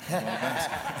crazy.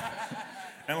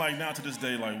 And now to this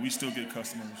day, we still get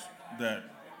customers that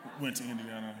went to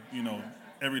Indiana,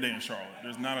 every day in Charlotte.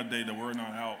 There's not a day that we're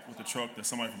not out with a truck that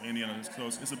somebody from Indiana is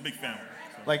close. It's a big family.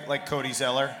 So. Like Cody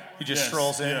Zeller? He just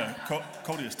strolls in? Yeah,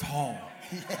 Cody is tall.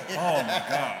 Oh, my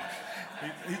God.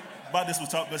 About this was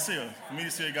talk. Let's see. For me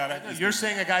to see a guy that You're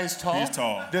saying a guy is tall? He's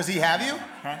tall. Does he have you?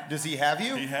 Huh? Does he have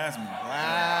you? He has me.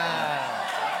 Wow.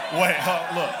 Wait,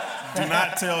 look. Do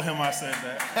not tell him I said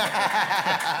that.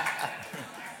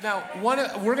 Now,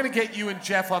 we're going to get you and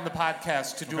Jeff on the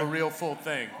podcast to do a real full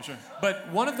thing. Sure. But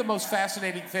one of the most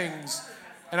fascinating things,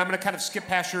 and I'm going to kind of skip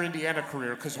past your Indiana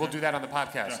career because we'll do that on the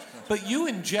podcast. Yeah. But you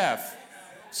and Jeff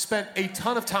spent a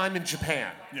ton of time in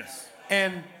Japan. Yes.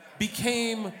 And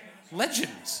became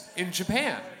legends in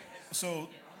Japan. So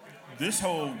this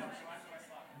whole,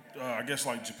 I guess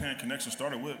Japan connection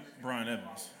started with Brian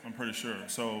Evans, I'm pretty sure.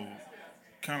 So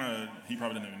he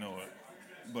probably didn't even know it,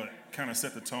 but kind of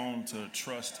set the tone to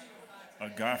trust a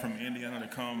guy from Indiana to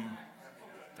come.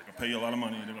 They're going to pay you a lot of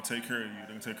money. They're going to take care of you. They're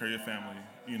going to take care of your family,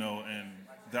 and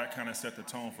that kind of set the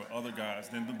tone for other guys.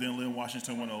 Then Lynn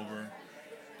Washington went over,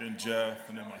 then Jeff,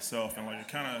 and then myself. And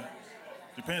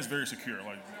Japan's very secure.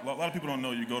 A lot of people don't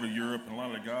know you go to Europe, and a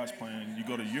lot of the guys playing, you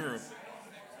go to Europe,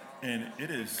 and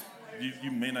it is,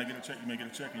 you may not get a check. You may get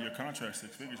a check in your contract,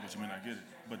 6 figures, but you may not get it.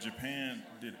 But Japan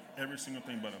did every single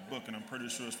thing by the book, and I'm pretty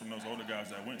sure it's from those older guys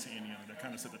that went to Indiana that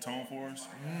kind of set the tone for us.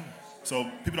 So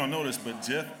people don't know this, but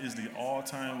Jeff is the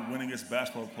all-time winningest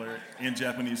basketball player in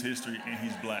Japanese history, and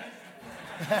he's black.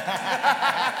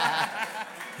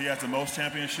 He has the most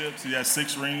championships. He has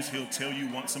 6 rings. He'll tell you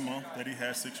once a month that he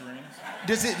has 6 rings.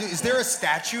 Is there a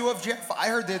statue of Jeff? I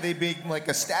heard that they make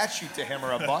a statue to him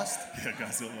or a bust. Yeah,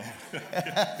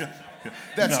 Godzilla.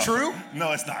 That's true?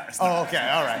 No, it's not. Oh, okay,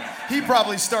 all right. He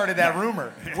probably started that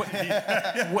rumor.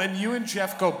 When you and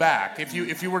Jeff go back, if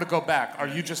you were to go back, are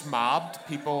you just mobbed?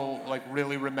 People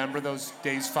really remember those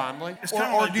days fondly?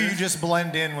 Or do you just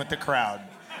blend in with the crowd?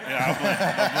 Yeah, I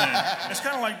blend. It's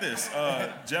kind of like this.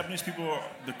 Japanese people,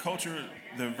 the culture,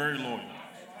 they're very loyal.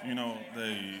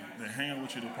 They hang out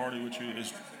with you, they party with you.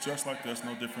 It's just like us,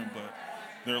 no different, but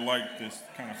they're like this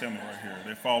kind of family right here.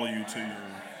 They follow you to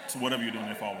whatever you're doing,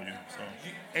 they follow you. So.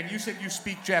 And you said you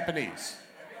speak Japanese.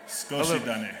 Skoshi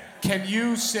dane. Can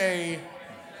you say,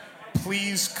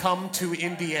 please come to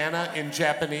Indiana in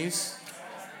Japanese?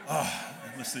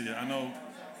 Let's see. I know,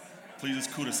 please is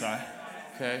kudasai.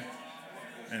 Okay.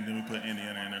 and then we put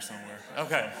Indiana in there somewhere.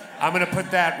 Okay. I'm going to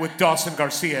put that with Dawson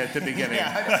Garcia at the beginning.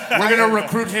 We're going to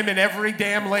recruit him in every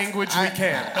damn language we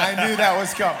can. I knew that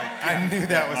was coming. I knew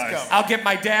that was coming. I'll get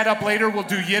my dad up later. We'll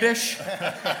do Yiddish.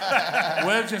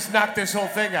 We'll just knock this whole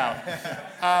thing out.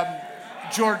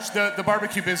 George, the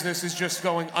barbecue business is just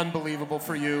going unbelievable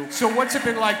for you. So what's it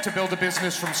been like to build a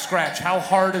business from scratch? How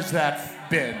hard has that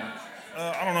been?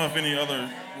 I don't know if any other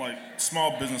like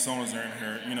small business owners are in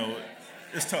here. You know,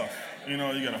 it's tough. You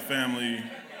know, you got a family.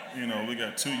 You know, we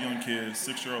got 2 young kids,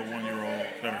 6-year-old, 1-year-old,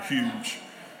 that are huge.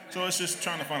 So it's just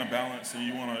trying to find a balance, and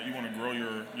you want to grow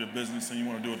your business, and you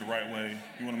want to do it the right way.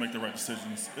 You want to make the right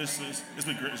decisions. It's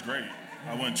been great. It's great.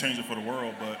 I wouldn't change it for the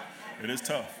world, but it is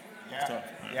tough. It's tough.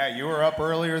 Yeah, you were up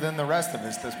earlier than the rest of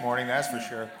us this morning, that's for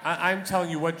sure. I'm telling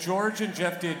you, what George and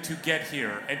Jeff did to get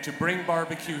here and to bring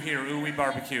barbecue here, Ooey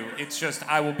Barbecue, it's just,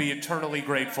 I will be eternally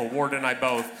grateful, Ward and I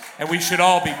both, and we should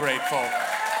all be grateful.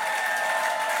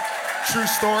 True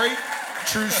story.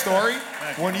 True story.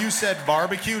 When you said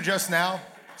barbecue just now,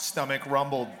 stomach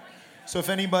rumbled. So if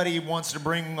anybody wants to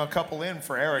bring a couple in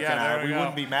for Eric and I, we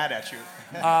wouldn't be mad at you.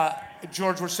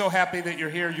 George, we're so happy that you're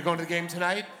here. You going to the game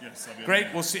tonight? Yes, I'll be. Great.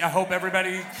 We'll see. I hope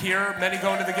everybody here, many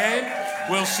going to the game.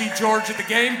 We'll see George at the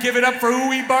game. Give it up for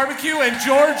Ooey Barbecue and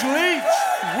George Leach.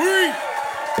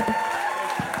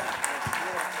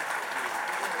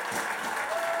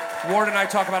 Ward and I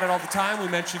talk about it all the time. We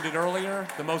mentioned it earlier.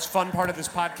 The most fun part of this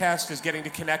podcast is getting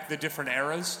to connect the different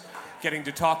eras, getting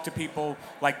to talk to people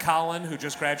like Colin, who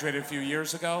just graduated a few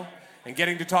years ago, and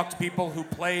getting to talk to people who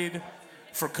played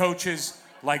for coaches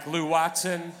like Lou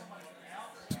Watson,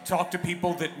 talk to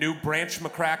people that knew Branch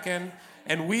McCracken.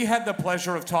 And we had the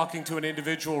pleasure of talking to an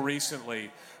individual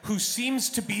recently who seems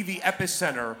to be the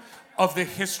epicenter of the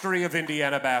history of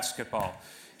Indiana basketball.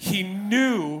 He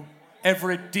knew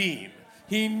Everett Dean.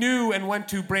 He knew and went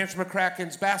to Branch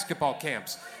McCracken's basketball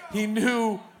camps. He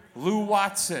knew Lou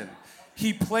Watson.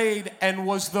 He played and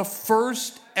was the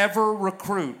first ever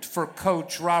recruit for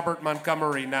Coach Robert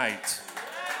Montgomery Knight.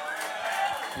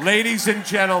 Ladies and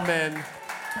gentlemen,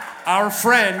 our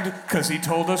friend, because he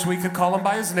told us we could call him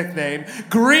by his nickname,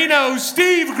 Greeno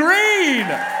Steve Green.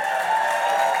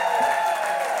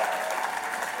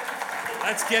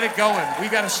 Let's get it going. We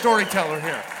got a storyteller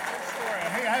here.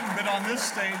 Hey, I haven't been on this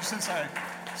stage since I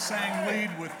sang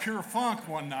lead with Pure Funk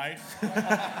one night.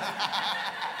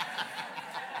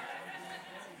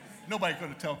 Nobody's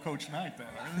going to tell Coach Knight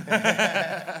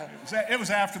that. It was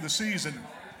after the season.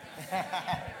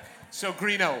 So,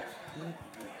 Greeno,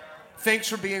 thanks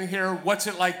for being here. What's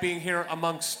it like being here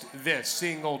amongst this?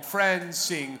 Seeing old friends,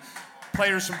 seeing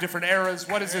players from different eras.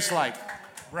 What is this like?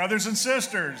 Brothers and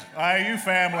sisters, IU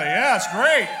family. Yeah, it's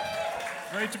great.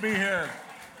 Great to be here.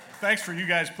 Thanks for you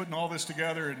guys putting all this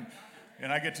together,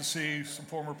 and I get to see some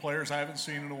former players I haven't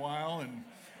seen in a while, and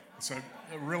it's a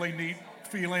really neat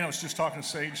feeling. I was just talking to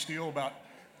Sage Steele about,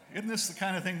 isn't this the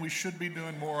kind of thing we should be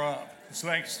doing more of? So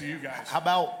thanks to you guys. How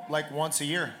about like once a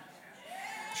year?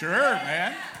 Sure,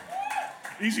 man.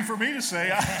 Easy for me to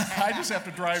say. I just have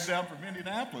to drive down from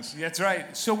Indianapolis. That's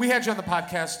right. So we had you on the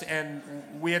podcast, and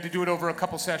we had to do it over a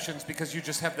couple sessions because you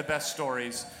just have the best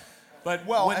stories. But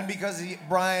and because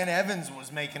Brian Evans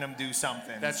was making him do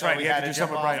something. That's so right. We had to do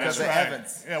something with Brian because of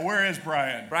Evans. Yeah, where is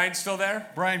Brian? Brian's still there?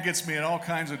 Brian gets me in all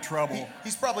kinds of trouble.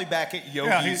 He's probably back at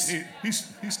Yogi's. Yeah,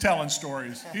 he's telling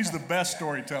stories. He's the best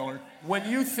storyteller. When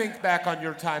you think back on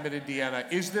your time at Indiana,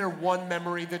 is there one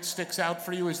memory that sticks out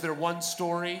for you? Is there one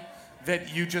story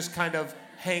that you just kind of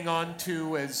hang on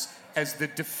to as the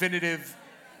definitive,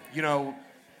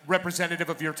 representative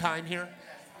of your time here?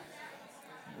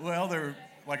 Well,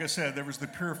 like I said, there was the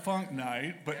Pure Funk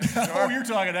night, but oh, you're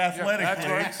talking athletically.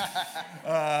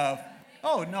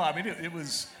 It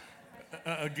was,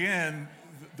 again,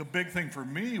 the big thing for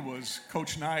me was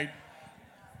Coach Knight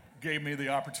gave me the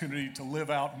opportunity to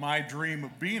live out my dream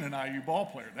of being an IU ball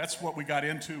player. That's what we got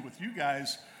into with you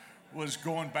guys, was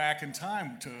going back in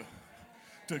time to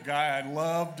a guy I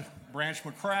loved, Branch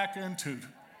McCracken, to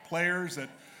players that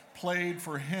played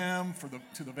for him,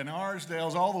 to the Van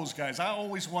Arsdales, all those guys. I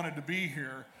always wanted to be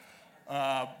here,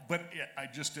 but I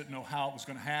just didn't know how it was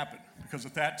going to happen. Because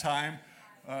at that time,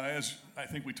 as I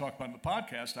think we talked about in the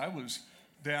podcast, I was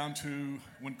down to,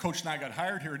 when Coach Knight got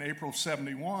hired here in April of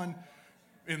 '71,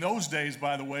 in those days,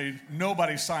 by the way,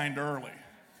 nobody signed early.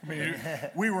 I mean,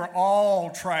 we were all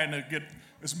trying to get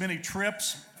as many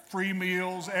trips, free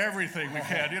meals, everything we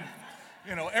had.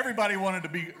 Everybody wanted to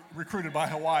be recruited by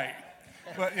Hawaii.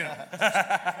 But,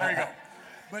 there you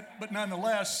go. But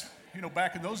nonetheless,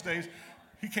 back in those days,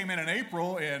 he came in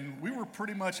April, and we were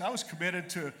I was committed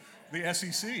to the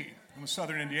SEC. I'm a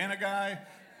Southern Indiana guy.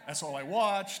 that's all I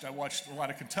watched. I watched a lot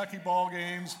of Kentucky ball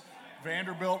games.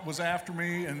 Vanderbilt was after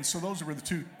me, and so those were the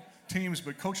two teams.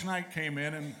 But Coach Knight came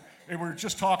in, and they were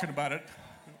just talking about it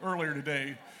earlier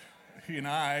today. He and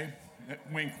I,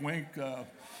 wink, wink. I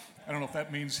don't know if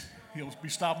that means he'll be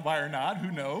stopping by or not.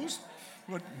 Who knows?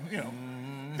 But,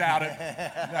 doubt it.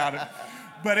 Doubt it.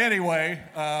 But anyway,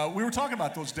 we were talking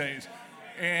about those days.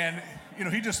 And,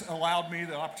 he just allowed me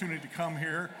the opportunity to come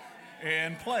here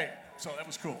and play. So that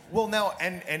was cool. Well, now,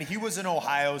 and he was an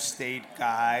Ohio State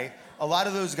guy. A lot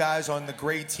of those guys on the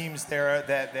great teams there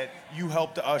that you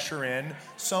helped to usher in,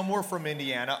 some were from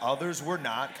Indiana, others were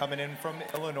not, coming in from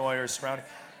Illinois or surrounding.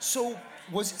 So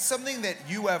was it something that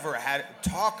you ever had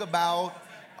talk about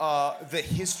the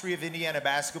history of Indiana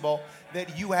basketball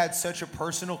that you had such a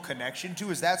personal connection to?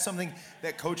 Is that something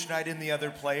that Coach Knight and the other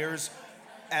players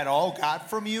at all got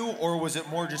from you, or was it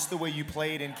more just the way you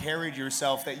played and carried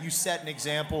yourself that you set an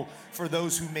example for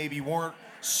those who maybe weren't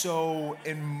so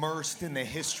immersed in the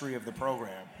history of the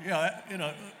program?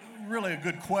 Yeah, really a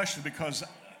good question, because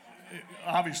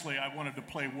obviously I wanted to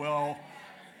play well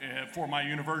for my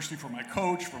university, for my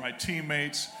coach, for my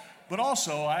teammates, but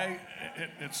also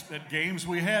at games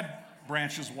we had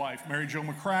Branch's wife, Mary Jo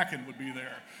McCracken, would be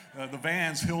there. The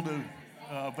Vans, Hilda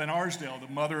Van Arsdale, the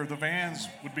mother of the Vans,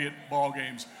 would be at ball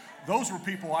games. Those were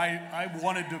people I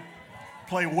wanted to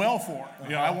play well for.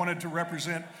 I wanted to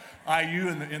represent IU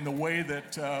in the way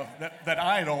that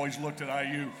I had always looked at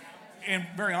IU. And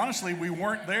very honestly, we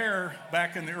weren't there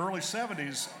back in the early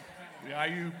 70s. The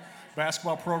IU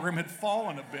basketball program had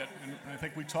fallen a bit, and I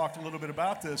think we talked a little bit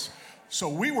about this. So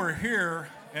we were here,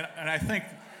 and I think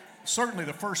certainly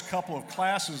the first couple of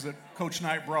classes that Coach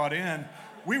Knight brought in,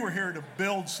 we were here to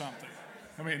build something.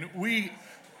 I mean, we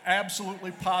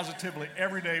absolutely, positively,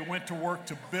 every day went to work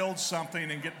to build something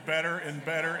and get better and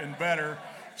better and better,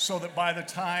 so that by the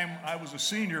time I was a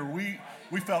senior, we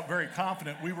felt very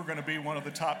confident we were going to be one of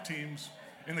the top teams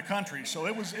in the country. So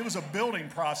it was a building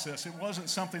process. It wasn't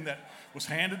something that was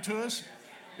handed to us.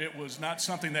 It was not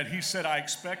something that he said, I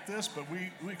expect this, but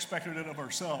we expected it of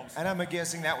ourselves. And I'm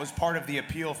guessing that was part of the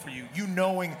appeal for you. You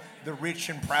knowing the rich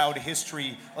and proud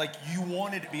history, like you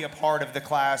wanted to be a part of the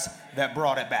class that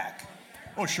brought it back.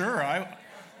 Oh, sure.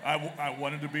 I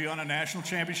wanted to be on a national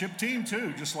championship team,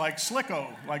 too, just like Slicko,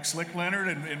 like Slick Leonard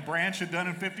and Branch had done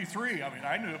in '53. I mean,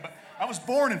 I was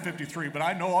born in '53, but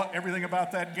I know everything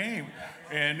about that game.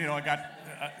 And, I got,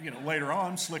 later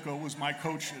on, Slicko was my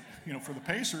coach, for the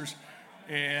Pacers.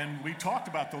 And we talked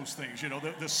about those things,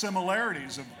 the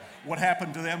similarities of what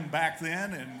happened to them back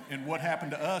then and what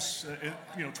happened to us,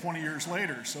 20 years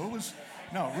later. So it was,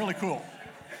 really cool.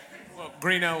 Well,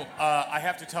 Greeno, I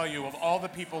have to tell you, of all the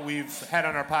people we've had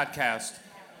on our podcast,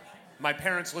 my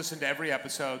parents listen to every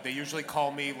episode. They usually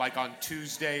call me like on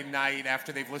Tuesday night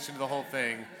after they've listened to the whole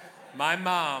thing. My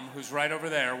mom, who's right over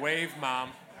there, wave, Mom.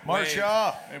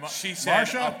 Marcia. Wave. She said,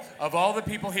 of all the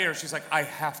people here, she's like, I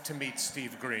have to meet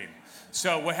Steve Green.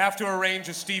 So we'll have to arrange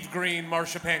a Steve Green,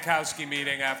 Marcia Pankowski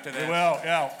meeting after this. Well,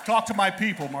 yeah. Talk to my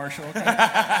people, Marcia. Okay?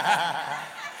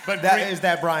 But is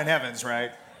that Brian Evans,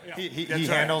 right? Yeah. He That's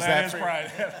handles right. that. That is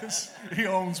Brian Evans. He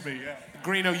owns me, yeah.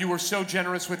 Greeno, you were so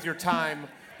generous with your time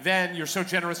then. You're so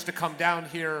generous to come down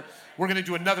here. We're going to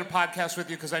do another podcast with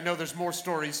you because I know there's more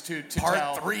stories to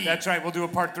tell. Part 3. That's right. We'll do a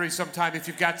part 3 sometime if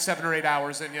you've got 7 or 8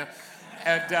 hours in you.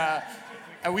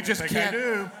 And we just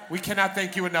can't. We cannot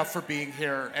thank you enough for being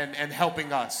here and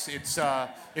helping us. It's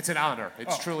an honor.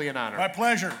 It's truly an honor. My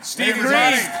pleasure. Steve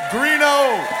Green.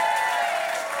 Greeno.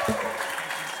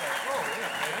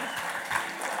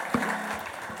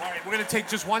 All right, we're going to take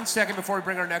just 1 second before we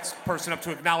bring our next person up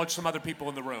to acknowledge some other people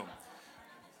in the room.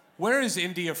 Where is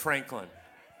India Franklin?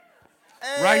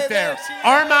 Hey, right there.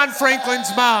 Armand Franklin's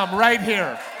mom, right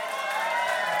here.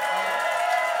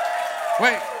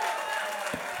 Wait.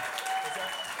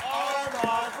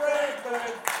 Armand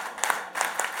Franklin.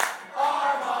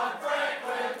 Armand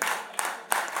Franklin.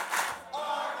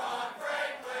 Armand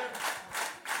Franklin.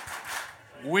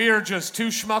 We're just two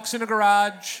schmucks in a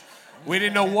garage. We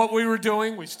didn't know what we were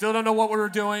doing. We still don't know what we were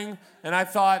doing. And I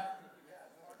thought,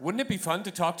 wouldn't it be fun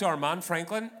to talk to Armand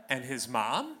Franklin and his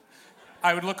mom?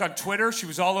 I would look on Twitter. She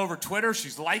was all over Twitter.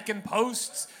 She's liking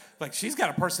posts. Like, she's got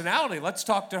a personality. Let's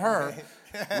talk to her.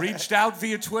 Reached out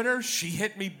via Twitter. She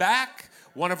hit me back.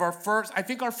 One of our first, I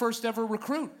think our first ever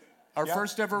recruit.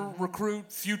 First ever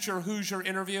recruit, future Hoosier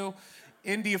interview.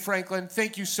 India Franklin,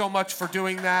 thank you so much for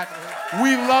doing that.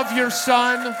 We love your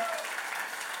son.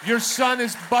 Your son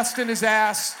is busting his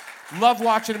ass. Love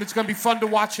watching him. It's going to be fun to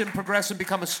watch him progress and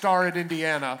become a star at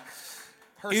Indiana.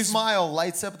 Her smile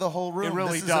lights up the whole room. It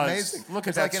really this is does. Amazing. Look at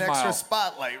it's that like an smile. extra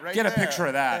spotlight right Get there. a picture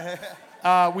of that.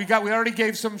 We already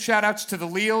gave some shout-outs to the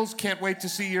Leals. Can't wait to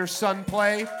see your son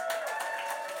play.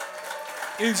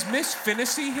 Is Miss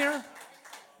Finnessy here?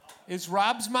 Is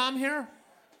Rob's mom here?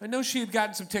 I know she had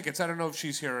gotten some tickets. I don't know if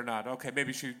she's here or not. Okay,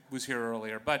 maybe she was here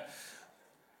earlier. But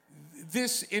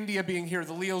this India being here,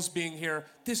 the Leals being here,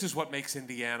 this is what makes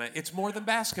Indiana. It's more than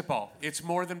basketball. It's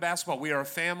more than basketball. We are a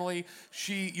family.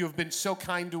 You have been so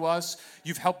kind to us.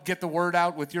 You've helped get the word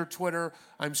out with your Twitter.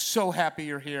 I'm so happy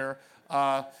you're here.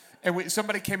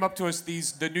 Somebody came up to us,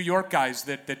 the New York guys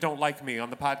that don't like me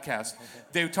on the podcast.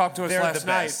 They talked to us last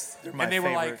night, and they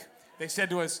were like, they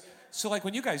said to us, so like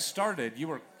when you guys started, you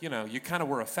were, you kind of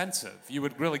were offensive. You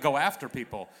would really go after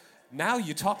people. Now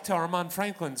you talk to Armand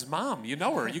Franklin's mom. You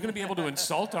know her. You're going to be able to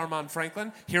insult Armand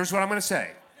Franklin? Here's what I'm going to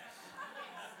say.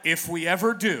 If we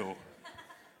ever do,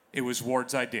 it was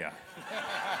Ward's idea.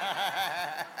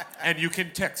 And you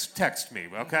can text me,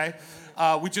 okay?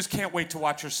 We just can't wait to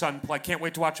watch your son play. Can't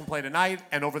wait to watch him play tonight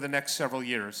and over the next several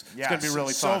years. It's going to be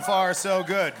really fun. So far, so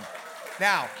good.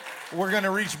 Now, we're going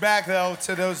to reach back, though,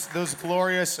 to those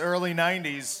glorious early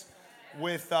 90s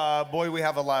with, we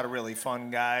have a lot of really fun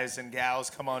guys and gals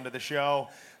come onto the show.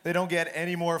 They don't get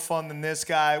any more fun than this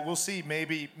guy. We'll see.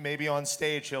 Maybe on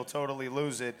stage he'll totally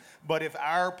lose it. But if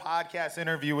our podcast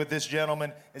interview with this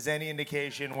gentleman is any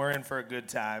indication, we're in for a good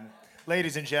time.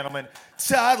 Ladies and gentlemen,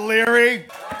 Todd Leary.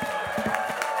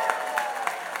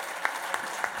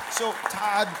 So,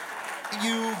 Todd,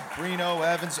 you, Brino,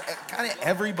 Evans, kind of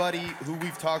everybody who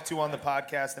we've talked to on the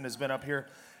podcast and has been up here,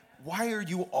 why are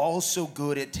you all so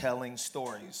good at telling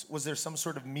stories? Was there some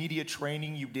sort of media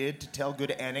training you did to tell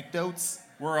good anecdotes?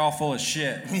 We're all full of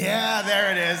shit. Yeah,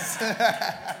 there it is.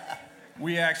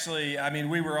 We actually,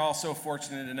 we were all so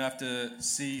fortunate enough to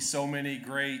see so many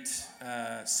great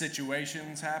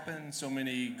situations happen, so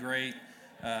many great,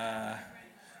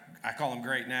 I call them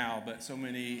great now, but so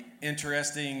many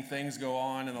interesting things go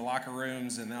on in the locker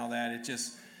rooms and all that. It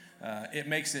just, it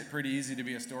makes it pretty easy to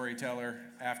be a storyteller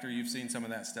after you've seen some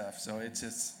of that stuff. So it's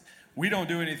just, we don't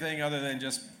do anything other than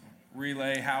just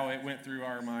relay how it went through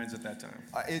our minds at that time.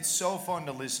 It's so fun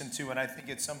to listen to, and I think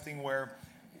it's something where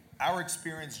our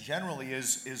experience generally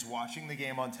is watching the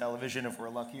game on television, if we're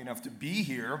lucky enough to be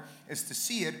here, is to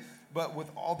see it. But with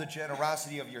all the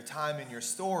generosity of your time and your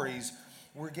stories,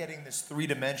 we're getting this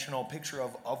three-dimensional picture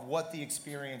of what the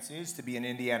experience is to be an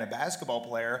Indiana basketball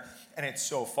player. And it's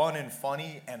so fun and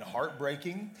funny and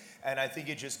heartbreaking. And I think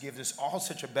it just gives us all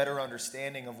such a better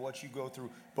understanding of what you go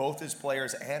through, both as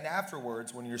players and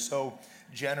afterwards, when you're so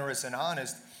generous and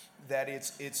honest, that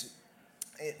it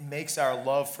makes our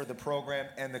love for the program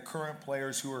and the current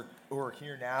players who are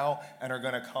here now and are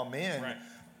going to come in, right,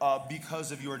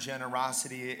 because of your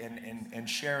generosity and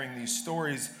sharing these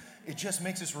stories. It just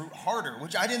makes us root harder,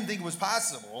 which I didn't think was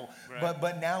possible. Right.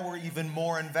 But now we're even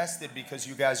more invested because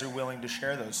you guys are willing to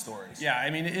share those stories. Yeah,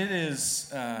 it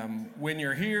is, when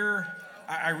you're here,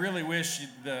 I really wish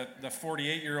the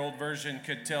 48-year-old version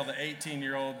could tell the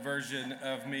 18-year-old version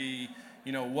of me,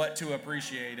 what to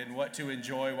appreciate and what to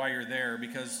enjoy while you're there,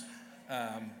 because,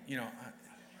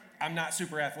 I'm not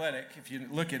super athletic if you're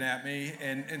looking at me.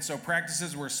 And so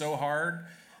practices were so hard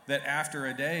that after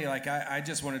a day, I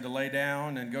just wanted to lay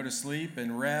down and go to sleep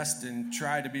and rest and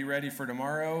try to be ready for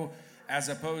tomorrow, as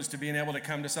opposed to being able to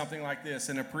come to something like this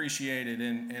and appreciate it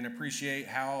and appreciate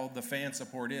how the fan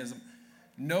support is.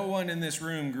 No one in this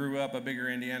room grew up a bigger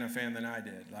Indiana fan than I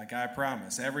did. I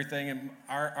promise. Everything in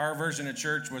our version of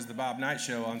church was the Bob Knight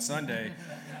Show on Sunday.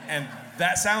 And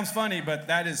that sounds funny, but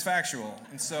that is factual.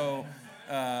 And so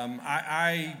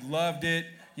I loved it.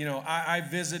 I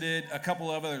visited a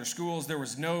couple of other schools. There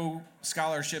was no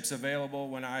scholarships available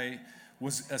when I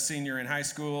was a senior in high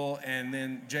school. And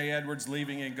then Jay Edwards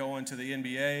leaving and going to the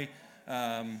NBA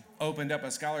opened up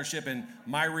a scholarship. And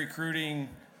my recruiting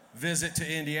visit to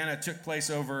Indiana took place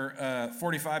over a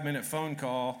 45-minute phone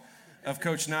call of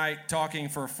Coach Knight talking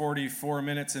for 44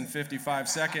 minutes and 55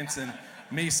 seconds and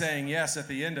me saying yes at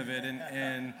the end of it.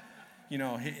 And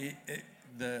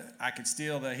I could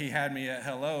steal that he had me at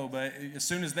hello, but as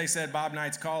soon as they said Bob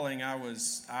Knight's calling,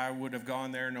 I would have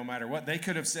gone there no matter what. They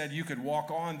could have said you could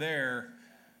walk on there.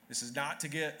 This is not to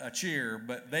get a cheer,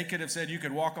 but they could have said you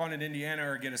could walk on at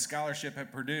Indiana or get a scholarship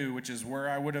at Purdue, which is where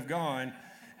I would have gone,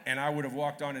 and I would have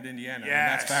walked on at Indiana.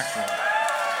 Yes. And that's factual.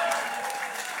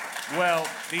 Well,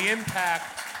 the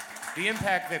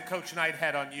impact that Coach Knight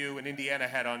had on you and Indiana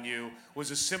had on you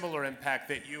was a similar impact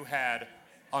that you had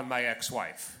on my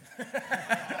ex-wife.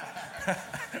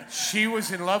 She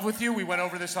was in love with you. We went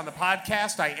over this on the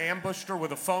podcast. I ambushed her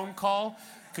with a phone call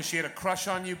because she had a crush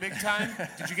on you big time.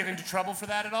 Did you get into trouble for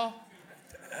that at all?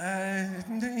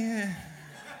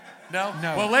 No?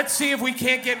 No. Well, let's see if we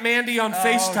can't get Mandy on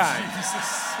FaceTime.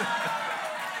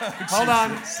 Hold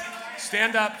on.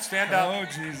 Stand up, stand up. Oh,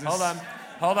 Jesus.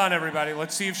 Hold on, everybody.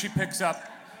 Let's see if she picks up.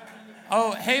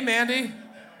 Oh, hey, Mandy.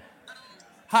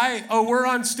 Hi. Oh, we're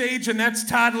on stage, and that's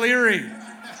Todd Leary.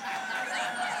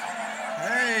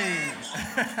 Hey.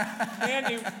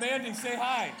 Mandy, say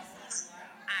hi.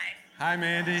 Hi,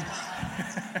 Mandy.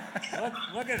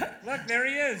 Look, there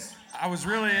he is. I was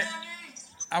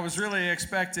really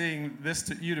expecting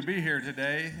you to be here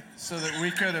today so that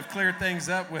we could have cleared things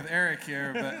up with Eric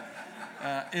here, but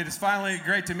it is finally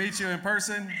great to meet you in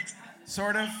person,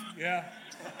 sort of. Yeah.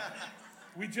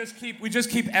 We just keep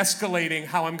escalating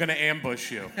how I'm going to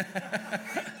ambush you.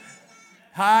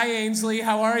 Hi, Ainsley.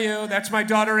 How are you? That's my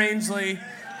daughter, Ainsley.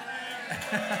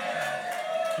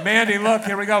 Mandy, look,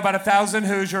 here we go. About 1,000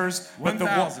 Hoosiers.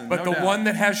 1,000, but the no doubt. one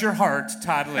that has your heart,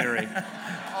 Todd Leary.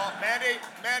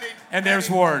 Mandy. And there's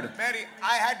Ward. Mandy,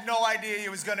 I had no idea you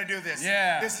was going to do this.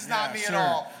 Yeah. This is not me sure. at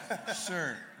all.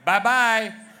 Sure.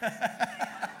 Bye-bye.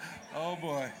 Oh,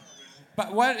 boy.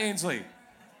 But what, Ainsley?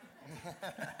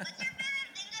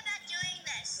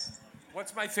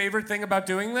 What's my favorite thing about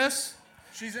doing this?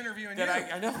 She's interviewing you.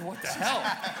 I know. What the hell?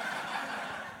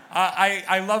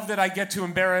 I love that I get to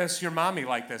embarrass your mommy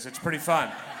like this. It's pretty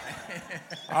fun.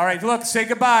 All right, look, say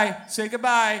goodbye. Say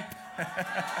goodbye.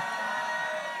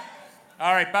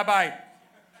 All right, bye-bye.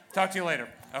 Talk to you later.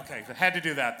 Okay, had to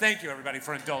do that. Thank you, everybody,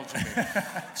 for indulging me.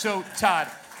 So, Todd,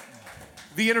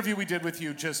 the interview we did with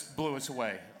you just blew us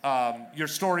away. Your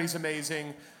story's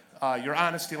amazing. Your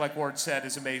honesty, like Ward said,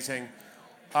 is amazing.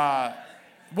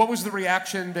 What was the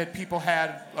reaction that people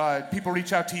had? People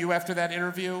reach out to you after that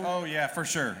interview? Oh, yeah, for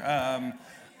sure.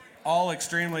 All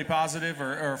extremely positive,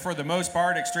 or for the most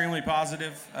part, extremely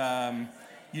positive.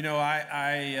 You know,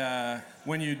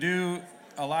 when you do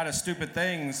a lot of stupid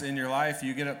things in your life,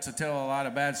 you get up to tell a lot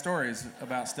of bad stories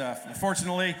about stuff.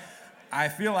 Unfortunately, I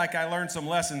feel like I learned some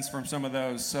lessons from some of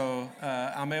those, so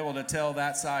I'm able to tell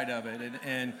that side of it.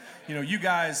 And you know, you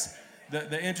guys,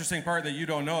 the interesting part that you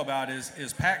don't know about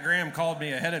is Pat Graham called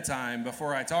me ahead of time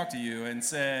before I talked to you and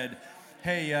said,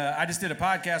 hey, I just did a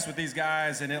podcast with these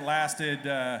guys, and it lasted,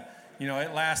 yeah,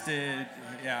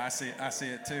 I see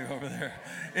it too over there.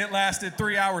 It lasted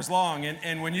 3 hours long,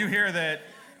 and when you hear that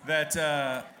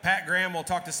Pat Graham will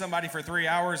talk to somebody for 3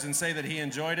 hours and say that he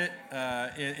enjoyed it,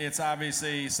 it's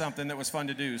obviously something that was fun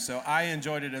to do. So I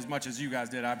enjoyed it as much as you guys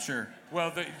did, I'm sure.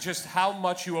 Well, just how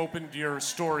much you opened your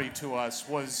story to us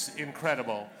was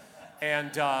incredible.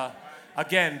 And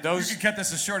again, those... You can cut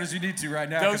this as short as you need to right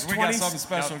now because we got something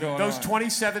special going on. Those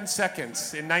 27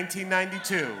 seconds in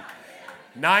 1992,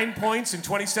 9 points in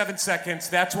 27 seconds,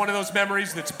 that's one of those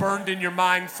memories that's burned in your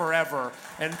mind forever.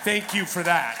 And thank you for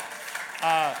that.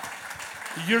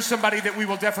 You're somebody that we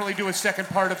will definitely do a second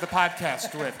part of the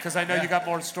podcast with, because I know you got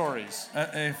more stories.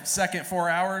 A second 4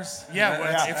 hours? Yeah,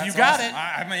 well, if you got it.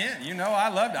 I mean, you know, I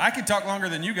loved it. I can talk longer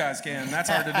than you guys can. That's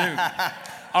hard to do.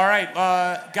 All right,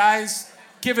 guys,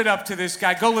 give it up to this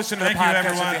guy. Go listen to the podcast. Thank you,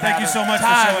 everyone. Thank you so much for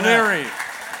Todd showing Leary. up.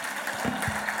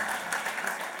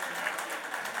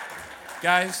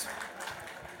 Guys,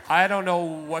 I don't know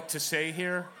what to say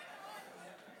here.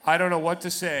 I don't know what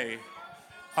to say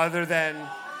other than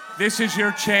this is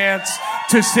your chance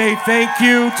to say thank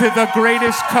you to the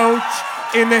greatest coach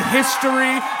in the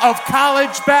history of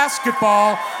college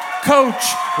basketball, Coach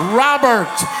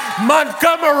Robert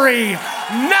Montgomery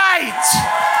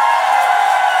Knight.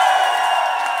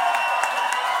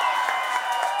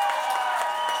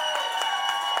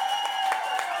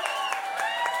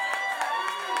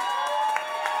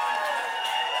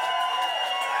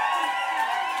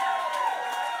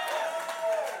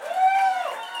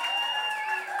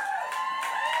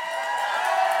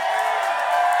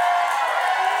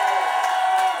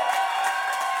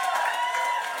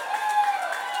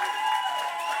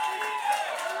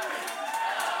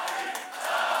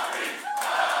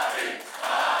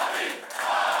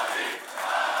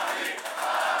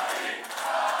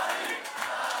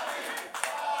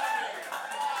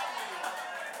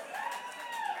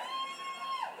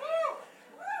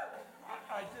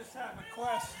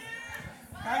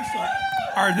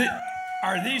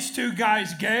 Are these two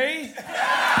guys gay? I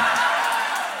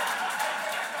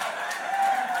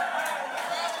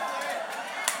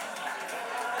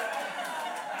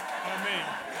mean,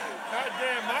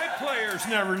 goddamn, my players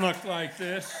never looked like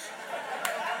this.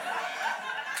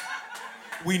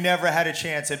 We never had a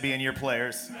chance at being your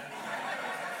players.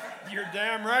 You're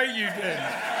damn right you did.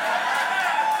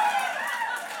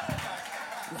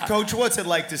 Coach, what's it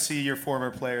like to see your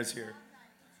former players here?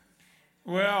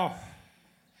 Well,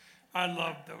 I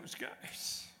love those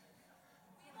guys.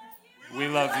 We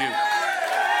love you.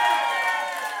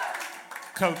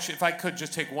 Coach, if I could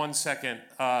just take 1 second.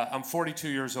 I'm 42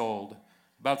 years old.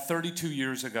 About 32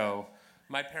 years ago,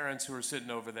 my parents, who are sitting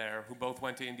over there, who both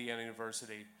went to Indiana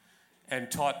University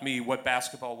and taught me what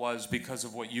basketball was because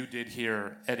of what you did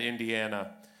here at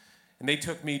Indiana. And they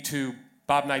took me to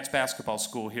Bob Knight's basketball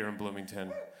school here in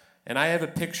Bloomington. And I have a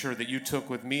picture that you took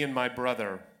with me and my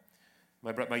brother,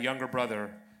 my younger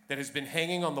brother, that has been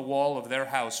hanging on the wall of their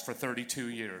house for 32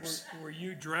 years. Were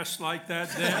you dressed like that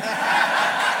then?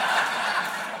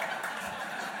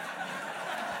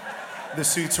 The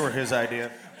suits were his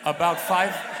idea. About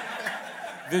five.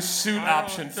 This suit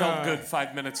option felt good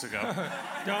 5 minutes ago.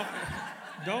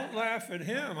 Don't laugh at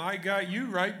him. I got you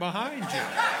right behind you.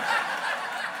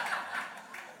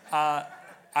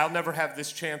 I'll never have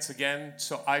this chance again,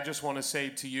 so I just want to say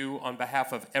to you, on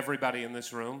behalf of everybody in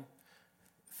this room,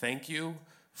 thank you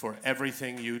for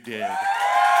everything you did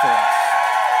for us.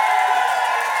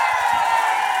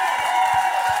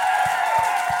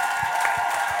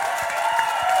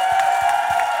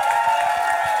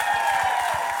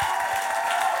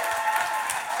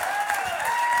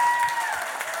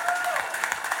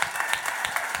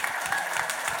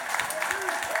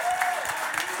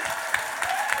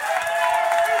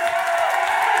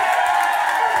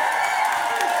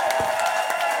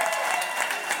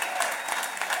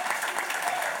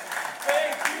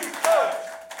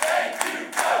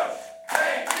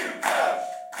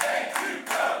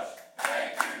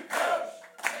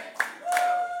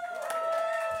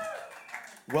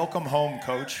 Welcome home,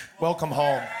 Coach. Welcome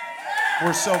home.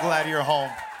 We're so glad you're home.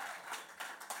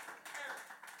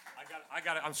 I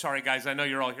got it. I'm sorry, guys. I know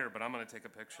you're all here, but I'm going to take a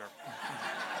picture.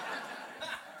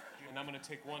 And I'm going to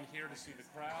take one here to see the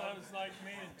crowd. Sounds like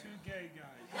me and two gay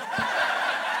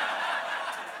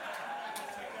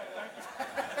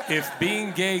guys. If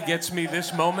being gay gets me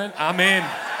this moment, I'm in.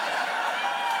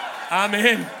 I'm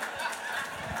in.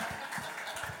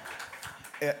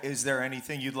 Is there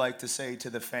anything you'd like to say to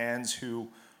the fans who,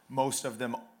 most of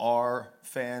them are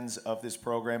fans of this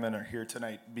program and are here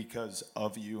tonight because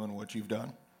of you and what you've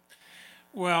done?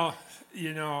 Well,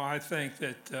 you know, I think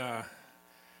that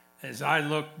as I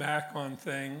look back on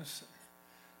things,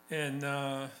 and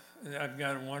I've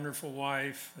got a wonderful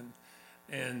wife,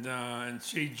 and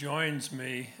she joins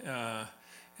me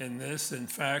in this. In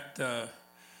fact, God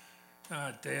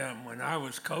damn, when I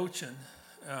was coaching,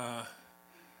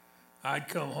 I'd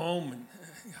come home and,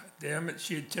 damn it,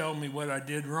 she'd tell me what I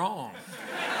did wrong.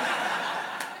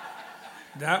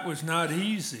 That was not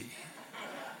easy,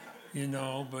 you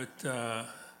know, but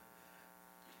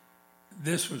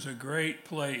this was a great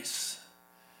place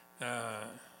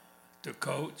to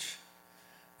coach,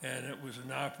 and it was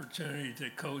an opportunity to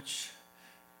coach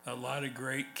a lot of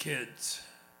great kids.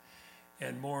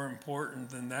 And more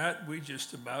important than that, we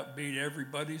just about beat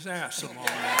everybody's ass along the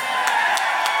way.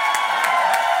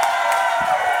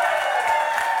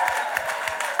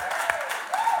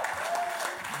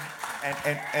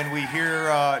 And we hear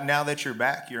now that you're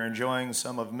back, you're enjoying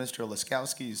some of Mr.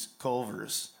 Laskowski's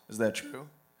Culvers. Is that true?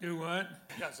 Do what?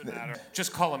 Doesn't matter.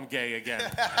 Just call him gay again.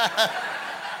 Well,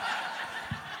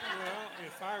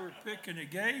 if I were picking a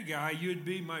gay guy, you'd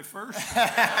be my first.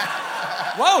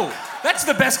 Whoa, that's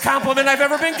the best compliment I've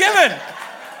ever been given.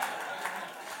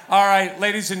 All right,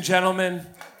 ladies and gentlemen,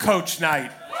 Coach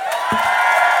Knight.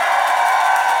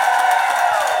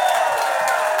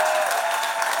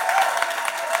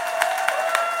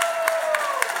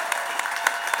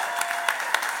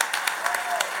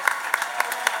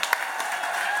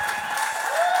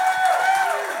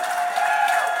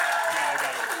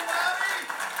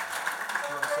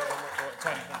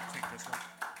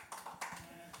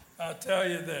 I'll tell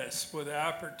you this, with the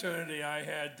opportunity I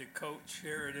had to coach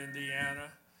here at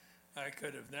Indiana, I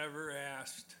could have never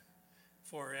asked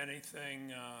for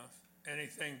anything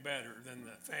better than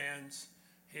the fans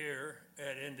here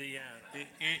at Indiana.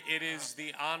 It is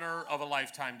the honor of a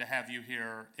lifetime to have you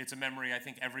here. It's a memory I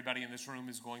think everybody in this room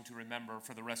is going to remember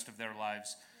for the rest of their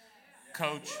lives.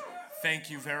 Coach, thank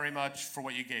you very much for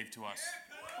what you gave to us.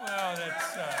 Well,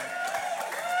 that's...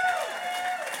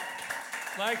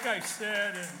 like I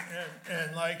said,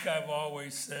 and like I've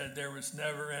always said, there was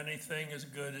never anything as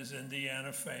good as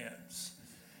Indiana fans.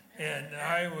 And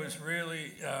I was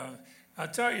really, I'll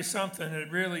tell you something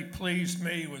that really pleased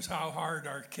me was how hard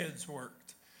our kids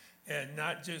worked. And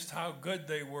not just how good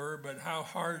they were, but how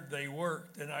hard they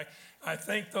worked. And I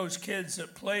think those kids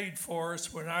that played for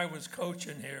us when I was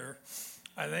coaching here,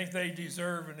 I think they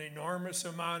deserve an enormous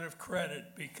amount of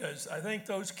credit, because I think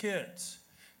those kids,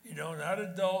 you know, not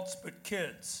adults, but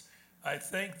kids, I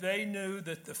think they knew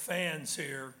that the fans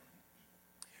here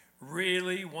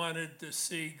really wanted to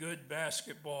see good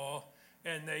basketball,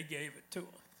 and they gave it to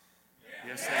them.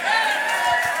 Yes, they are.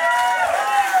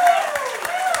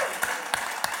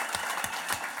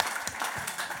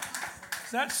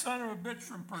 Is that son of a bitch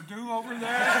from Purdue over there?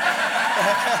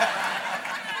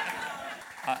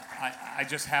 I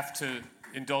just have to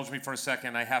indulge me for a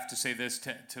second. I have to say this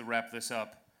to wrap this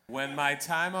up. When my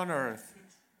time on earth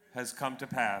has come to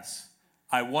pass,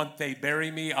 I want they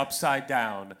bury me upside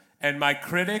down, and my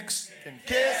critics can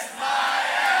kiss my ass.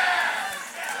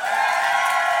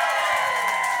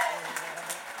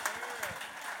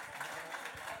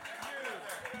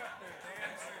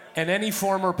 And any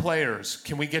former players,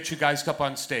 can we get you guys up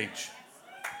on stage?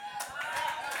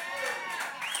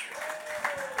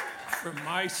 From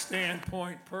my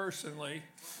standpoint personally,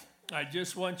 I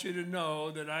just want you to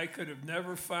know that I could have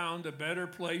never found a better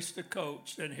place to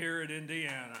coach than here at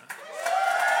Indiana.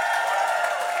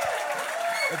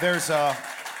 There's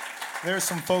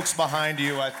some folks behind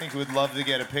you. I think would love to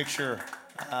get a picture.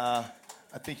 I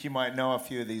think you might know a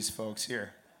few of these folks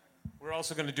here. We're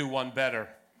also going to do one better.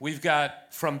 We've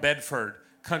got, from Bedford,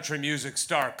 country music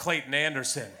star Clayton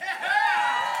Anderson.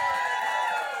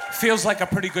 Feels like a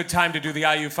pretty good time to do the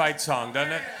IU fight song,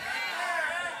 doesn't it?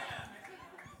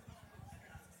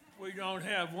 We don't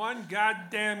have one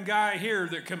goddamn guy here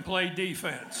that can play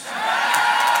defense.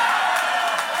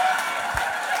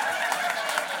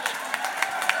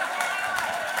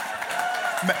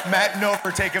 Matt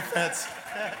Noper, take offense.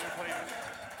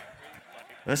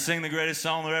 Let's sing the greatest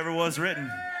song there ever was written.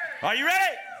 Are you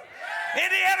ready?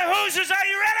 Indiana Hoosiers, are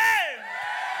you ready?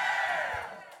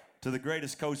 To the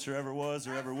greatest coach there ever was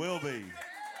or ever will be.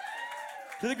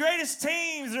 To the greatest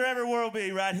teams there ever will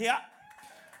be, right here.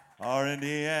 Our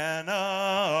Indiana,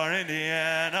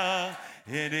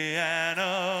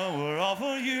 Indiana, we're all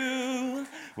for you.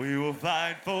 We will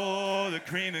fight for the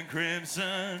cream and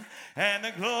crimson and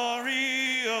the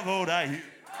glory of old IU.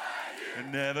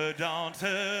 And never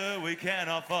daunted, we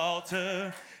cannot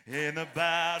falter. In the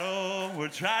battle, we're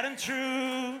tried and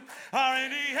true. Our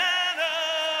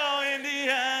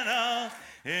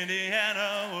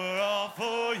Indiana, we're all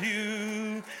for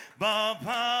you. Bum,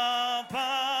 bum,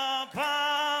 bum,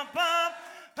 bum, bum,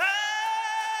 bum.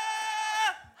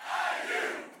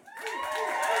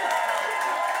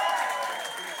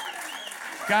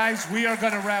 Guys, we are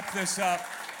going to wrap this up.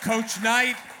 Coach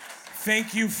Knight,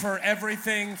 thank you for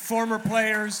everything. Former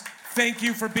players, thank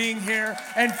you for being here.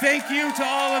 And thank you to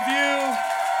all of you.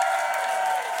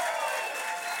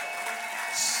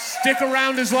 Stick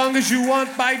around as long as you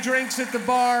want. Buy drinks at the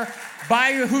bar. Buy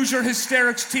a Hoosier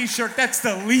Hysterics t-shirt. That's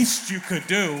the least you could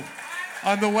do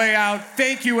on the way out.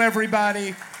 Thank you,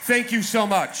 everybody. Thank you so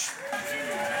much.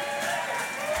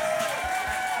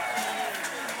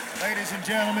 Ladies and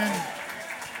gentlemen,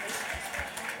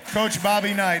 Coach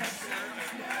Bobby Knight.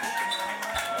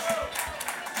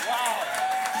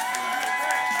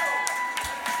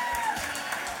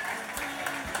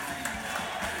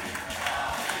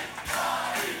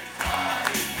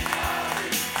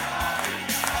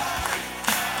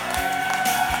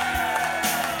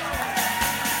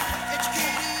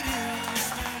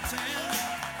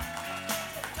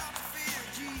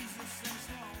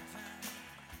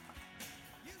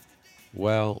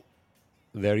 Well,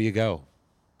 there you go.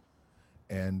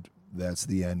 And that's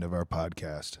the end of our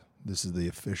podcast. This is the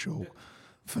official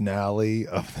finale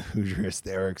of the Hoosier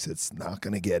Hysterics. It's not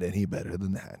going to get any better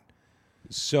than that.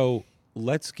 So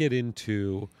let's get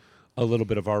into a little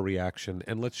bit of our reaction,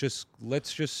 and let's just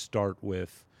start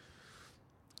with.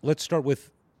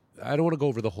 I don't want to go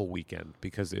over the whole weekend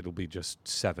because it'll be just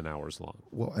 7 hours long.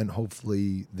 Well, and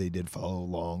hopefully they did follow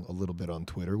along a little bit on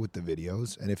Twitter with the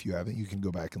videos. And if you haven't, you can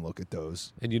go back and look at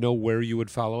those. And you know where you would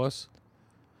follow us?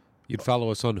 You'd follow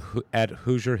us on at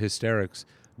Hoosier Hysterics.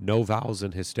 No vowels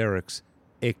in hysterics,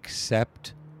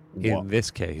 except in this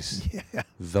case,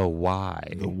 the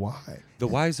Y. The Y. The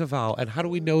Y is a vowel. And how do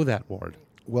we know that, Ward?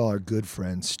 Well, our good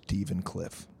friend Stephen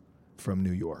Cliff from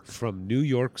New York. From New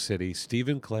York City.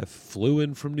 Stephen Cliff flew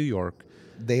in from New York.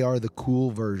 They are the cool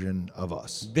version of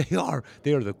us. They are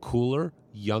the cooler,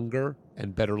 younger,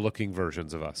 and better looking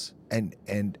versions of us.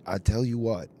 And I tell you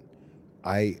what,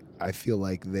 I feel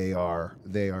like they are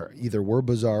either we're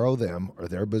Bizarro them or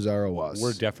they're Bizarro us.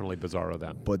 We're definitely Bizarro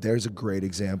them. But there's a great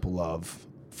example of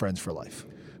friends for life.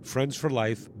 Friends for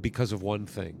life because of one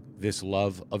thing, this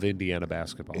love of Indiana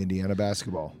basketball. Indiana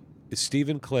basketball.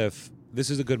 Stephen Cliff, this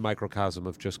is a good microcosm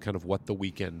of just kind of what the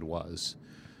weekend was.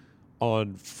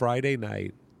 On Friday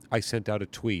night, I sent out a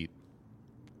tweet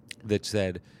that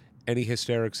said, any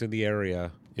hysterics in the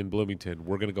area in Bloomington,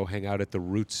 we're going to go hang out at the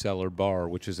Root Cellar Bar,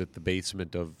 which is at the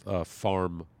basement of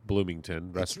Farm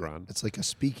Bloomington restaurant. It's like a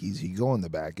speakeasy. You go in the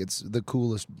back. It's the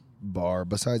coolest bar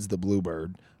besides the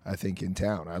Bluebird, I think, in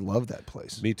town. I love that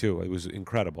place. Me too. It was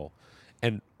incredible.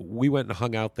 And we went and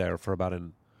hung out there for about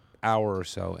an hour or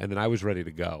so, and then I was ready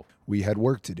to go. We had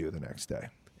work to do the next day.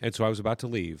 And so I was about to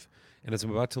leave. And as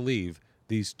I'm about to leave,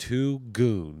 these two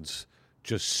goons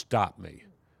just stopped me.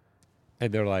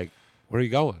 And they're like, where are you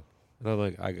going? And I'm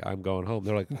like, I'm going home.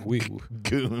 They're like,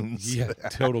 goons. Yeah,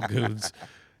 total goons.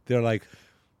 They're like,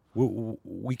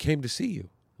 we came to see you.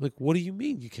 I'm like, what do you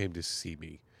mean you came to see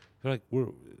me? They're like,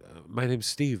 my name's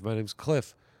Steve. My name's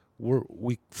Cliff.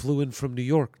 We flew in from New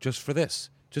York just for this,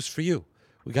 just for you.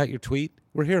 We got your tweet.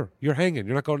 We're here. You're hanging.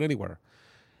 You're not going anywhere.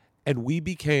 And we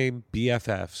became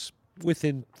BFFs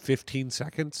within 15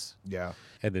 seconds. Yeah.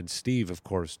 And then Steve, of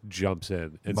course, jumps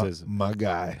in and says, my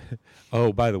guy.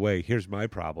 Oh, by the way, here's my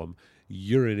problem.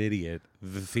 You're an idiot.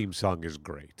 The theme song is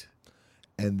great.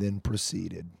 And then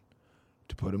proceeded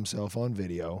to put himself on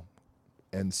video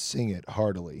and sing it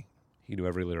heartily. He knew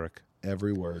every lyric.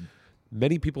 Every word.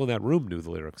 Many people in that room knew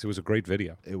the lyrics. It was a great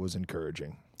video. It was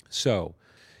encouraging. So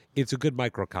it's a good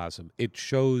microcosm. It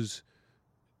shows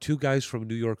two guys from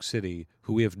New York City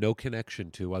who we have no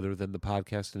connection to other than the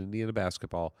podcast and Indiana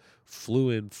basketball flew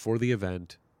in for the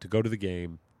event, to go to the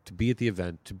game, to be at the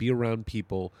event, to be around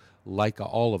people like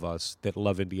all of us that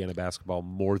love Indiana basketball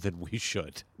more than we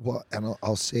should. Well, and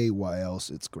I'll say why else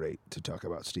it's great to talk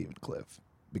about Steve and Cliff,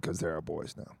 because they're our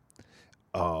boys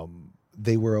now.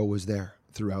 They were always there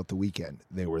throughout the weekend.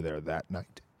 They were there that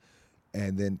night.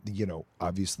 And then,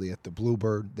 obviously at the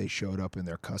Bluebird, they showed up in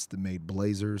their custom-made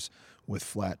blazers with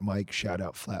Flat Mike. Shout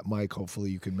out Flat Mike.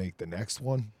 Hopefully you can make the next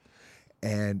one.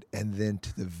 And then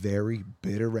to the very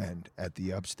bitter end at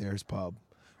the upstairs pub,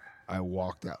 I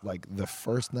walked out. Like the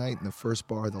first night and the first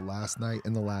bar, the last night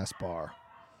and the last bar,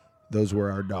 those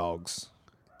were our dogs.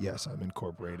 Yes, I'm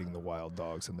incorporating the wild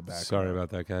dogs in the background. Sorry about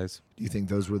that, guys. Do you think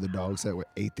those were the dogs that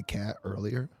ate the cat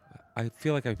earlier? I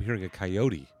feel like I'm hearing a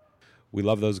coyote. We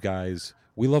love those guys.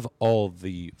 We love all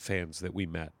the fans that we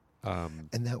met. And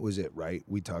that was it, right?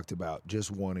 We talked about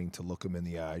just wanting to look them in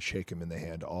the eye, shake them in the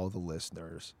hand, all the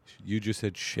listeners. You just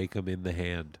said shake them in the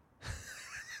hand.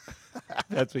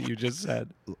 That's what you just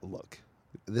said. Look,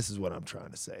 this is what I'm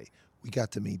trying to say. We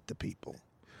got to meet the people.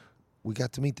 We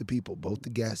got to meet the people, both the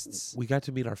guests. We got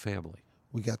to meet our family.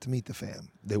 We got to meet the fam.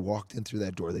 They walked in through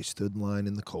that door. They stood in line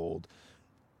in the cold,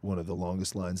 one of the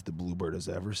longest lines the Bluebird has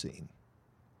ever seen.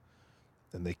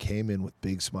 And they came in with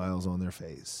big smiles on their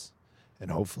face.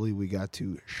 And hopefully we got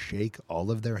to shake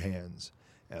all of their hands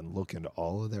and look into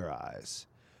all of their eyes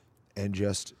and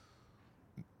just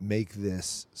make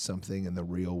this something in the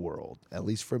real world, at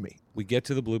least for me. We get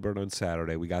to the Bluebird on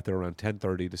Saturday. We got there around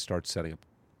 10:30 to start setting up.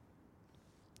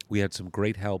 We had some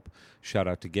great help. Shout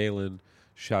out to Galen.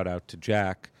 Shout out to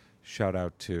Jack. Shout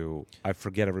out to, I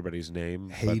forget everybody's name.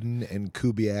 Hayden and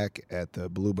Kubiak at the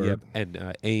Bluebird. Yep,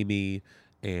 and Amy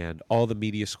and all the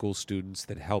media school students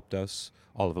that helped us,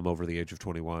 all of them over the age of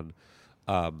 21.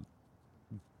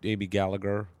 Amy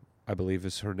Gallagher, I believe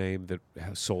is her name, that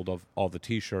has sold all the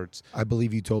T-shirts. I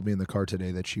believe you told me in the car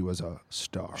today that she was a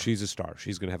star. She's a star.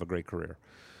 She's going to have a great career.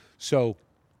 So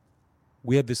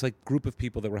we had this group of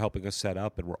people that were helping us set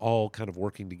up, and we're all kind of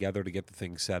working together to get the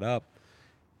thing set up.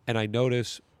 And I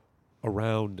notice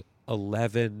around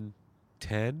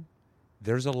 11:10,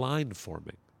 there's a line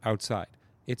forming outside.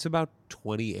 It's about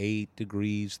 28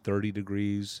 degrees, 30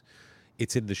 degrees.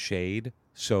 It's in the shade,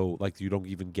 so you don't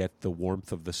even get the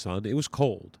warmth of the sun. It was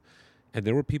cold. And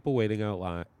there were people waiting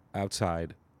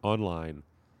outside online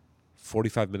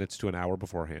 45 minutes to an hour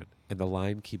beforehand. And the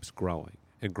line keeps growing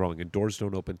and growing, and doors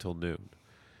don't open till noon.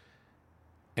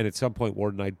 And at some point,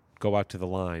 Ward and I go out to the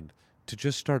line to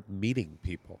just start meeting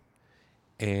people.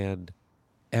 And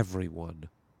everyone,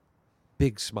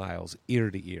 big smiles,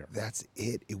 ear to ear. That's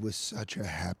it. It was such a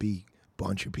happy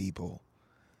bunch of people.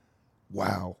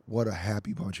 Wow, what a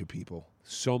happy bunch of people.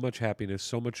 So much happiness,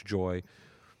 so much joy,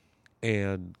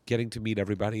 and getting to meet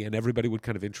everybody. And everybody would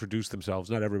kind of introduce themselves.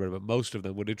 Not everybody, but most of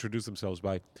them would introduce themselves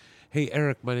by, hey,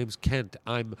 Eric, my name's Kent.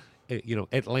 I'm,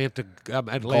 Atlanta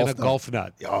Golf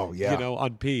Nut. Oh, yeah.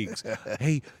 On Peaks.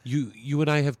 Hey, you and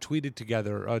I have tweeted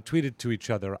together, tweeted to each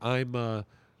other. I'm Ooga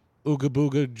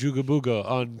Booga Juga Booga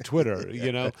on Twitter,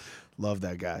 Love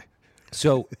that guy.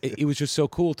 So it was just so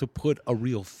cool to put a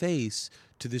real face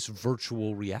to this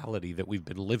virtual reality that we've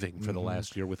been living for the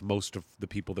last year with most of the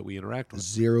people that we interact with.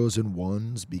 Zeros and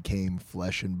ones became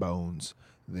flesh and bones.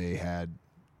 They had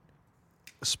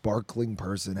sparkling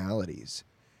personalities.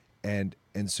 And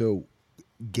so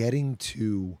getting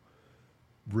to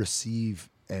receive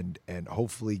and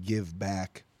hopefully give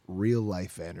back real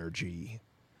life energy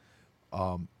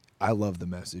I love the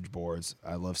message boards.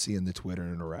 I love seeing the Twitter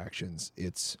interactions.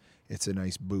 It's a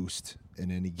nice boost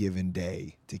in any given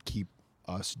day to keep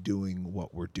us doing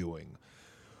what we're doing.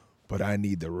 But I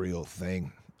need the real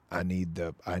thing. I need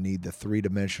the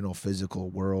 3-dimensional physical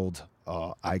world,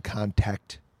 eye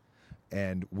contact,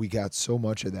 and we got so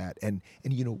much of that. And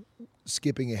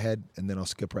skipping ahead, and then I'll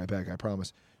skip right back, I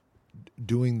promise.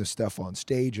 Doing the stuff on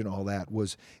stage and all that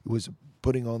was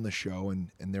putting on the show,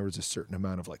 and there was a certain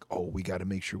amount of like, oh, we got to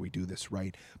make sure we do this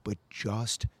right. But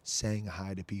just saying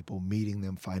hi to people, meeting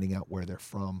them, finding out where they're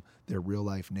from, their real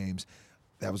life names,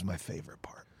 that was my favorite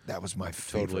part. That was my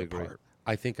favorite part.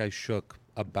 I think I shook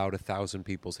about 1,000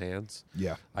 people's hands.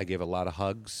 Yeah. I gave a lot of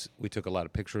hugs. We took a lot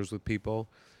of pictures with people.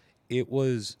 It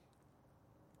was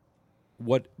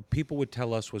what people would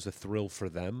tell us was a thrill for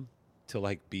them to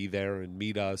like be there and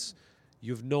meet us.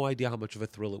 You have no idea how much of a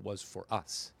thrill it was for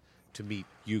us to meet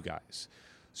you guys.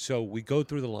 So we go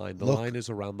through the line. The line is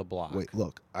around the block. Wait,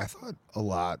 look, I thought a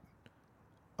lot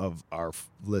of our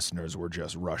listeners were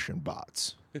just Russian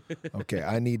bots. Okay,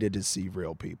 I needed to see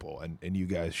real people, and you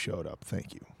guys showed up.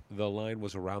 Thank you. The line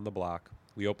was around the block.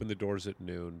 We opened the doors at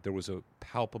noon. There was a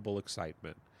palpable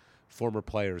excitement. Former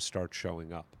players start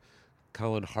showing up.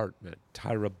 Colin Hartman,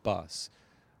 Tyra Buss,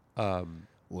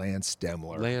 Lance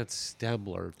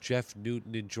Stemler, Jeff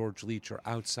Newton, and George Leach are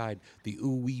outside. The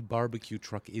ooh-wee barbecue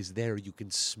truck is there. You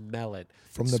can smell it.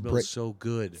 It smells so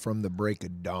good. From the break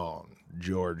of dawn,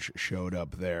 George showed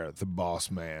up there, the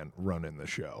boss man running the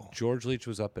show. George Leach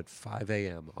was up at 5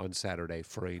 a.m. on Saturday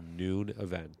for a noon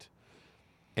event,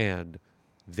 and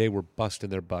they were busting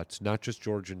their butts. Not just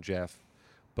George and Jeff,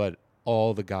 but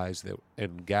all the guys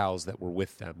and gals that were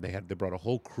with them. They brought a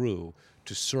whole crew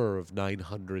to serve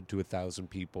 900 to 1,000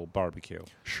 people barbecue.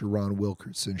 Sharon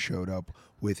Wilkerson showed up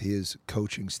with his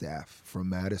coaching staff from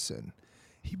Madison.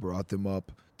 He brought them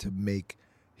up to make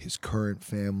his current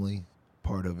family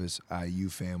part of his IU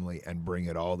family and bring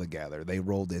it all together. They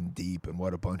rolled in deep, and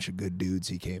what a bunch of good dudes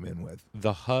he came in with.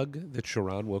 The hug that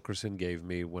Sharon Wilkerson gave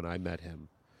me when I met him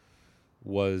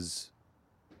was,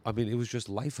 it was just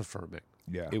life-affirming.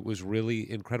 Yeah. It was really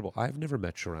incredible. I've never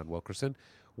met Sharon Wilkerson.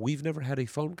 We've never had a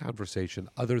phone conversation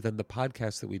other than the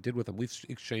podcast that we did with him. We've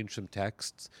exchanged some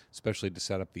texts, especially to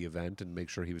set up the event and make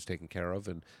sure he was taken care of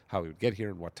and how he would get here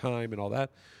and what time and all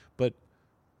that. But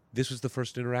this was the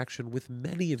first interaction with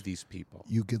many of these people.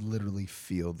 You could literally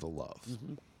feel the love.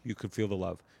 Mm-hmm. You could feel the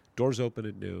love. Doors open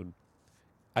at noon.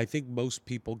 I think most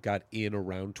people got in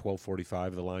around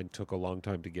 12:45. The line took a long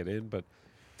time to get in, but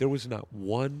there was not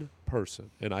one person,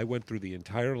 and I went through the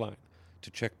entire line to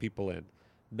check people in.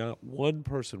 Not one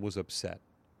person was upset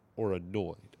or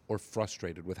annoyed or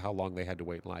frustrated with how long they had to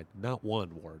wait in line. Not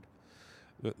one word.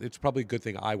 It's probably a good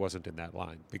thing I wasn't in that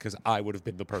line because I would have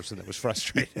been the person that was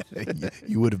frustrated.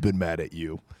 You would have been mad at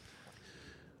you.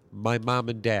 My mom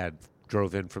and dad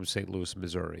drove in from St. Louis,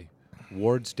 Missouri.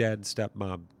 Ward's dad and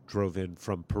stepmom drove in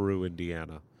from Peru,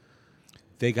 Indiana.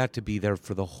 They got to be there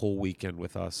for the whole weekend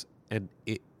with us, and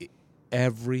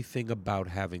everything about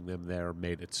having them there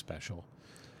made it special.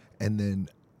 And then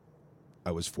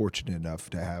I was fortunate enough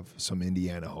to have some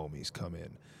Indiana homies come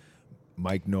in.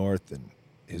 Mike North and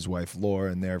his wife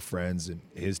Laura and their friends, and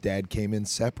his dad came in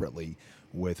separately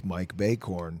with Mike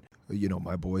Bacorn,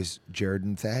 my boys Jared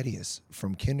and Thaddeus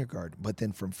from kindergarten, but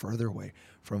then from further away,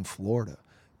 from Florida.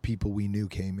 People we knew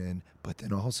came in, but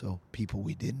then also people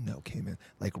we didn't know came in,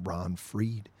 like Ron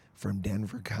Freed from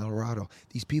Denver, Colorado.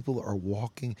 These people are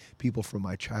walking, people from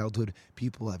my childhood,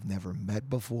 people I've never met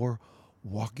before,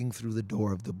 walking through the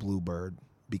door of the BLUEBIRD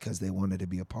because they wanted to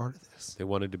be a part of this. They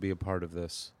wanted to be a part of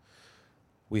this.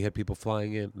 We had people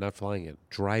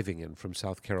driving in from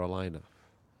South Carolina.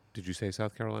 Did you say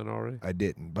South Carolina already? I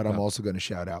didn't, but I'm also going to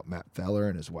shout out Matt Feller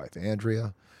and his wife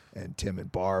Andrea and Tim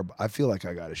and Barb. I feel like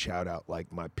I got to shout out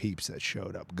like my peeps that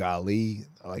showed up. Golly,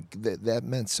 like that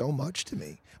meant so much to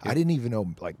me. I didn't even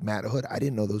know, like Matt Hood, I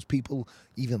didn't know those people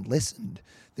even listened.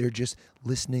 They're just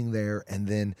listening there, and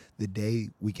then the day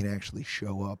we can actually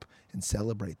show up and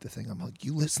celebrate the thing, I'm like,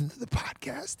 you listened to the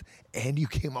podcast and you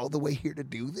came all the way here to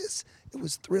do this? It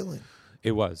was thrilling.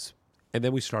 It was. And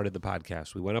then we started the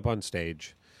podcast. We went up on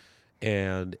stage,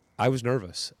 and I was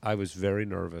nervous. I was very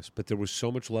nervous, but there was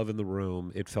so much love in the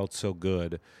room. It felt so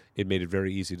good. It made it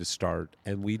very easy to start.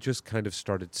 And we just kind of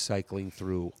started cycling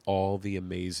through all the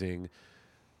amazing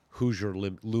Hoosier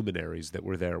luminaries that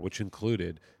were there, which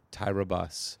included Tyra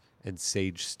Buss and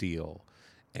Sage Steele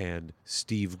and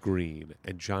Steve Green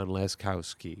and John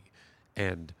Laskowski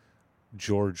and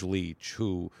George Leach,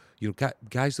 who,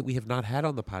 guys that we have not had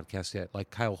on the podcast yet, like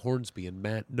Kyle Hornsby and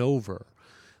Matt Nover.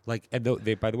 By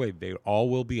the way, they all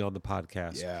will be on the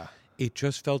podcast. Yeah. it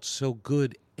just felt so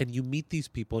good. And you meet these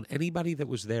people, and anybody that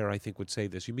was there, I think, would say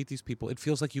this. You meet these people, it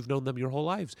feels like you've known them your whole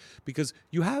lives because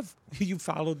you have. You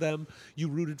followed them, you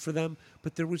rooted for them,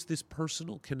 but there was this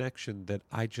personal connection that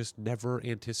I just never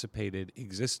anticipated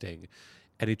existing,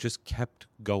 and it just kept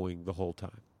going the whole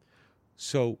time.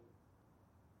 So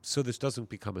this doesn't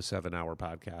become a 7-hour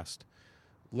podcast.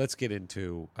 Let's get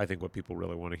into, I think, what people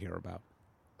really want to hear about.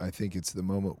 I think it's the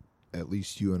moment at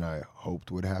least you and I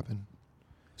hoped would happen.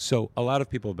 So a lot of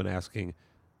people have been asking,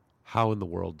 how in the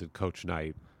world did Coach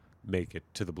Knight make it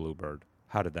to the Bluebird?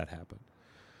 How did that happen?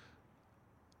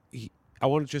 I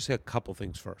want to just say a couple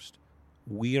things first.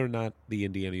 We are not the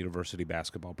Indiana University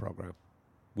basketball program.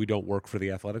 We don't work for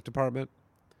the athletic department.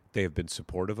 They have been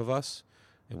supportive of us,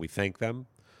 and we thank them.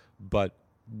 But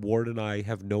Ward and I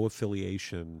have no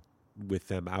affiliation with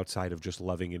them outside of just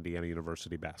loving Indiana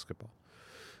University basketball.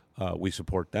 We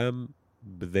support them.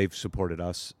 They've supported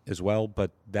us as well, but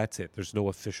that's it. There's no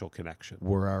official connection.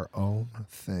 We're our own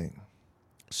thing.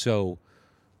 So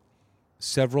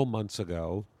several months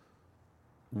ago,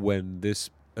 when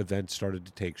this event started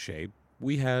to take shape,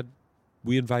 we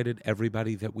invited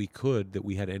everybody that we could, that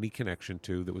we had any connection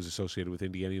to, that was associated with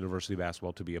Indiana University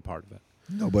basketball, to be a part of it.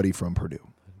 Nobody from Purdue.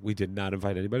 We did not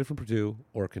invite anybody from Purdue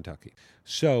or Kentucky.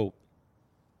 So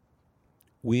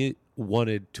we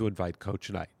wanted to invite Coach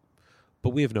Knight, but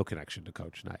we have no connection to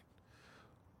Coach Knight.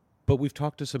 But we've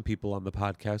talked to some people on the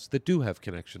podcast that do have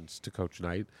connections to Coach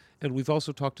Knight, and we've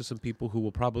also talked to some people who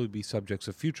will probably be subjects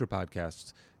of future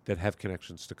podcasts that have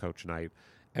connections to Coach Knight,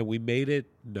 and we made it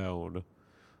known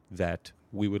that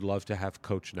we would love to have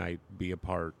Coach Knight be a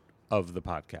part of the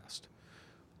podcast.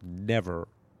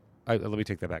 Let me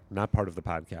take that back. Not part of the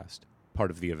podcast,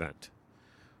 part of the event.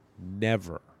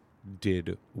 Never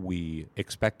did we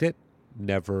expect it.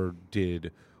 Never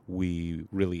did we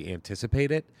really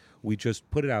anticipate it. We just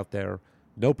put it out there,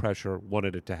 no pressure,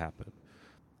 wanted it to happen.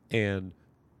 And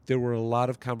there were a lot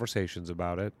of conversations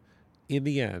about it. In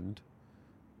the end,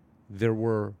 there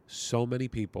were so many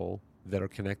people that are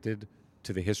connected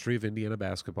to the history of Indiana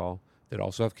basketball that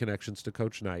also have connections to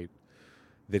Coach Knight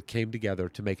that came together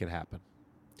to make it happen.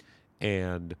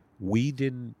 And we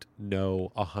didn't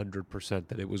know 100%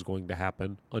 that it was going to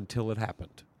happen until it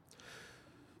happened.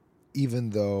 Even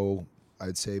though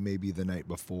I'd say maybe the night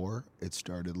before it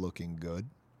started looking good,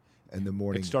 and the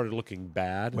morning it started looking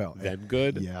bad, well, then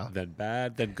good, yeah, then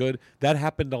bad, then good. That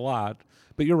happened a lot,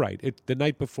 but you're right. The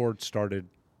night before it started,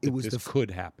 this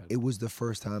could happen. It was the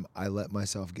first time I let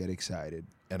myself get excited,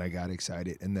 and I got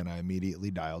excited, and then I immediately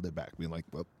dialed it back, being like,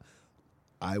 well,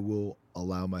 I will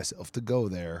allow myself to go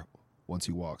there once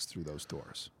he walks through those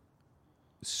doors.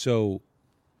 So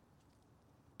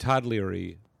Todd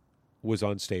Leary was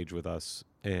on stage with us,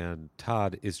 and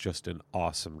Todd is just an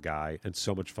awesome guy and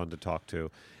so much fun to talk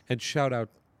to. And shout out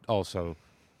also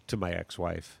to my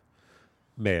ex-wife,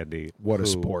 Mandy. What a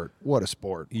sport. What a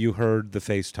sport. You heard the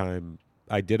FaceTime.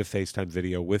 I did a FaceTime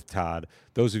video with Todd.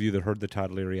 Those of you that heard the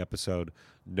Todd Leary episode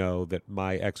know that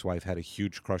my ex-wife had a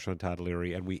huge crush on Todd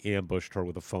Leary, and we ambushed her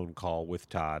with a phone call with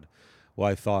Todd. Well,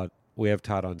 I thought, we have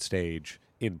Todd on stage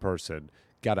in person.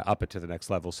 Got to up it to the next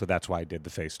level, so that's why I did the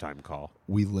FaceTime call.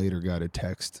 We later got a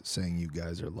text saying, you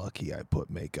guys are lucky I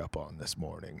put makeup on this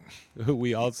morning.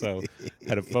 We also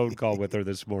had a phone call with her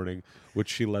this morning, which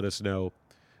she let us know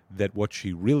that what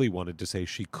she really wanted to say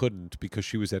she couldn't because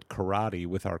she was at karate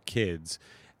with our kids,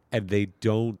 and they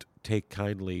don't take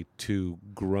kindly to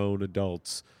grown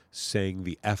adults saying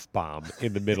the F-bomb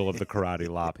in the middle of the karate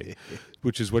lobby,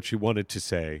 which is what she wanted to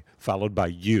say, followed by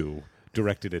you,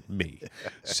 directed at me.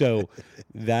 So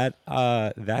that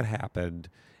happened,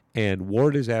 and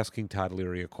Ward is asking Todd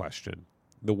Leary a question.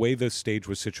 The way the stage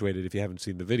was situated, if you haven't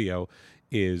seen the video,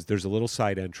 is there's a little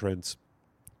side entrance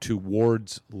to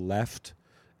Ward's left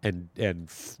and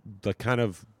the kind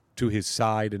of to his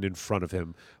side and in front of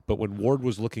him. But when Ward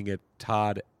was looking at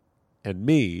Todd and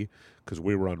me, because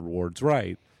we were on Ward's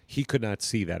right, he could not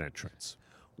see that entrance.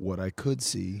 What I could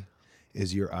see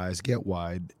is your eyes get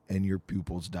wide and your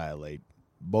pupils dilate.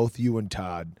 Both you and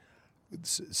Todd,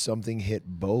 something hit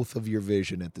both of your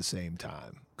vision at the same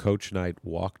time. Coach Knight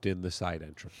walked in the side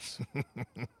entrance.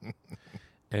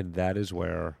 And that is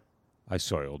where I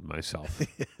soiled myself.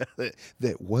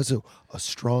 That was a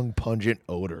strong, pungent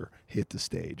odor hit the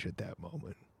stage at that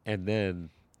moment. And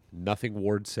then nothing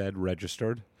Ward said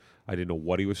registered. I didn't know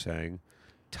what he was saying.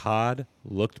 Todd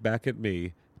looked back at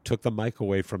me, took the mic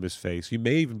away from his face. You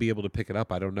may even be able to pick it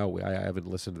up. I don't know. I haven't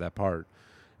listened to that part.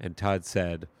 And Todd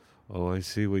said, "Oh, I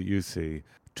see what you see."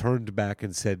 Turned back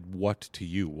and said, "What to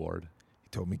you, Ward?" He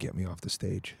told me, "Get me off the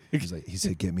stage." He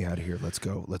said, "Get me out of here. Let's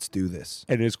go. Let's do this."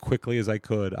 And as quickly as I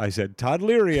could, I said, "Todd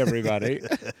Leary, everybody."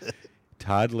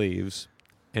 Todd leaves,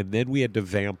 and then we had to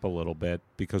vamp a little bit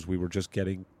because we were just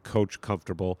getting Coach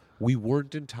comfortable. We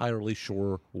weren't entirely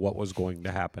sure what was going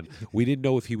to happen. We didn't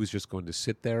know if he was just going to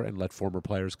sit there and let former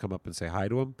players come up and say hi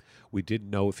to him. We didn't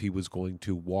know if he was going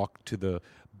to walk to the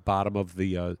bottom of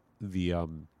the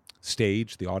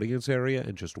stage, the audience area,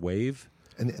 and just wave.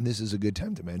 And this is a good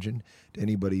time to mention to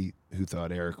anybody who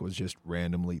thought Eric was just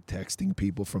randomly texting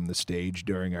people from the stage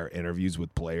during our interviews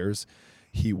with players,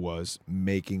 he was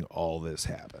making all this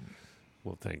happen.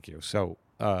 Well, thank you. So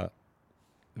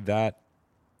that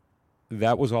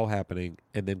was all happening,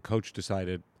 and then Coach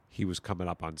decided he was coming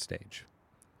up on stage.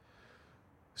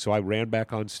 So I ran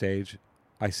back on stage.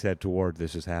 I said to Ward,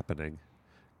 "This is happening."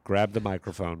 Grabbed the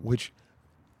microphone. Which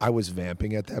I was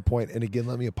vamping at that point. And again,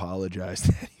 let me apologize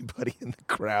to anybody in the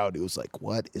crowd who was like,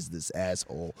 what is this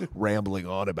asshole rambling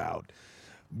on about?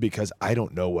 Because I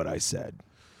don't know what I said.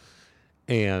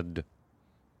 And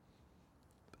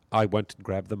I went and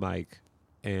grabbed the mic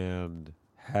and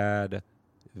had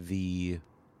the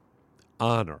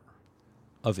honor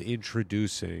of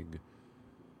introducing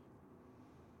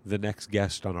the next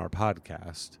guest on our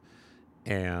podcast.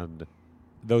 And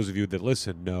those of you that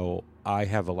listen know I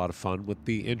have a lot of fun with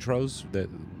the intros. That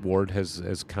Ward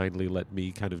has kindly let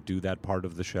me kind of do that part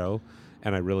of the show,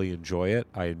 and I really enjoy it.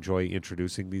 I enjoy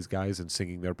introducing these guys and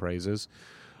singing their praises.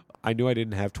 I knew I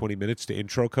didn't have 20 minutes to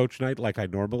intro Coach Knight like I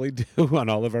normally do on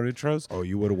all of our intros. Oh,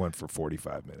 you would have went for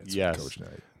 45 minutes yes, with Coach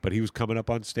Knight. But he was coming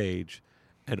up on stage,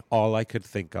 and all I could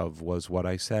think of was what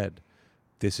I said.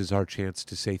 This is our chance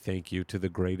to say thank you to the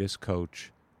greatest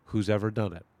coach who's ever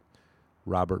done it,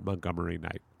 Robert Montgomery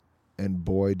Knight. And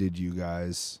boy, did you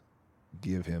guys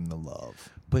give him the love.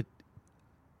 But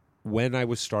when I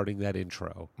was starting that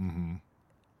intro,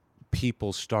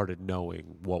 people started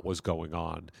knowing what was going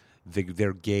on.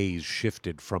 Their gaze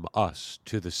shifted from us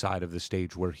to the side of the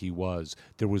stage where he was.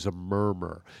 There was a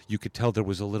murmur. You could tell there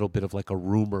was a little bit of like a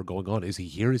rumor going on. Is he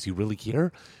here? Is he really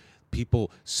here?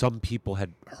 Some people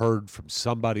had heard from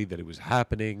somebody that it was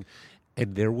happening.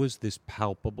 And there was this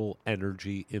palpable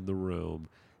energy in the room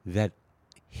that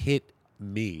hit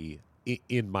me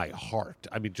in my heart.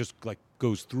 I mean, just like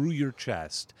goes through your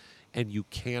chest, and you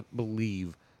can't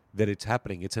believe that it's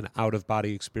happening. It's an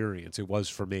out-of-body experience. It was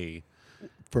for me.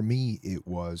 For me, it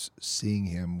was seeing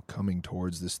him coming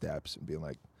towards the steps and being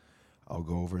like, I'll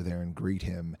go over there and greet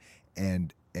him.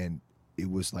 And it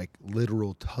was like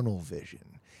literal tunnel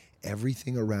vision.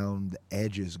 Everything around the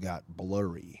edges got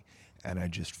blurry. And I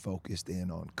just focused in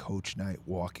on Coach Knight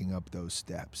walking up those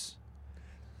steps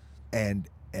and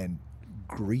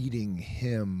greeting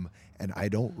him. And I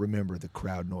don't remember the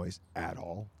crowd noise at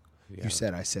all. Yeah. You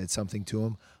said I said something to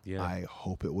him. Yeah. I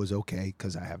hope it was okay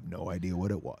because I have no idea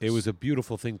what it was. It was a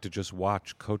beautiful thing to just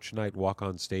watch Coach Knight walk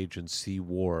on stage and see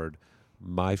Ward,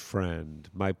 my friend,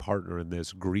 my partner in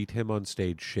this, greet him on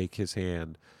stage, shake his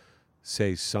hand,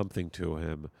 say something to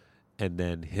him, and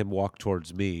then him walk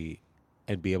towards me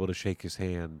and be able to shake his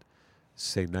hand,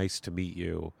 say, nice to meet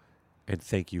you, and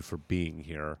thank you for being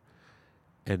here.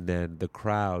 And then the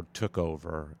crowd took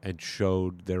over and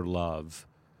showed their love,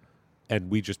 and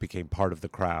we just became part of the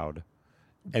crowd.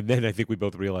 And then I think we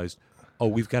both realized, oh,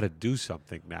 we've got to do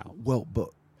something now. Well, but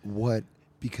what,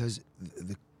 because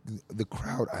the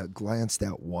crowd, I glanced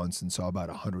out once and saw about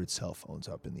 100 cell phones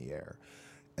up in the air.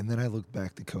 And then I looked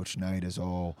back to Coach Knight as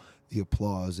all the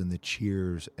applause and the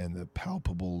cheers and the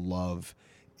palpable love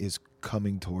is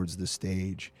coming towards the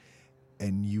stage.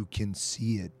 And you can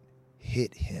see it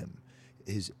hit him.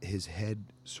 His head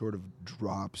sort of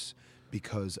drops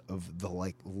because of the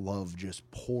like love just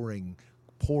pouring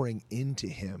into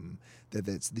him.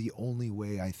 That's the only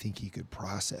way I think he could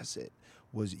process it.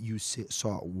 Was you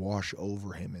saw it wash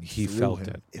over him and he through felt him.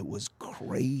 it. It was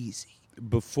crazy.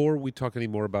 Before we talk any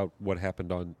more about what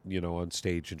happened on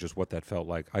stage and just what that felt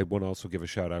like, I want to also give a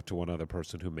shout out to one other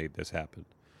person who made this happen.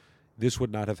 This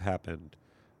would not have happened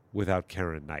without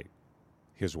Karen Knight,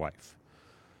 his wife.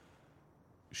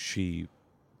 She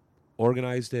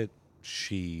organized it.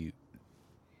 She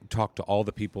talked to all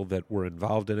the people that were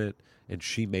involved in it, and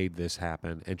she made this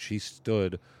happen. And she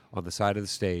stood on the side of the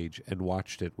stage and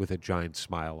watched it with a giant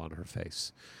smile on her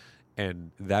face.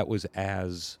 And that was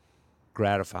as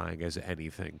gratifying as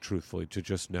anything, truthfully, to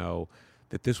just know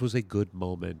that this was a good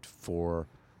moment for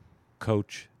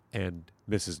Coach and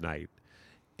Mrs. Knight.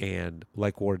 And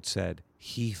like Ward said,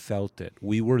 he felt it.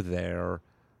 We were there,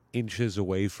 inches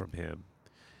away from him,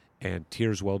 and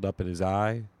tears welled up in his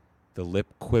eye. The lip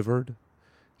quivered.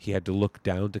 He had to look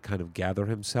down to kind of gather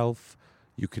himself.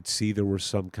 You could see there was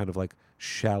some kind of like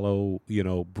shallow,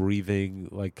 breathing,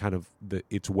 like kind of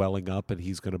it's welling up and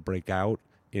he's going to break out.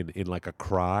 in like a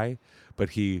cry,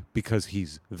 but he, because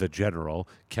he's the general,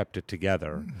 kept it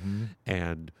together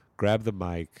and grabbed the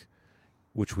mic,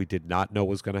 which we did not know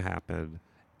was going to happen,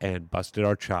 and busted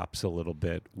our chops a little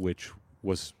bit, which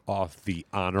was off the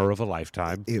honor of a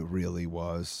lifetime. It really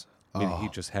was. I mean, he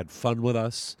just had fun with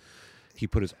us. He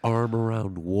put his arm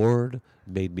around Ward,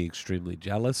 made me extremely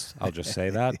jealous. I'll just say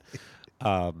that.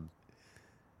 And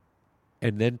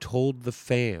then told the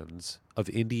fans of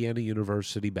Indiana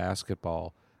University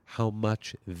basketball how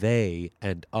much they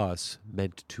and us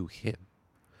meant to him,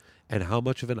 and how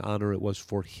much of an honor it was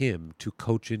for him to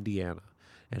coach Indiana,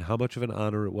 and how much of an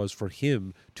honor it was for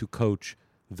him to coach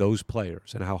those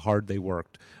players, and how hard they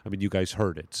worked. I mean, you guys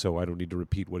heard it, so I don't need to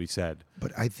repeat what he said.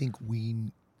 But I think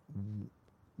we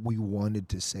wanted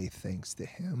to say thanks to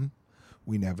him.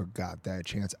 We never got that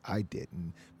chance. I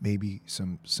didn't. Maybe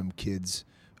some kids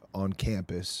on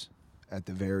campus at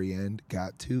the very end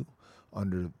got to,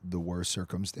 under the worst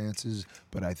circumstances,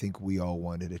 but I think we all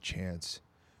wanted a chance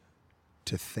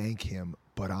to thank him.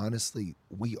 But honestly,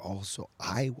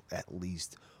 I at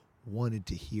least wanted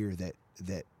to hear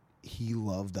that he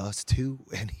loved us too,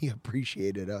 and he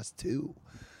appreciated us too.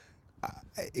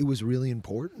 It was really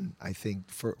important, I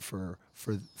think, for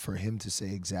him to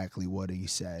say exactly what he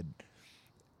said,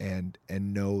 and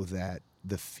know that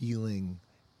the feeling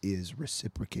is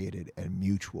reciprocated and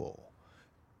mutual.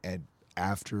 And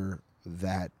after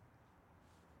that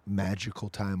magical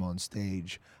time on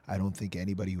stage, I don't think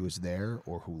anybody who was there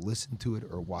or who listened to it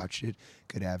or watched it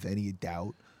could have any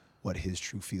doubt what his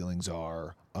true feelings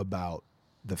are about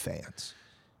the fans.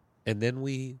 And then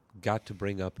we got to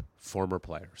bring up former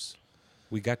players.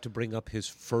 We got to bring up his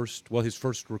first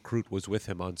recruit was with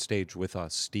him on stage with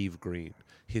us, Steve Green,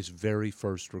 his very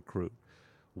first recruit.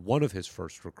 One of his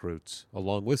first recruits,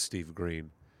 along with Steve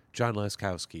Green, John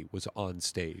Laskowski, was on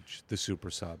stage, the super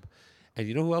sub. And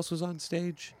you know who else was on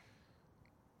stage?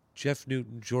 Jeff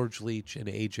Newton, George Leach, and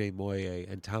A.J. Moye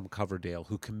and Tom Coverdale,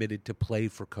 who committed to play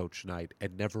for Coach Knight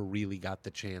and never really got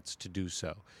the chance to do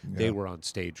so. Yeah. They were on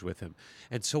stage with him.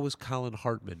 And so was Colin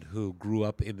Hartman, who grew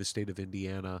up in the state of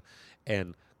Indiana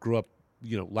and grew up,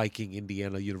 liking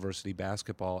Indiana University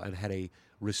basketball and had a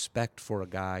respect for a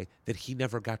guy that he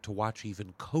never got to watch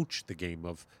even coach the game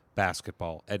of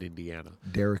basketball at Indiana.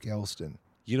 Derek Elston.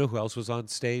 You know who else was on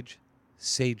stage?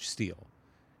 Sage Steele.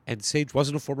 And Sage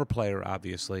wasn't a former player,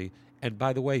 obviously. And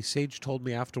by the way, Sage told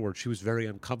me afterwards she was very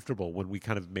uncomfortable when we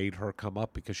kind of made her come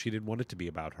up because she didn't want it to be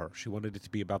about her. She wanted it to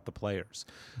be about the players.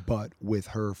 But with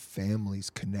her family's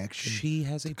connection. She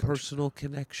has a personal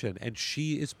connection, and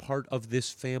she is part of this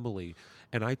family.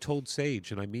 And I told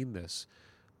Sage, and I mean this,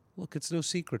 look, it's no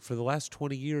secret. For the last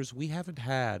 20 years, we haven't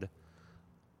had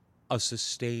a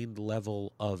sustained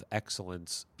level of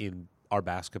excellence in our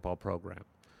basketball program.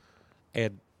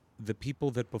 And the people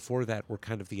that before that were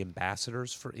kind of the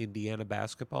ambassadors for Indiana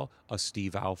basketball, a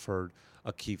Steve Alford,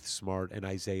 a Keith Smart, an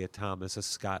Isaiah Thomas, a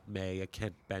Scott May, a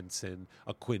Kent Benson,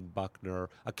 a Quinn Buckner,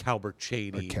 a Calbert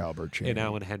Chaney, an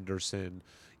Alan Henderson,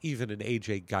 even an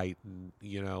A.J. Guyton,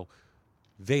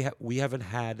 we haven't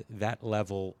had that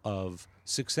level of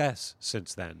success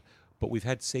since then. But we've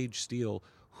had Sage Steele,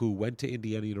 who went to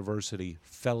Indiana University,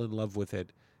 fell in love with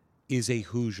it, is a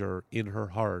Hoosier in her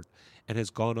heart, and has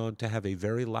gone on to have a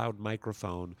very loud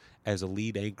microphone as a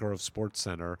lead anchor of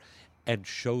SportsCenter and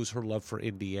shows her love for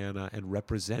Indiana and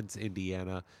represents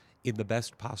Indiana in the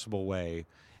best possible way.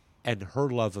 And her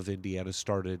love of Indiana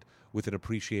started with an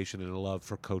appreciation and a love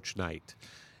for Coach Knight.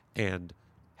 And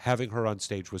having her on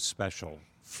stage was special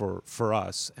for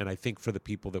us, and I think for the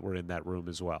people that were in that room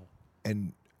as well.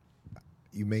 And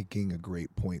you're making a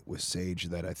great point with Sage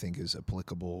that I think is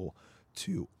applicable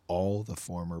to all the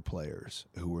former players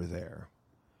who were there,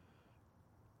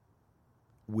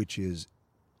 which is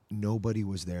nobody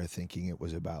was there thinking it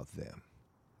was about them.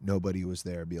 Nobody was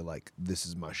there being like, this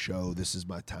is my show, this is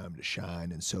my time to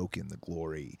shine and soak in the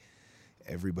glory.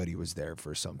 Everybody was there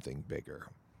for something bigger.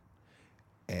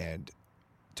 And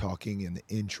talking in the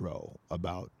intro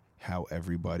about how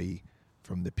everybody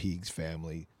from the Peegs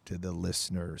family to the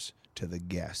listeners to the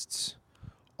guests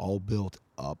all built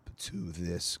up to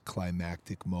this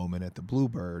climactic moment at the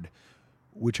Bluebird,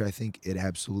 which I think it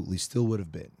absolutely still would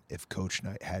have been if Coach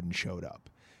Knight hadn't showed up.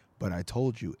 But I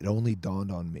told you, it only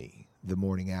dawned on me the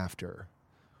morning after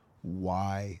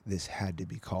why this had to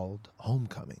be called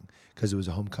homecoming, because it was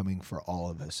a homecoming for all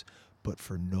of us, but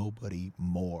for nobody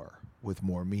more with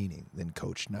more meaning than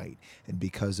Coach Knight. And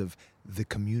because of the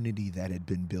community that had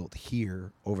been built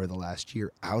here over the last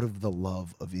year out of the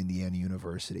love of Indiana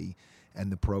University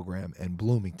and the program and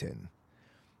Bloomington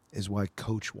is why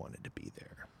Coach wanted to be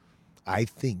there. I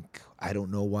think, I don't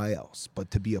know why else,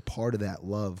 but to be a part of that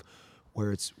love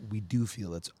where we do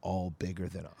feel it's all bigger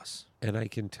than us. And I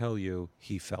can tell you,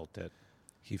 he felt it.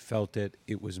 He felt it.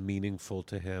 It was meaningful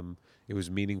to him. It was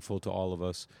meaningful to all of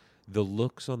us. The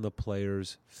looks on the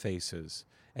players' faces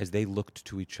as they looked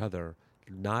to each other,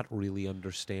 not really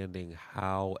understanding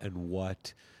how and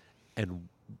what and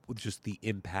just the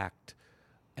impact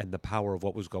and the power of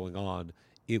what was going on,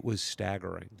 it was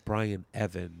staggering. Brian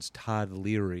Evans, Todd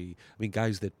Leary, I mean,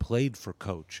 guys that played for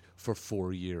Coach for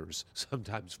 4 years,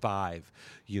 sometimes 5,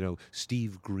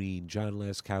 Steve Green, John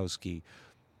Laskowski.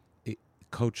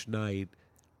 Coach Knight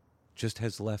just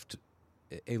has left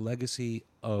a legacy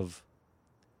of...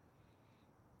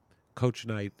 Coach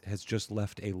Knight has just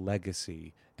left a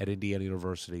legacy at Indiana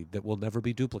University that will never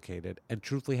be duplicated, and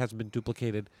truthfully hasn't been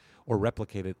duplicated or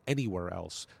replicated anywhere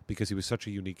else because he was such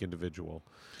a unique individual.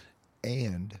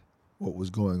 And what was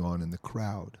going on in the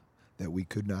crowd that we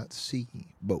could not see,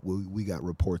 but we got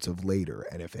reports of later.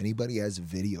 And if anybody has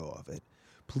video of it,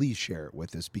 please share it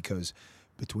with us, because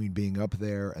between being up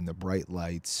there and the bright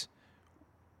lights,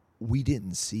 we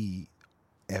didn't see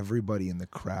everybody in the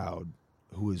crowd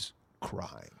who was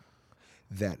crying.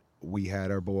 That we had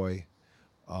our boy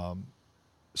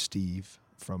Steve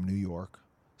from New York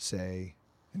say,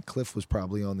 and Cliff was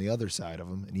probably on the other side of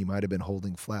him, and he might have been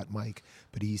holding flat mic,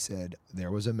 but he said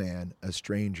there was a man, a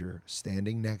stranger,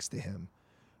 standing next to him,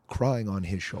 crying on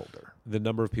his shoulder. The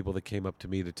number of people that came up to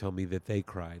me to tell me that they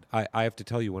cried. I have to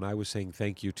tell you, when I was saying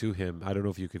thank you to him, I don't know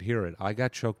if you could hear it, I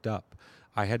got choked up.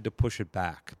 I had to push it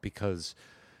back because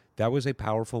that was a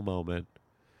powerful moment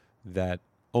that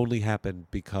only happened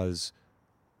because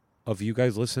of you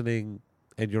guys listening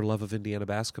and your love of Indiana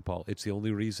basketball. It's the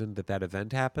only reason that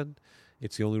event happened.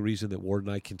 It's the only reason that Ward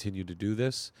and I continue to do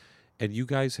this. And you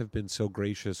guys have been so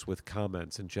gracious with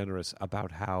comments and generous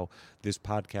about how this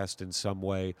podcast in some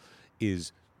way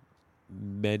is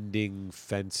mending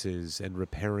fences and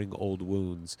repairing old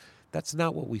wounds. That's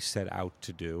not what we set out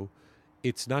to do.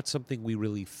 It's not something we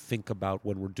really think about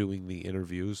when we're doing the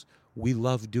interviews. We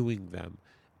love doing them.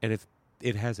 And if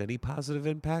it has any positive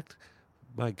impact,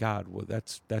 my God, well,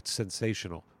 that's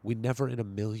sensational. We never in a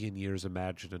million years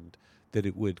imagined that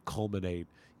it would culminate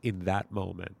in that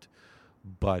moment.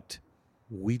 But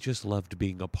we just loved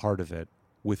being a part of it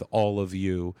with all of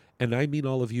you. And I mean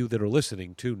all of you that are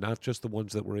listening too, not just the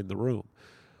ones that were in the room.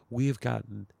 We have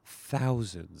gotten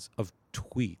thousands of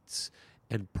tweets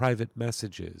and private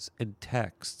messages and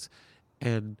texts.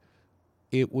 And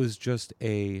it was just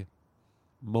a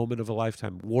moment of a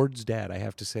lifetime. Ward's dad, I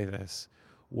have to say this.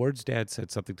 Ward's dad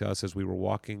said something to us as we were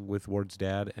walking with Ward's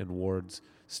dad and Ward's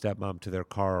stepmom to their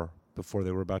car before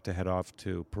they were about to head off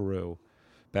to Peru,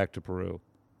 back to Peru.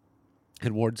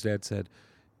 And Ward's dad said,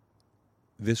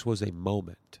 this was a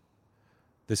moment.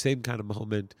 The same kind of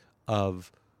moment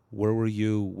of where were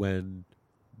you when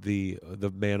the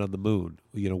man on the moon,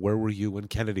 where were you when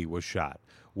Kennedy was shot?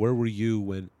 Where were you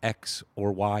when X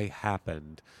or Y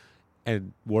happened?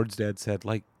 And Ward's dad said,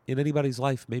 like, in anybody's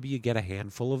life, maybe you get a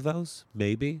handful of those,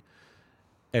 maybe.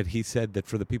 And he said that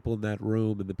for the people in that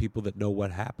room and the people that know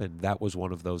what happened, that was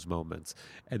one of those moments.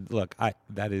 And look,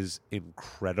 that is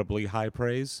incredibly high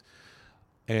praise,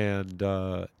 and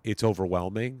it's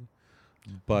overwhelming.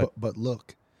 But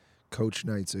look, Coach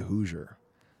Knight's a Hoosier.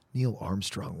 Neil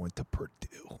Armstrong went to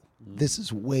Purdue. This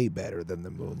is way better than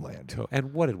the moon landing.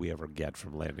 And what did we ever get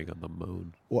from landing on the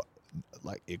moon? Well,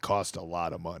 like, it cost a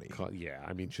lot of money. Yeah,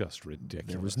 I mean, just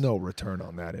ridiculous. There was no return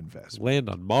on that investment. Land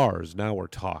on Mars, now we're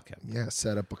talking. Yeah,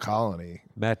 set up a colony.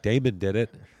 Matt Damon did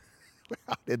it.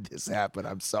 How did this happen?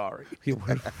 I'm sorry.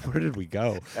 Where did we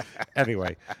go?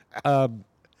 Anyway,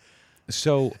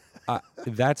 so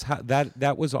that's how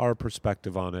that was our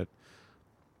perspective on it.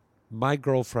 My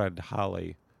girlfriend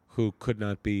Holly, who could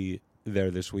not be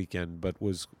there this weekend, but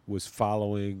was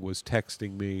following, was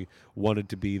texting me, wanted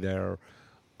to be there.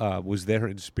 Was there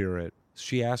in spirit.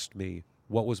 She asked me,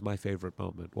 what was my favorite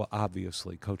moment? Well,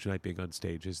 obviously, Coach Knight being on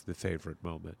stage is the favorite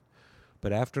moment.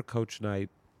 But after Coach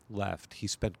Knight left, he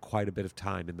spent quite a bit of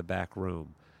time in the back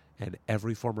room, and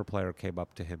every former player came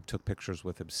up to him, took pictures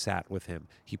with him, sat with him.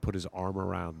 He put his arm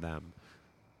around them.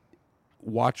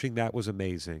 Watching that was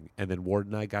amazing. And then Ward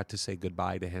and I got to say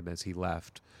goodbye to him as he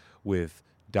left with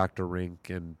Dr. Rink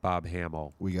and Bob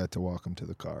Hamill. We got to walk him to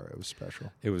the car. It was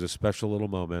special. It was a special little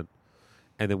moment.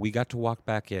 And then we got to walk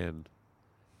back in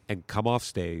and come off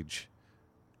stage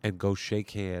and go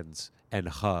shake hands and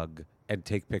hug and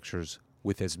take pictures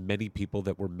with as many people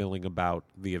that were milling about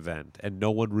the event. And no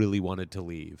one really wanted to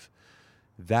leave.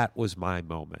 That was my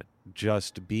moment.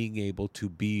 Just being able to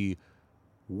be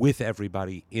with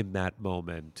everybody in that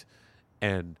moment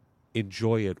and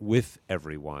enjoy it with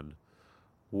everyone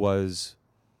was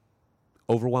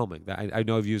overwhelming. I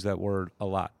know I've used that word a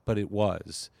lot, but it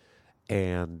was.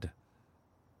 And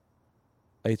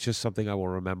it's just something I will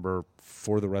remember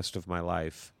for the rest of my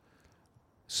life.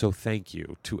 So thank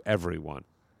you to everyone.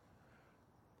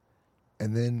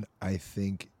 And then I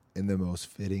think in the most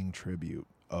fitting tribute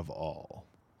of all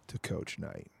to Coach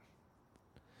Knight,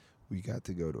 we got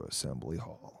to go to Assembly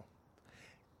Hall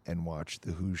and watch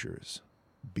the Hoosiers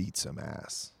beat some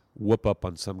ass. Whoop up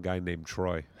on some guy named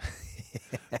Troy.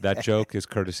 That joke is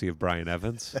courtesy of Brian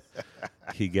Evans.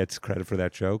 He gets credit for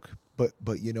that joke.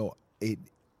 But you know,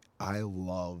 I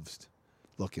loved,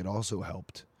 look, it also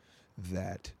helped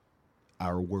that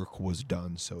our work was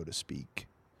done, so to speak,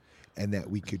 and that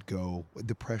we could go,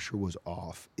 the pressure was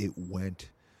off. It went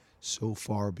so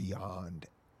far beyond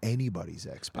anybody's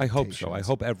expectations. I hope so. I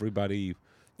hope everybody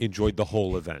enjoyed the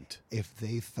whole event. If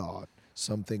they thought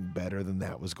something better than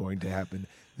that was going to happen,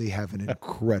 they have an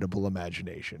incredible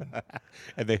imagination.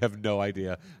 And they have no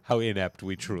idea how inept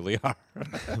we truly are.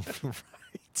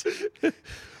 Right.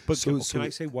 But So- can I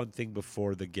say one thing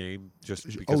before the game? Just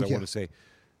Oh, because I yeah. want to say,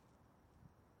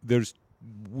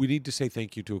 we need to say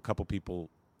thank you to a couple people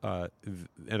and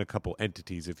a couple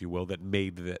entities, if you will, that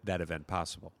made that event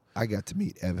possible. I got to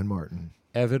meet Evan Martin.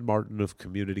 Evan Martin of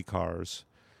Community Cars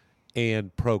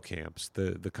and Pro Camps,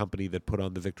 the company that put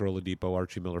on the Victor Oladipo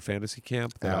Archie Miller Fantasy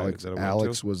Camp.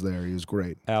 Alex was there. He was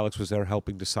great. Alex was there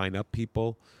helping to sign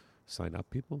people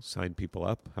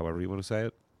up, however you want to say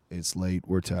it. It's late.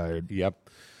 We're tired. Yep.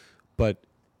 But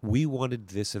we wanted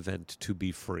this event to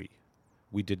be free.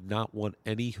 We did not want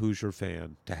any Hoosier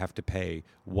fan to have to pay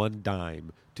one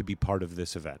dime to be part of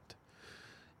this event.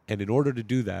 And in order to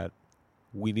do that,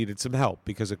 we needed some help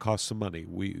because it cost some money.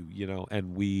 We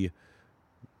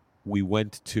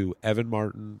went to Evan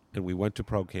Martin and we went to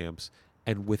Pro Camps,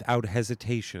 and without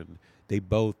hesitation, they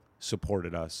both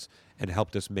supported us and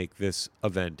helped us make this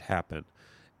event happen.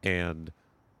 And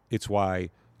it's why,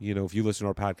 if you listen to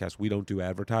our podcast, we don't do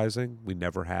advertising. We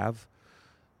never have.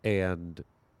 And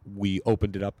we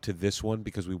opened it up to this one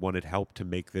because we wanted help to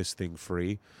make this thing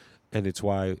free. And it's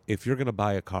why if you're going to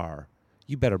buy a car,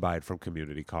 you better buy it from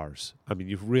Community Cars. I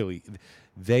mean,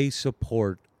 they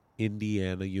support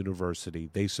Indiana University.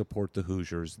 They support the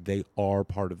Hoosiers. They are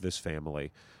part of this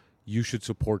family. You should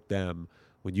support them.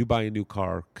 When you buy a new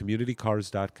car,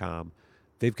 communitycars.com,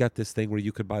 they've got this thing where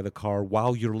you could buy the car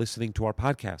while you're listening to our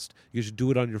podcast. You should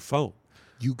do it on your phone.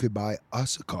 You could buy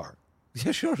us a car.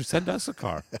 Yeah, sure. Send us a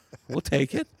car. We'll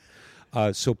take it.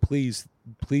 So please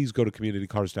go to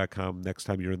communitycars.com next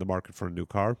time you're in the market for a new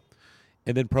car.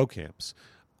 And then Pro Camps.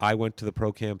 I went to the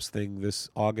Pro Camps thing this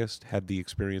August, had the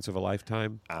experience of a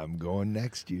lifetime. I'm going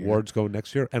next year. Ward's going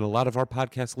next year. And a lot of our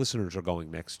podcast listeners are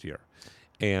going next year.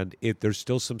 And there's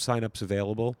still some signups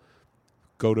available.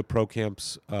 Go to Pro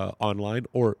Camps online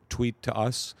or tweet to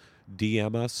us,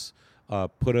 DM us.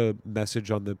 Put a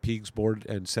message on the Peegs board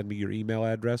and send me your email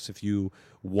address if you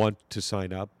want to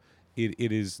sign up.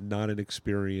 It is not an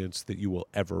experience that you will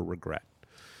ever regret.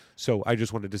 So I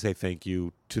just wanted to say thank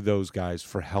you to those guys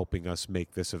for helping us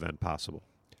make this event possible.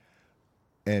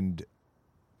 And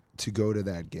to go to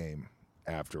that game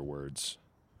afterwards,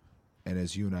 and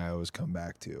as you and I always come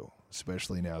back to,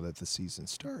 especially now that the season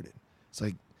started, it's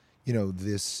like,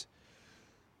 this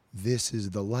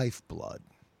is the lifeblood.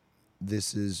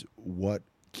 This is what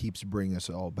keeps bringing us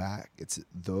all back. It's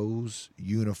those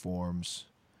uniforms,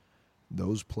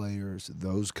 those players,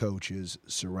 those coaches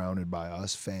surrounded by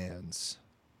us fans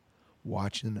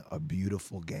watching a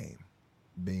beautiful game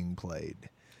being played.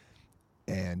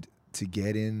 And to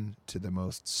get into the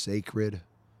most sacred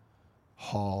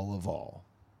hall of all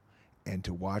and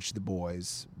to watch the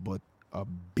boys put a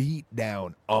beat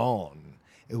down on,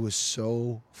 it was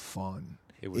so fun.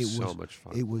 It was so much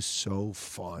fun. It was so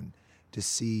fun to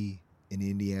see an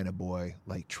Indiana boy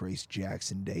like Trace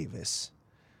Jackson Davis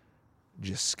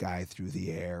just sky through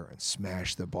the air and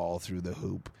smash the ball through the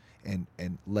hoop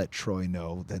and let Troy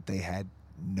know that they had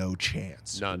no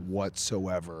chance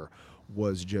whatsoever.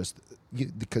 Was just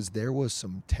because there was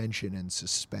some tension and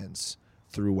suspense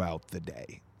throughout the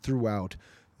day, throughout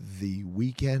the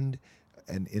weekend,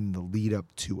 and in the lead up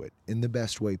to it, in the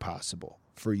best way possible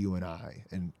for you and I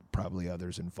and probably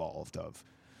others involved, of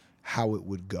how it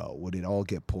would go. Would it all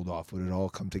get pulled off? Would it all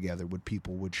come together? Would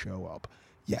people would show up?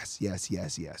 Yes.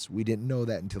 We didn't know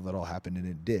that until it all happened, and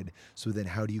it did. So then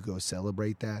how do you go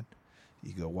celebrate that?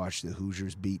 You go watch the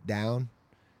Hoosiers beat down,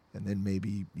 and then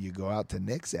maybe you go out to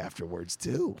Knicks afterwards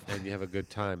too. And you have a good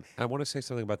time. I want to say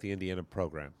something about the Indiana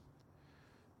program.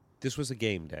 This was a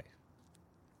game day.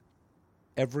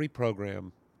 Every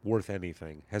program worth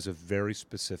anything has a very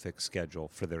specific schedule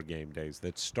for their game days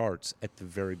that starts at the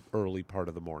very early part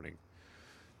of the morning.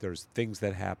 There's things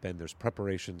that happen. There's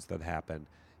preparations that happen.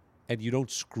 And you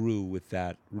don't screw with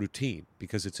that routine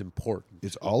because it's important.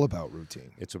 It's all about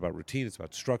routine. It's about routine. It's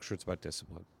about structure. It's about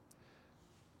discipline.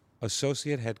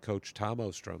 Associate head coach Tom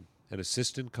Ostrom and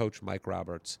assistant coach Mike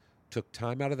Roberts took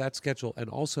time out of that schedule, and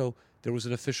also there was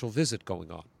an official visit going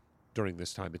on during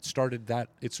this time. It started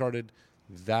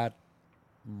that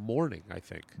morning, I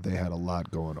think. They had a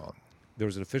lot going on. There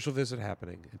was an official visit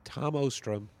happening, and Tom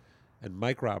Ostrom and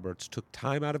Mike Roberts took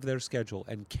time out of their schedule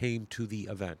and came to the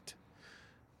event.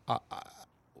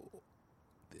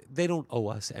 They don't owe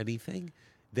us anything.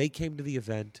 They came to the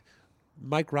event.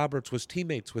 Mike Roberts was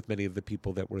teammates with many of the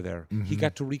people that were there. He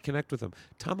got to reconnect with them.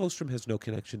 Tom Ostrom has no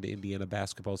connection to Indiana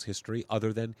basketball's history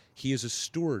other than he is a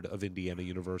steward of Indiana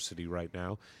University right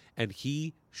now, and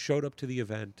he showed up to the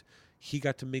event. He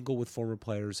got to mingle with former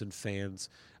players and fans.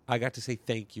 I got to say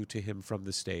thank you to him from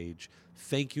the stage.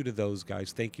 Thank you to those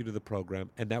guys. Thank you to the program.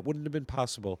 And that wouldn't have been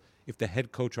possible if the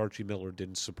head coach, Archie Miller,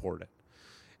 didn't support it.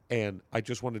 And I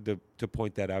just wanted to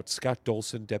point that out. Scott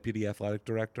Dolson, Deputy Athletic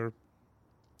Director,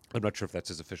 I'm not sure if that's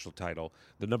his official title,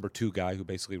 the number 2 guy who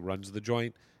basically runs the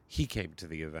joint, he came to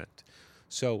the event.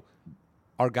 So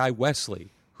our guy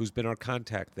Wesley, who's been our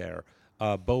contact there,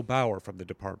 Bo Bauer from the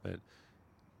department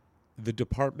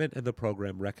and the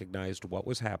program recognized what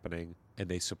was happening, and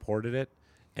they supported it,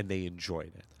 and they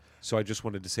enjoyed it. So I just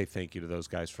wanted to say thank you to those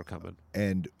guys for coming.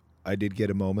 And I did get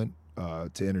a moment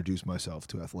to introduce myself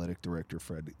to Athletic Director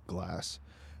Fred Glass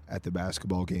at the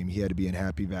basketball game. He had to be in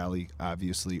Happy Valley,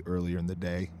 obviously, earlier in the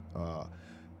day.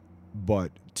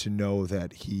 But to know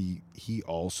that he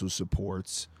also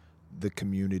supports the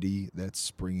community that's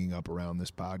springing up around this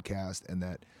podcast, and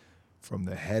that from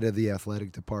the head of the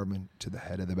athletic department to the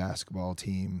head of the basketball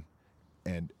team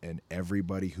and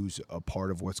everybody who's a part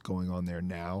of what's going on there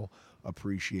now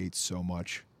appreciates so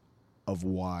much of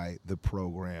why the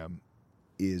program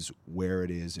is where it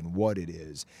is and what it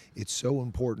is. It's so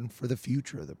important for the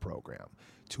future of the program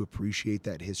to appreciate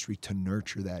that history, to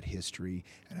nurture that history.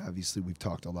 And obviously we've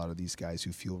talked to a lot of these guys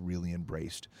who feel really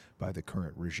embraced by the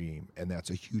current regime. And that's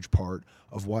a huge part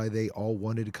of why they all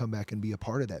wanted to come back and be a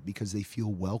part of that, because they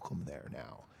feel welcome there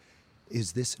now.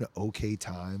 Is this an okay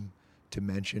time to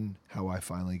mention how I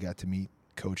finally got to meet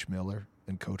Coach Miller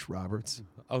and Coach Roberts?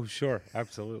 Oh, sure.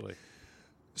 Absolutely.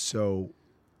 So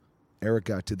Eric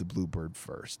got to the Bluebird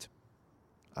first.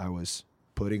 I was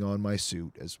putting on my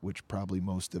suit, which probably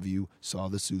most of you saw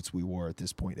the suits we wore at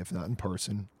this point, if not in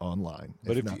person, online.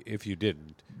 But if you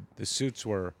didn't, the suits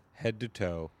were head to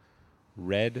toe,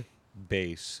 red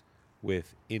base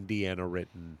with Indiana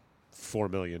written 4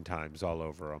 million times all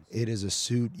over them. It is a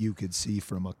suit you could see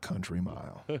from a country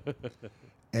mile.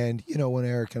 And, you know, when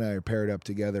Eric and I are paired up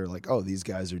together, like, oh, these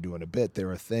guys are doing a bit,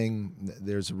 they're a thing,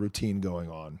 there's a routine going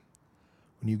on.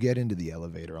 When you get into the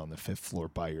elevator on the 5th floor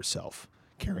by yourself,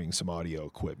 carrying some audio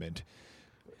equipment,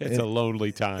 it's a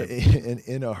lonely time. And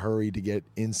in a hurry to get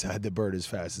inside the bird as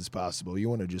fast as possible. You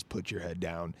want to just put your head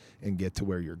down and get to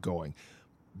where you're going.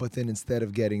 But then instead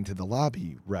of getting to the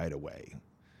lobby right away,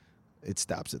 it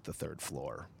stops at the 3rd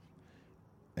floor.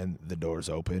 And the doors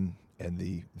open, and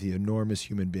the enormous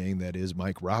human being that is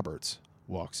Mike Roberts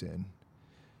walks in.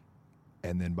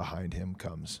 And then behind him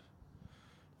comes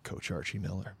Coach Archie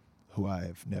Miller, who I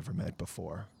have never met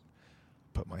before.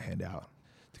 Put my hand out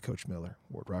to Coach Miller,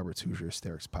 Ward Roberts, Hoosier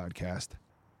Hysterics podcast.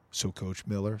 So Coach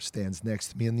Miller stands next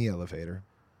to me in the elevator.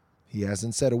 He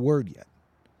hasn't said a word yet.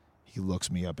 He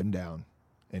looks me up and down,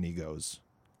 and he goes,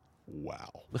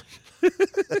 wow.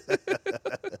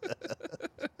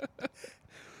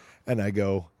 And I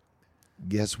go,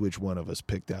 guess which one of us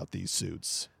picked out these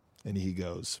suits? And he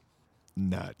goes,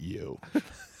 not you.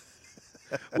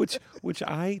 which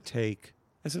I take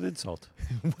as an insult.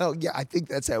 Well, yeah, I think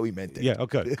that's how he meant it. Yeah, oh,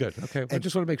 good. Okay, I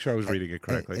just want to make sure I was reading it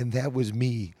correctly. And that was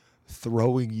me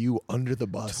throwing you under the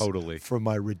bus. Totally. For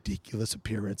my ridiculous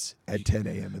appearance at 10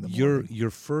 a.m. in the morning.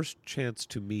 Your first chance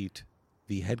to meet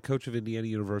the head coach of Indiana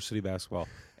University basketball,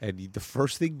 and the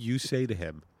first thing you say to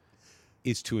him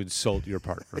is to insult your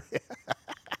partner.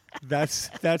 That's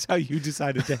how you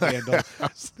decided to handle.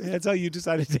 That's how you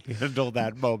decided to handle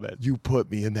that moment. You put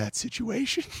me in that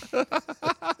situation.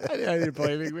 You're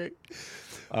blaming me.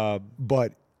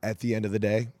 But at the end of the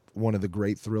day, one of the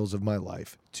great thrills of my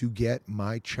life, to get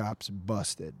my chops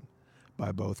busted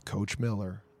by both Coach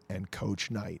Miller and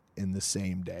Coach Knight in the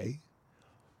same day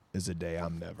is a day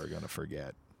I'm never going to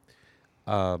forget.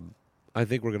 I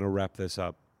think we're going to wrap this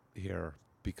up here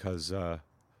because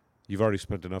you've already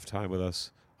spent enough time with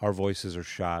us. Our voices are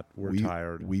shot. We're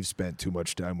tired. We've spent too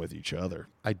much time with each other.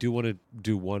 I do want to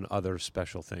do one other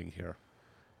special thing here.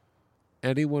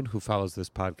 anyone who follows this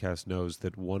podcast knows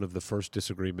that one of the first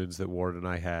disagreements that Ward and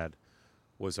I had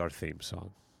was our theme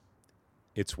song.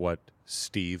 It's what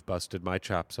Steve busted my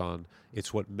chops on.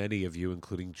 It's what many of you,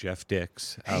 including Jeff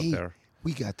Dix out there.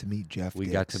 We got to meet Jeff We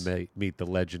Dix. got to meet the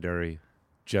legendary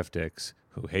Jeff Dix,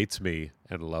 who hates me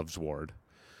and loves Ward.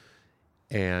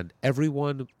 And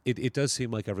everyone, it does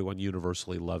seem like everyone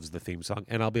universally loves the theme song.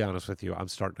 And I'll be honest with you, I'm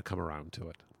starting to come around to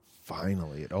it.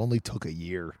 Finally. It only took a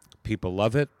year. People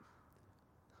love it.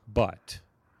 But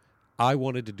I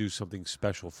wanted to do something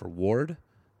special for Ward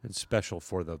and special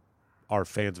for our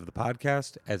fans of the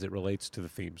podcast as it relates to the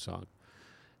theme song.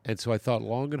 And so I thought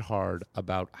long and hard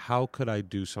about how could I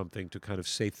do something to kind of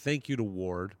say thank you to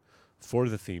Ward for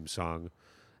the theme song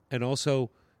and also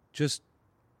just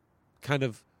kind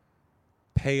of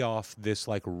pay off this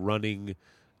like running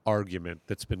argument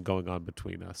that's been going on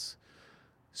between us.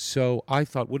 So I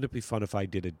thought, wouldn't it be fun if I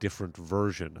did a different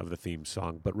version of the theme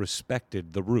song, but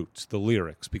respected the roots, the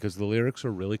lyrics, because the lyrics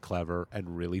are really clever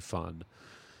and really fun.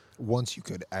 Once you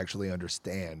could actually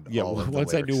understand Once all of the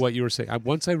lyrics. I knew what you were saying.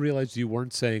 Once I realized you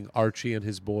weren't saying Archie and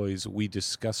his boys, we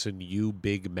discussin' you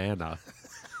big manna,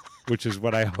 which is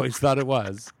what I always thought it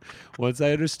was. Once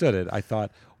I understood it, I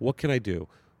thought, what can I do?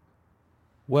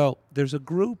 Well, there's a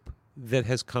group that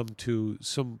has come to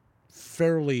some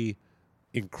fairly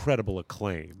incredible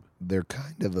acclaim. They're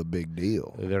kind of a big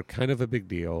deal. They're kind of a big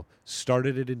deal.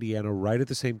 Started in Indiana right at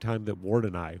the same time that Ward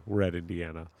and I were at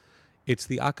Indiana. It's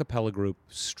the a cappella group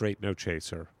Straight No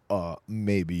Chaser.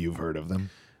 Maybe you've heard of them.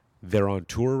 They're on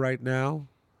tour right now.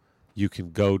 You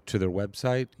can go to their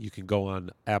website. You can go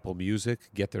on Apple Music,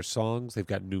 get their songs. They've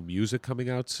got new music coming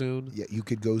out soon. Yeah, you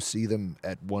could go see them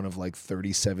at one of like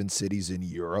 37 cities in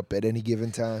Europe at any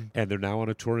given time. And they're now on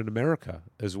a tour in America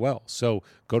as well. So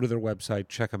go to their website,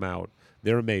 check them out.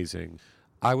 They're amazing.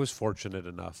 I was fortunate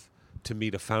enough to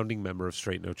meet a founding member of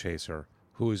Straight No Chaser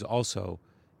who is also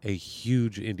a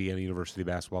huge Indiana University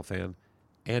basketball fan,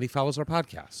 and he follows our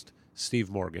podcast. Steve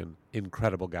Morgan,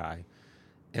 incredible guy.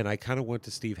 And I kind of went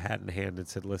to Steve hat in hand and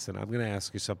said, listen, I'm going to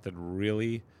ask you something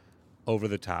really over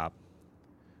the top,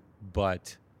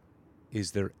 but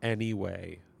is there any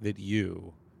way that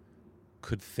you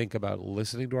could think about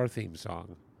listening to our theme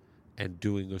song and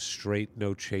doing a Straight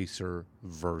No Chaser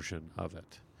version of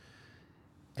it?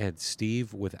 And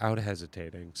Steve, without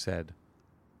hesitating, said,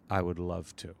 I would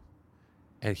love to.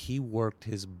 And he worked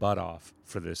his butt off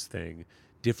for this thing,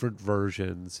 different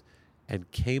versions, and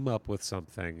came up with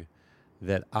something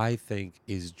that I think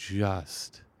is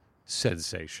just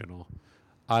sensational.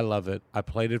 I love it. I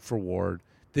played it for Ward.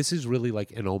 This is really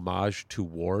like an homage to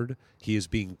Ward. He is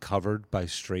being covered by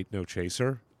Straight No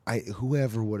Chaser.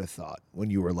 Whoever would have thought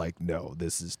when you were like, no,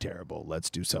 this is terrible.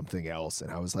 Let's do something else. And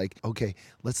I was like, okay,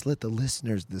 let's let the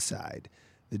listeners decide.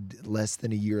 Less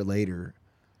than a year later,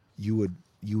 you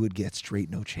would get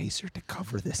Straight No Chaser to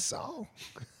cover this song.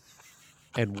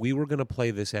 And we were going to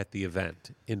play this at the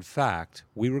event. In fact,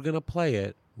 we were going to play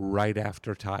it right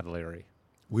after Todd Leary.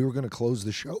 We were going to close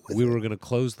the show with it. We were going to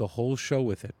close the whole show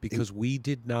with it because we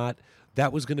did not,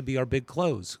 that was going to be our big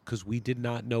close because we did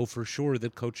not know for sure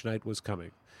that Coach Knight was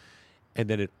coming. And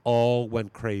then it all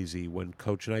went crazy when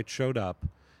Coach Knight showed up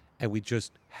and we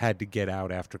just had to get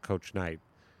out after Coach Knight.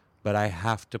 But I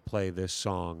have to play this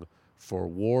song for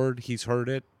Ward. He's heard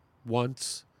it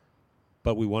once,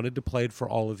 but we wanted to play it for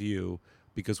all of you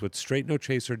because what Straight No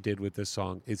Chaser did with this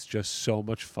song is just so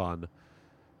much fun.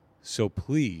 So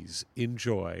please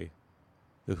enjoy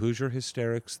the Hoosier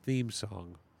Hysterics theme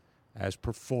song as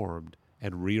performed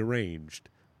and rearranged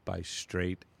by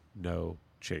Straight No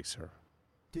Chaser.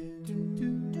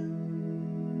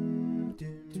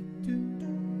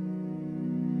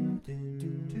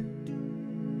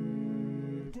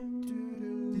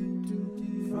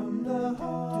 From the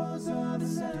halls of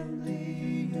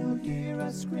assembly, you'll hear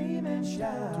us scream and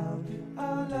shout.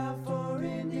 Our love for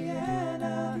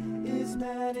Indiana is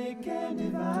manic and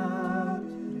devout.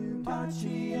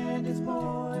 Archie and his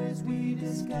boys, we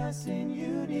discuss in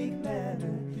unique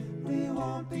manner. We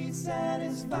won't be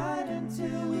satisfied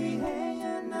until we hang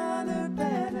another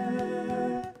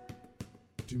banner.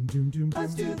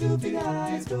 Us two goofy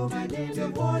guys go by names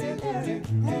of Ward and Eric,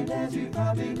 and as you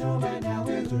probably know by now,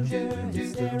 we're Hoosier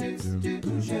Hysterics,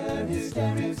 Hoosier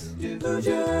Hysterics,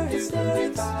 Hoosier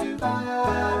Hysterics. Ba,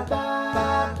 ba,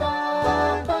 ba,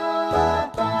 ba,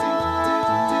 ba,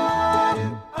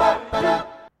 ba.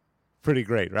 Pretty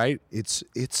great, right? It's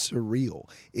surreal.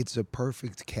 It's a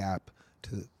perfect cap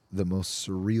to the most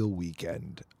surreal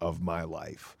weekend of my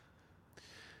life.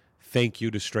 Thank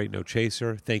you to Straight No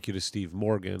Chaser. Thank you to Steve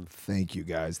Morgan. Thank you,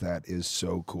 guys. That is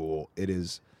so cool. It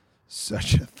is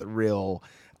such a thrill.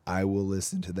 I will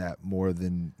listen to that more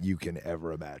than you can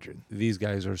ever imagine. These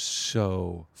guys are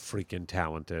so freaking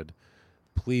talented.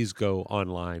 Please go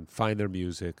online, find their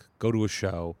music, go to a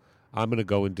show. I'm going to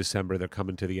go in December. They're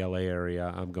coming to the LA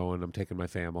area. I'm taking my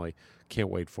family. Can't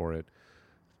wait for it.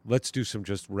 Let's do some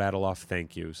just rattle off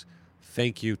thank yous.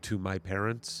 Thank you to my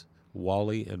parents,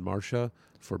 Wally and Marcia,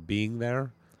 for being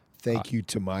there. Thank you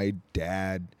to my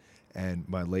dad and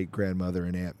my late grandmother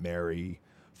and Aunt Mary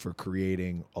for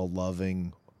creating a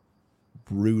loving,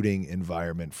 rooting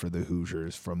environment for the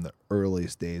Hoosiers from the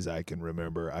earliest days I can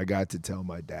remember. I got to tell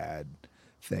my dad,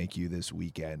 thank you this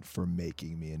weekend for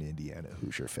making me an Indiana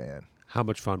Hoosier fan. How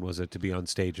much fun was it to be on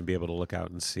stage and be able to look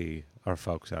out and see our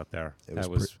folks out there? It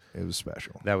was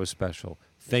special. That was special.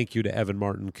 Thank you to Evan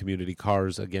Martin, Community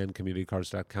Cars. Again,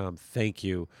 communitycars.com. Thank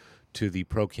you to the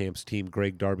Pro Camps team,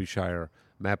 Greg Darbyshire,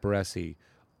 Matt Baresi,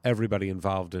 everybody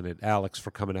involved in it, Alex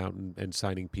for coming out and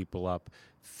signing people up.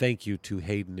 Thank you to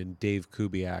Hayden and Dave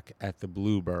Kubiak at the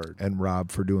Bluebird. And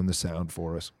Rob for doing the sound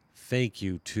for us. Thank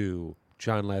you to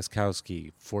John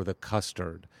Laskowski for the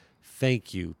custard.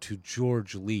 Thank you to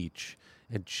George Leach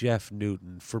and Jeff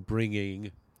Newton for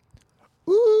bringing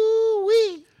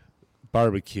Ooh-wee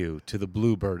barbecue to the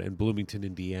Bluebird in Bloomington,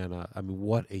 Indiana. I mean,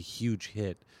 what a huge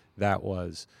hit that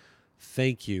was.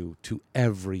 Thank you to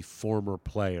every former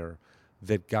player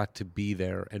that got to be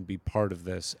there and be part of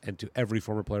this, and to every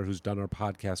former player who's done our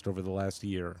podcast over the last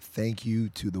year. Thank you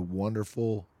to the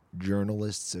wonderful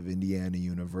journalists of Indiana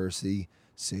University,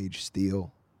 Sage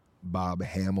Steele, Bob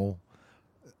Hamill,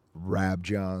 Rab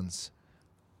Johns,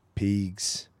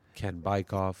 Peegs, Ken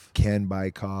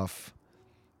Bykoff.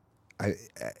 I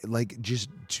like just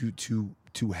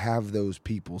to have those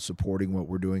people supporting what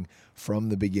we're doing from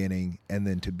the beginning and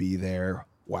then to be there.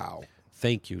 Wow.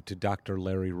 Thank you to Dr.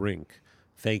 Larry Rink.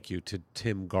 Thank you to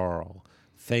Tim Garl.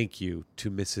 Thank you to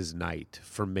Mrs. Knight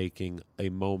for making a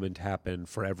moment happen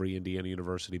for every Indiana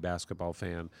University basketball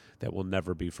fan that will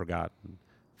never be forgotten.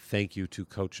 Thank you to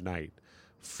Coach Knight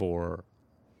for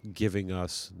giving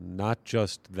us not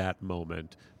just that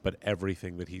moment, but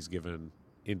everything that he's given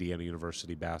Indiana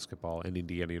University basketball and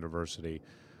Indiana University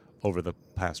over the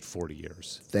past 40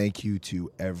 years. Thank you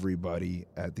to everybody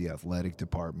at the athletic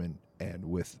department and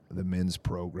with the men's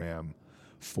program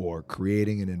for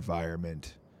creating an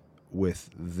environment with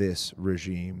this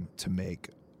regime to make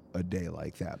a day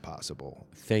like that possible.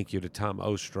 Thank you to Tom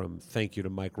Ostrom. Thank you to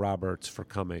Mike Roberts for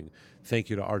coming. Thank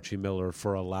you to Archie Miller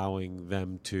for allowing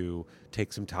them to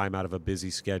take some time out of a busy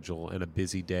schedule and a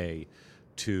busy day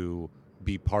to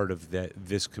be part of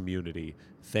this community.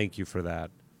 Thank you for that.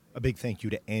 A big thank you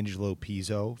to Angelo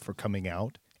Pizzo for coming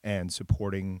out and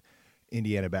supporting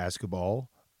Indiana basketball.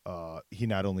 He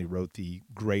not only wrote the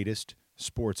greatest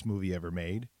sports movie ever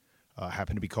made,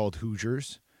 happened to be called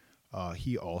Hoosiers.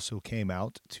 He also came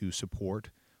out to support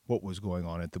what was going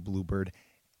on at the Bluebird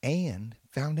and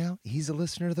found out he's a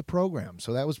listener to the program.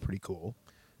 So that was pretty cool.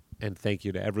 And thank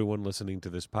you to everyone listening to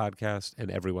this podcast and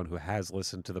everyone who has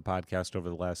listened to the podcast over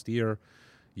the last year.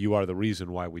 You are the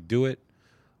reason why we do it.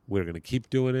 We're going to keep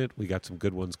doing it. We got some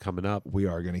good ones coming up. We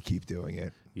are going to keep doing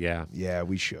it. Yeah. Yeah,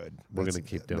 we should. We're going to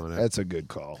keep doing it. That's a good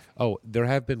call. Oh, there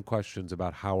have been questions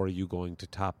about how are you going to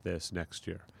top this next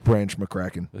year? Branch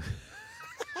McCracken.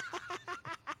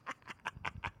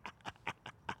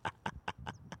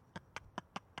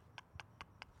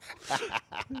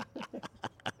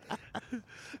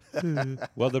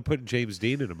 Well, they're putting James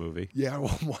Dean in a movie. Yeah,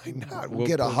 well, why not? We'll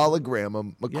get a hologram of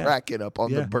McCracken up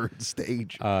on the Bird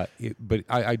stage. But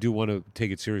I do want to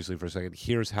take it seriously for a second.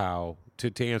 Here's how,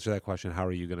 to answer that question, how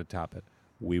are you going to top it?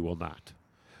 We will not.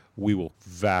 We will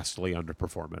vastly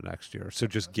underperform it next year. So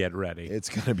just get ready. It's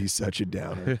going to be such a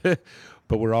downer.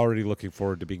 But we're already looking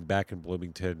forward to being back in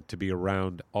Bloomington, to be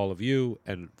around all of you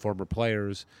and former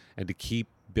players, and to keep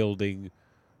building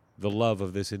the love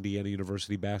of this Indiana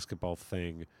University basketball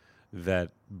thing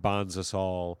that bonds us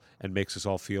all and makes us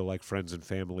all feel like friends and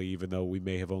family, even though we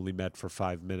may have only met for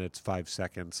 5 minutes, 5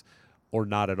 seconds, or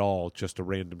not at all, just a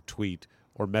random tweet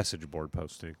or message board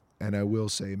posting. And I will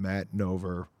say Matt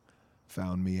Nover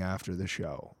found me after the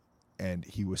show, and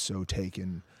he was so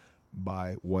taken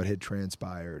by what had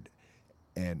transpired,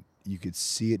 and you could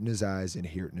see it in his eyes and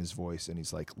hear it in his voice, and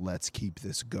he's like, let's keep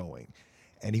this going.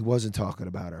 And he wasn't talking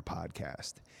about our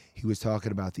podcast. He was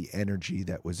talking about the energy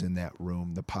that was in that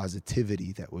room, the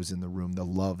positivity that was in the room, the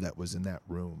love that was in that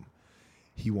room.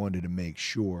 He wanted to make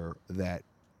sure that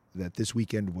this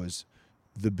weekend was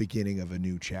the beginning of a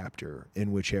new chapter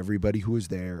in which everybody who was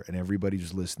there and everybody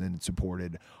who's listening and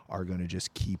supported are going to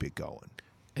just keep it going.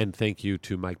 And thank you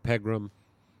to Mike Pegram,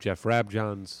 Jeff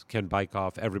Rabjohns, Ken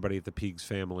Bykoff, everybody at the Peegs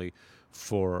family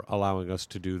for allowing us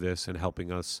to do this and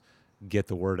helping us get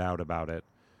the word out about it.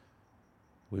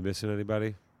 We missing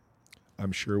anybody?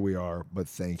 I'm sure we are, but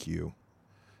thank you.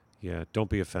 Yeah, don't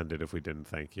be offended if we didn't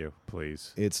thank you,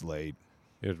 please. It's late.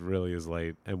 It really is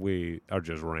late, and we are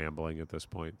just rambling at this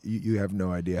point. You have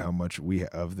no idea how much we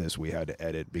had to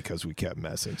edit because we kept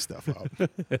messing stuff up.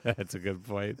 That's a good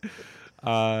point.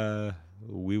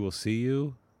 We will see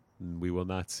you. We will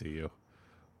not see you.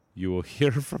 You will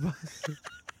hear from us.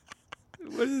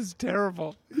 This is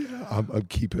terrible. Yeah, I'm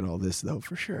keeping all this, though,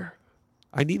 for sure.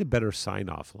 I need a better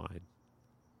sign-off line.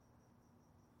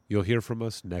 You'll hear from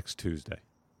us next Tuesday.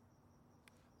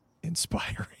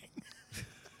 Inspiring.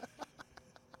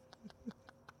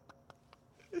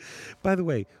 By the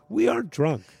way, we aren't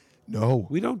drunk. No.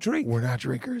 We don't drink. We're not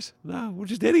drinkers. No, we're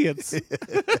just idiots.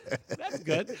 That's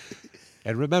good.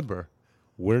 And remember,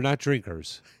 we're not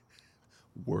drinkers.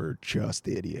 We're just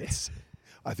idiots.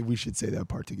 I think we should say that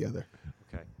part together.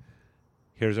 Okay.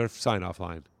 Here's our sign-off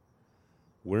line.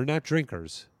 We're not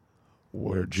drinkers.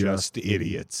 We're just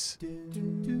idiots.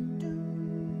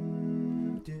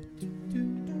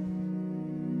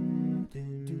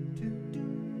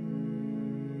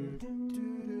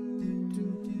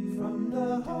 From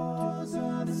the halls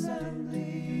of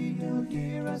assembly, you'll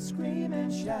hear us scream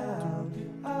and shout.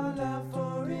 Our love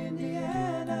for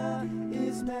Indiana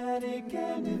is manic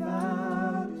and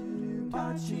devout.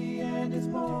 Archie and his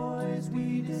boys,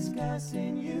 we discuss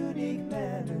in unique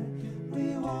manner.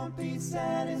 We won't be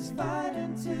satisfied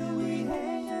until we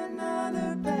hang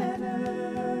another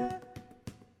banner.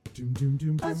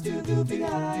 Us two goofy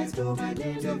guys go by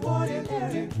names of Ward and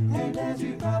Eric, and as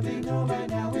you probably know by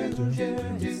now, we're Hoosier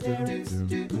Hysterics.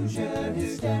 Hoosier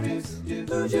Hysterics.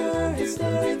 Hoosier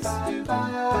Hysterics. Ba,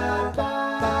 ba,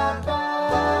 ba, ba,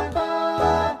 ba, ba.